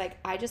on, she's like,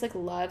 I just like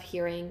love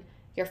hearing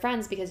your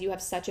friends, because you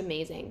have such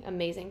amazing,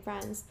 amazing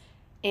friends.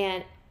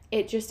 And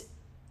it just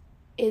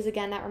is,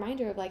 again, that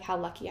reminder of like how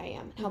lucky I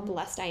am and how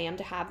blessed I am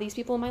to have these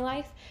people in my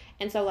life.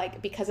 And so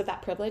like, because of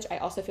that privilege, I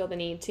also feel the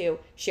need to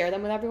share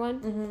them with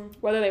everyone,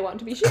 whether they want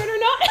to be shared or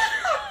not.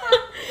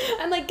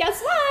 I'm like, guess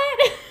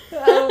what?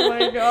 Oh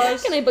my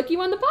gosh. Can I book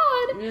you on the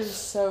pod? You're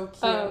so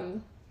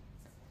cute.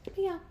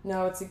 Yeah.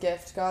 No, it's a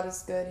gift. God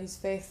is good. He's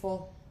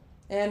faithful.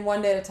 And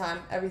one day at a time,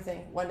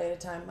 everything, one day at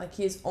a time. Like,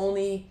 he is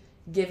only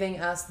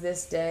giving us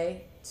this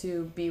day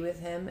to be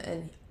with him,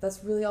 and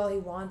that's really all he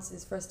wants,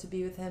 is for us to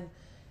be with him.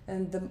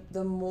 And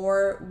the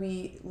more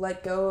we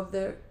let go of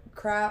the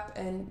crap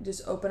and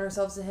just open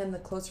ourselves to him, the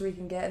closer we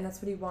can get. And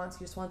that's what he wants.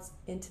 He just wants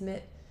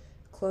intimate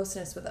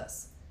closeness with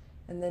us.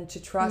 And then to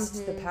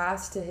trust the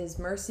past to his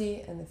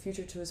mercy and the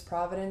future to his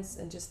providence,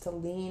 and just to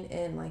lean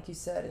in, like you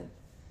said, and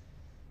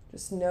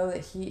just know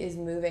that he is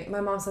moving.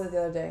 My mom said it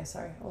the other day.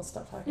 Sorry, I'll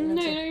stop talking.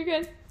 No, you're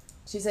good.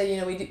 She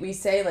said, we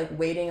say like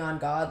waiting on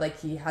God, like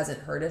he hasn't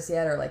heard us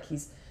yet, or like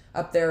he's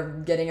up there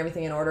getting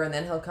everything in order and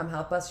then he'll come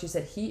help us. She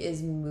said he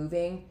is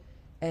moving,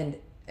 and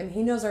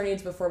he knows our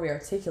needs before we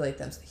articulate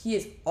them. So he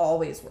is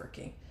always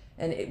working,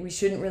 and we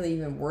shouldn't really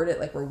even word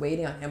it like we're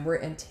waiting on him.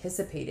 We're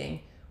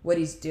anticipating what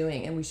he's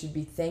doing, and we should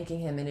be thanking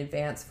him in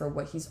advance for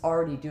what he's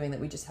already doing that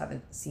we just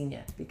haven't seen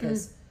yet,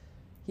 because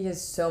he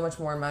has so much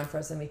more in mind for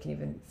us than we can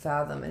even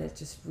fathom. And it's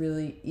just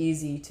really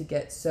easy to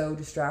get so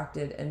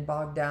distracted and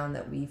bogged down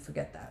that we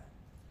forget that.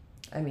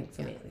 I mean,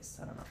 for me at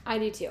least. I don't know. I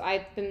do too.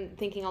 I've been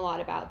thinking a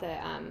lot about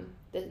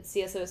the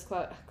C.S. Lewis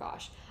quote.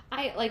 Gosh,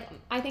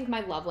 I think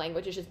my love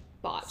language is just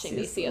botching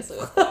these C.S.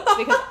 Lewis quotes,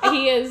 because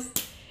he is.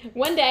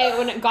 One day,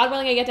 when God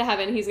willing I get to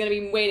heaven, he's going to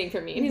be waiting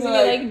for me. And he's going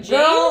to be like,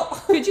 Jane,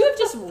 could you have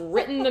just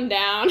written them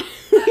down?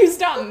 You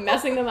stop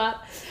messing them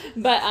up.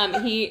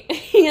 But he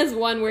has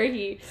one where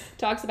he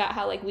talks about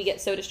how like we get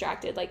so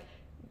distracted, like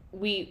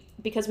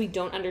because we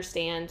don't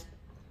understand,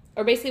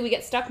 or basically we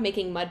get stuck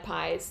making mud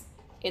pies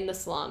in the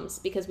slums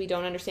because we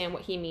don't understand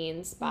what he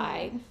means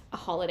by a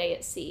holiday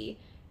at sea.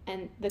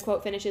 And the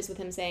quote finishes with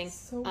him saying,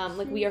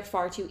 like, we are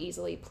far too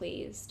easily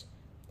pleased.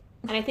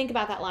 And I think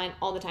about that line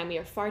all the time. We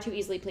are far too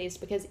easily pleased,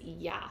 because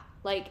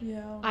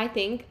I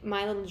think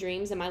my little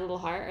dreams and my little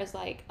heart is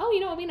like, oh,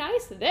 it'd be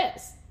nice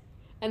this.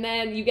 And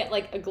then you get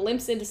like a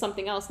glimpse into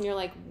something else and you're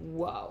like,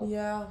 whoa.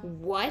 Yeah.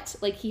 What?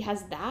 Like, he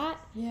has that?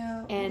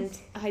 Yeah. And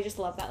I just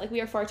love that. Like,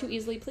 we are far too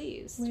easily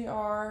pleased. We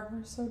are.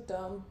 We're so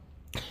dumb.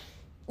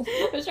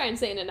 I was trying to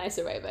say it in a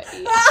nicer way, but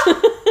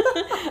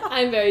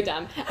I'm very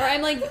dumb. Or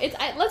I'm like,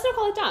 let's not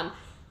call it dumb.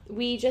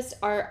 we just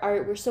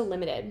we're so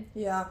limited.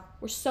 Yeah.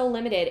 We're so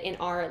limited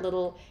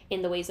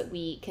in the ways that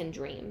we can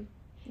dream.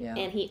 Yeah.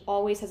 And he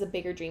always has a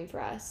bigger dream for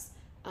us.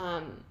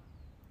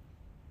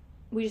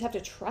 We just have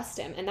to trust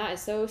him, and that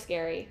is so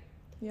scary.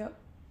 Yep.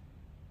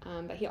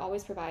 But he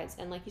always provides,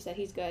 and like you said,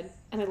 he's good.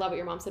 And I love what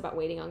your mom said about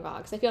waiting on God,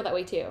 because I feel that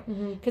way too.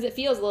 Because it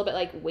feels a little bit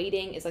like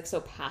waiting is like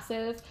so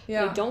passive.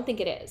 Yeah. But I don't think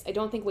it is. I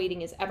don't think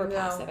waiting is ever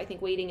passive. I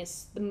think waiting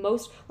is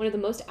one of the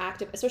most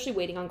active, especially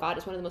waiting on God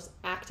is one of the most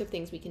active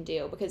things we can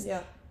do, because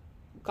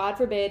God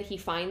forbid he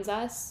finds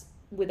us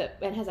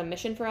and has a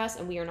mission for us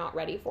and we are not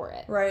ready for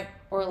it. Right.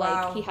 Or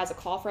like he has a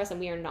call for us and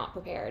we are not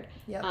prepared.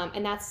 Yep.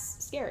 And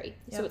that's scary.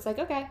 Yep. So it's like,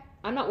 okay,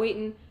 I'm not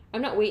waiting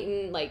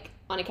like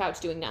on a couch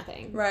doing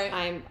nothing. Right.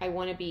 I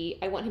want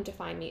him to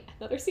find me.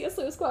 Another C.S.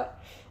 Lewis quote.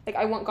 Like,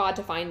 I want God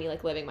to find me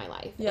like living my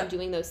life and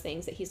doing those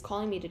things that he's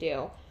calling me to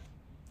do.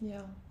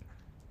 Yeah.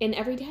 And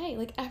every day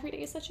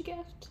is such a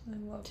gift. I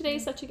love Today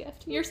is such a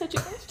gift. You're such a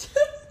gift.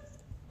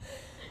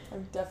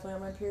 I'm definitely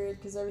on my period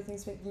because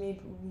everything's making me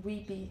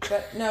weepy.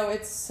 But no,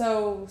 it's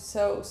so,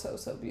 so, so,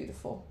 so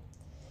beautiful.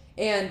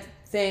 And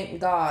thank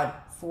God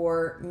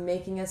for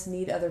making us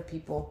need other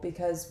people,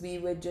 because we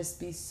would just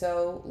be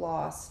so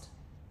lost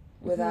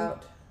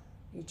without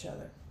each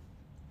other.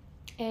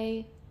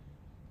 Amen.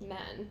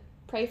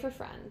 Pray for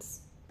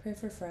friends. Pray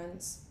for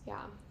friends.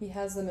 Yeah. He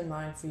has them in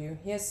mind for you.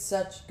 He has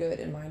such good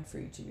in mind for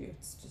each of you.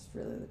 It's just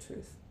really the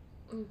truth.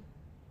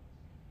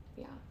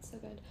 Yeah, it's so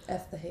good.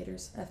 F the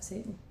haters. F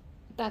Satan.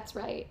 That's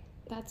right.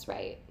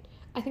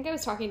 I think I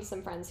was talking to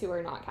some friends who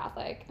are not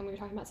Catholic, and we were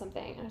talking about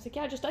something, and I was like,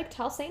 yeah, just like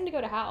tell Satan to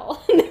go to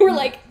hell. And they were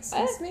like,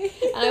 excuse me?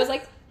 And I was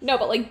like, no,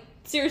 but like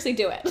seriously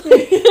do it.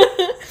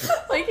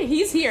 Like,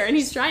 he's here and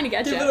he's trying to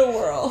get you. Give it a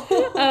whirl.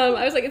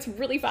 I was like, it's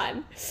really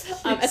fun.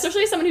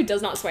 Especially as someone who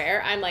does not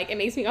swear, I'm like, it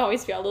makes me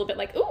always feel a little bit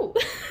like, ooh.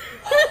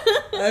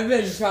 I've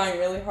been trying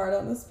really hard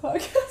on this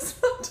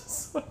podcast not to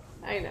swear.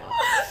 I know.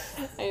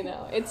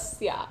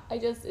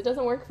 It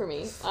doesn't work for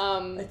me.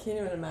 I can't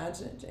even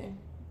imagine it, Jane.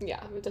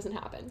 Yeah, it doesn't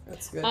happen.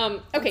 That's good.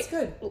 Okay. That's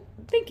good.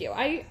 Thank you.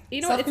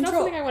 It's not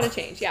something I want to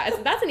change. Yeah,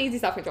 that's an easy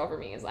self-control for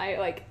me. Is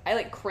I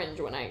cringe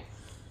when I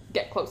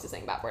get close to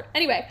saying that word.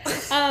 Anyway,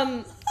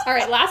 all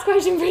right, last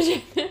question,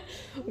 Bridget.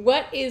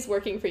 What is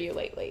working for you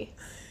lately?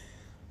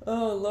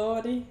 Oh,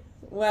 Lordy.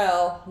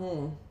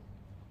 Well,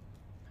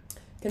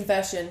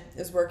 confession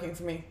is working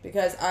for me,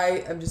 because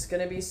I am just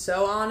going to be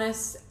so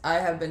honest. I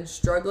have been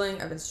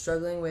struggling. I've been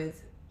struggling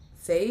with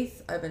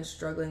faith. I've been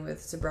struggling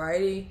with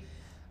sobriety.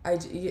 I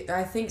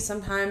think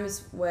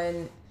sometimes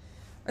your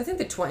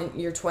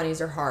 20s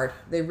are hard.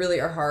 They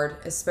really are hard,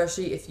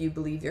 especially if you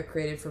believe you're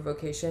created for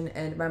vocation.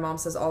 And my mom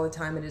says all the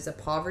time, it is a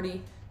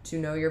poverty to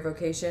know your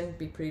vocation,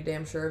 be pretty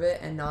damn sure of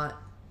it, and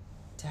not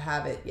to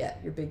have it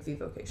yet, your big V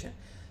vocation.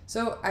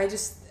 So I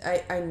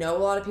know a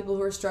lot of people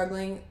who are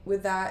struggling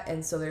with that,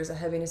 and so there's a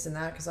heaviness in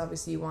that, because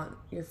obviously you want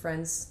your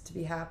friends to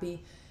be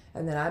happy.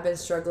 And then I've been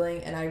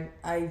struggling, and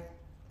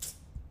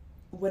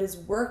what is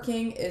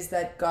working is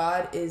that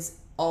God is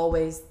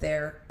always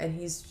there, and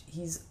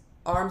he's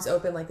arms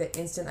open, like the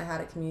instant I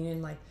had at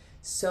communion, like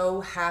so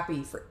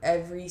happy for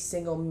every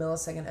single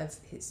millisecond of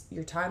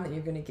your time that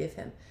you're going to give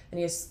him, and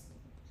he has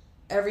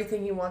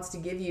everything he wants to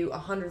give you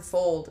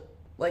 100-fold.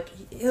 Like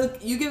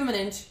you give him an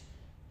inch,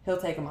 he'll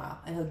take a mile,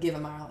 and he'll give a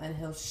mile, and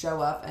he'll show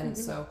up. And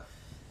so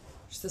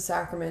just the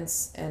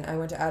sacraments, and I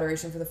went to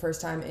adoration for the first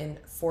time in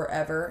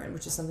forever, and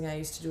which is something I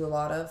used to do a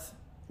lot of,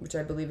 which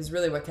I believe is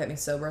really what kept me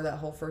sober that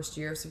whole first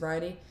year of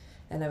sobriety.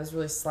 And I was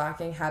really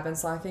have been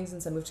slacking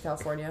since I moved to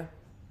California.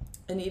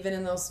 And even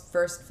in those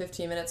first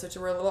 15 minutes, which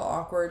were a little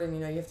awkward, and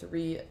you have to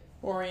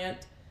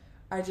reorient,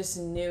 I just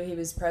knew he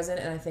was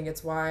present, and I think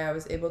it's why I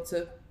was able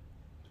to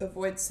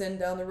avoid sin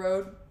down the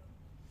road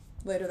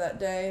later that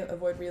day,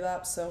 avoid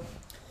relapse. So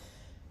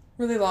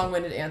really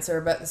long-winded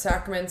answer, but the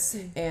sacraments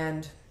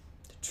and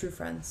the true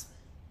friends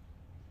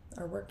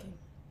are working.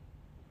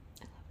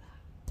 I love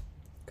that.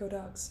 Go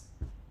dogs.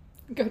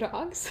 Go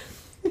dogs.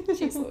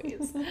 Jeez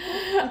Louise.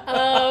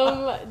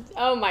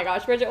 Oh my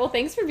gosh, Bridget. Well,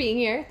 thanks for being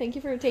here. Thank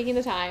you for taking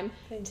the time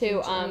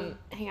to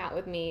hang out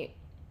with me,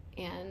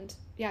 and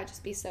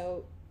just be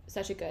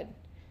such a good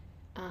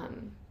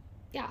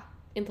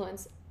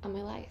influence on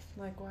my life.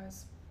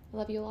 Likewise. I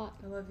love you a lot.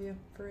 I love you,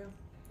 for real.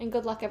 And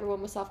good luck, everyone,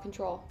 with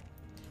self-control.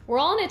 We're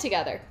all in it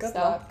together. Good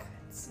luck.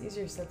 It's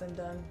easier said than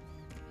done.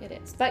 It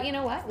is. But you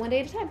know what? One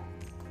day at a time.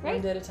 Right?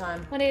 One day at a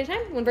time. One day at a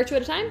time. One virtue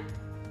at a time.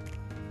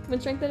 One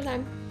strength at a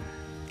time.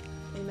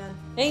 Amen.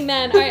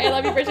 Amen. All right, I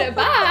love you, Bridget.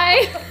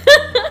 Bye.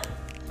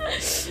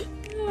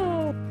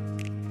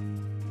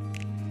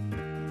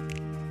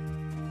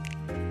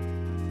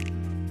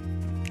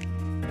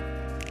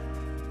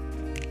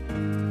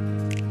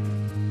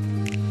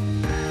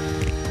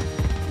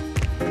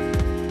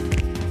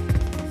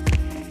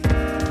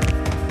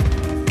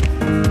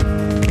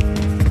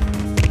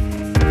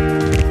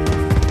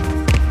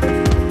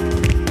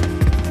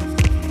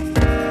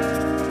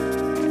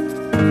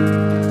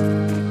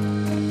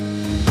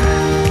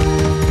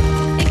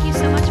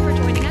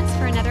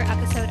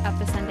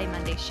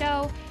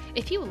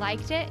 If you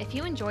liked it, if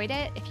you enjoyed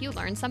it, if you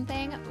learned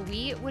something,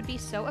 we would be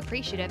so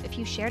appreciative if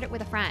you shared it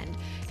with a friend.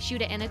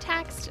 Shoot it in a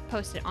text,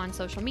 post it on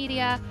social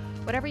media,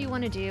 whatever you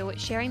want to do.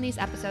 Sharing these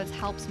episodes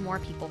helps more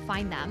people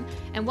find them.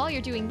 And while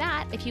you're doing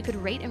that, if you could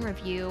rate and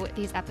review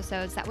these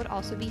episodes, that would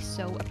also be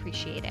so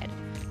appreciated.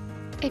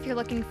 If you're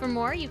looking for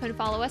more, you can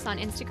follow us on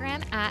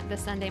Instagram at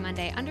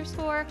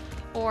 @TheSundayMonday_,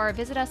 or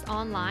visit us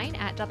online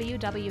at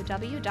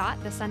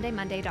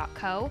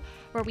www.thesundaymonday.co,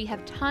 where we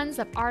have tons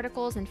of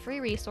articles and free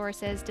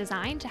resources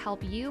designed to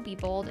help you be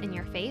bold in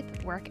your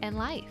faith, work, and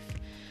life.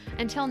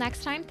 Until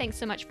next time, thanks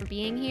so much for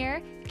being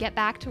here. Get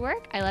back to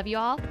work. I love you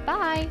all.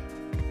 Bye.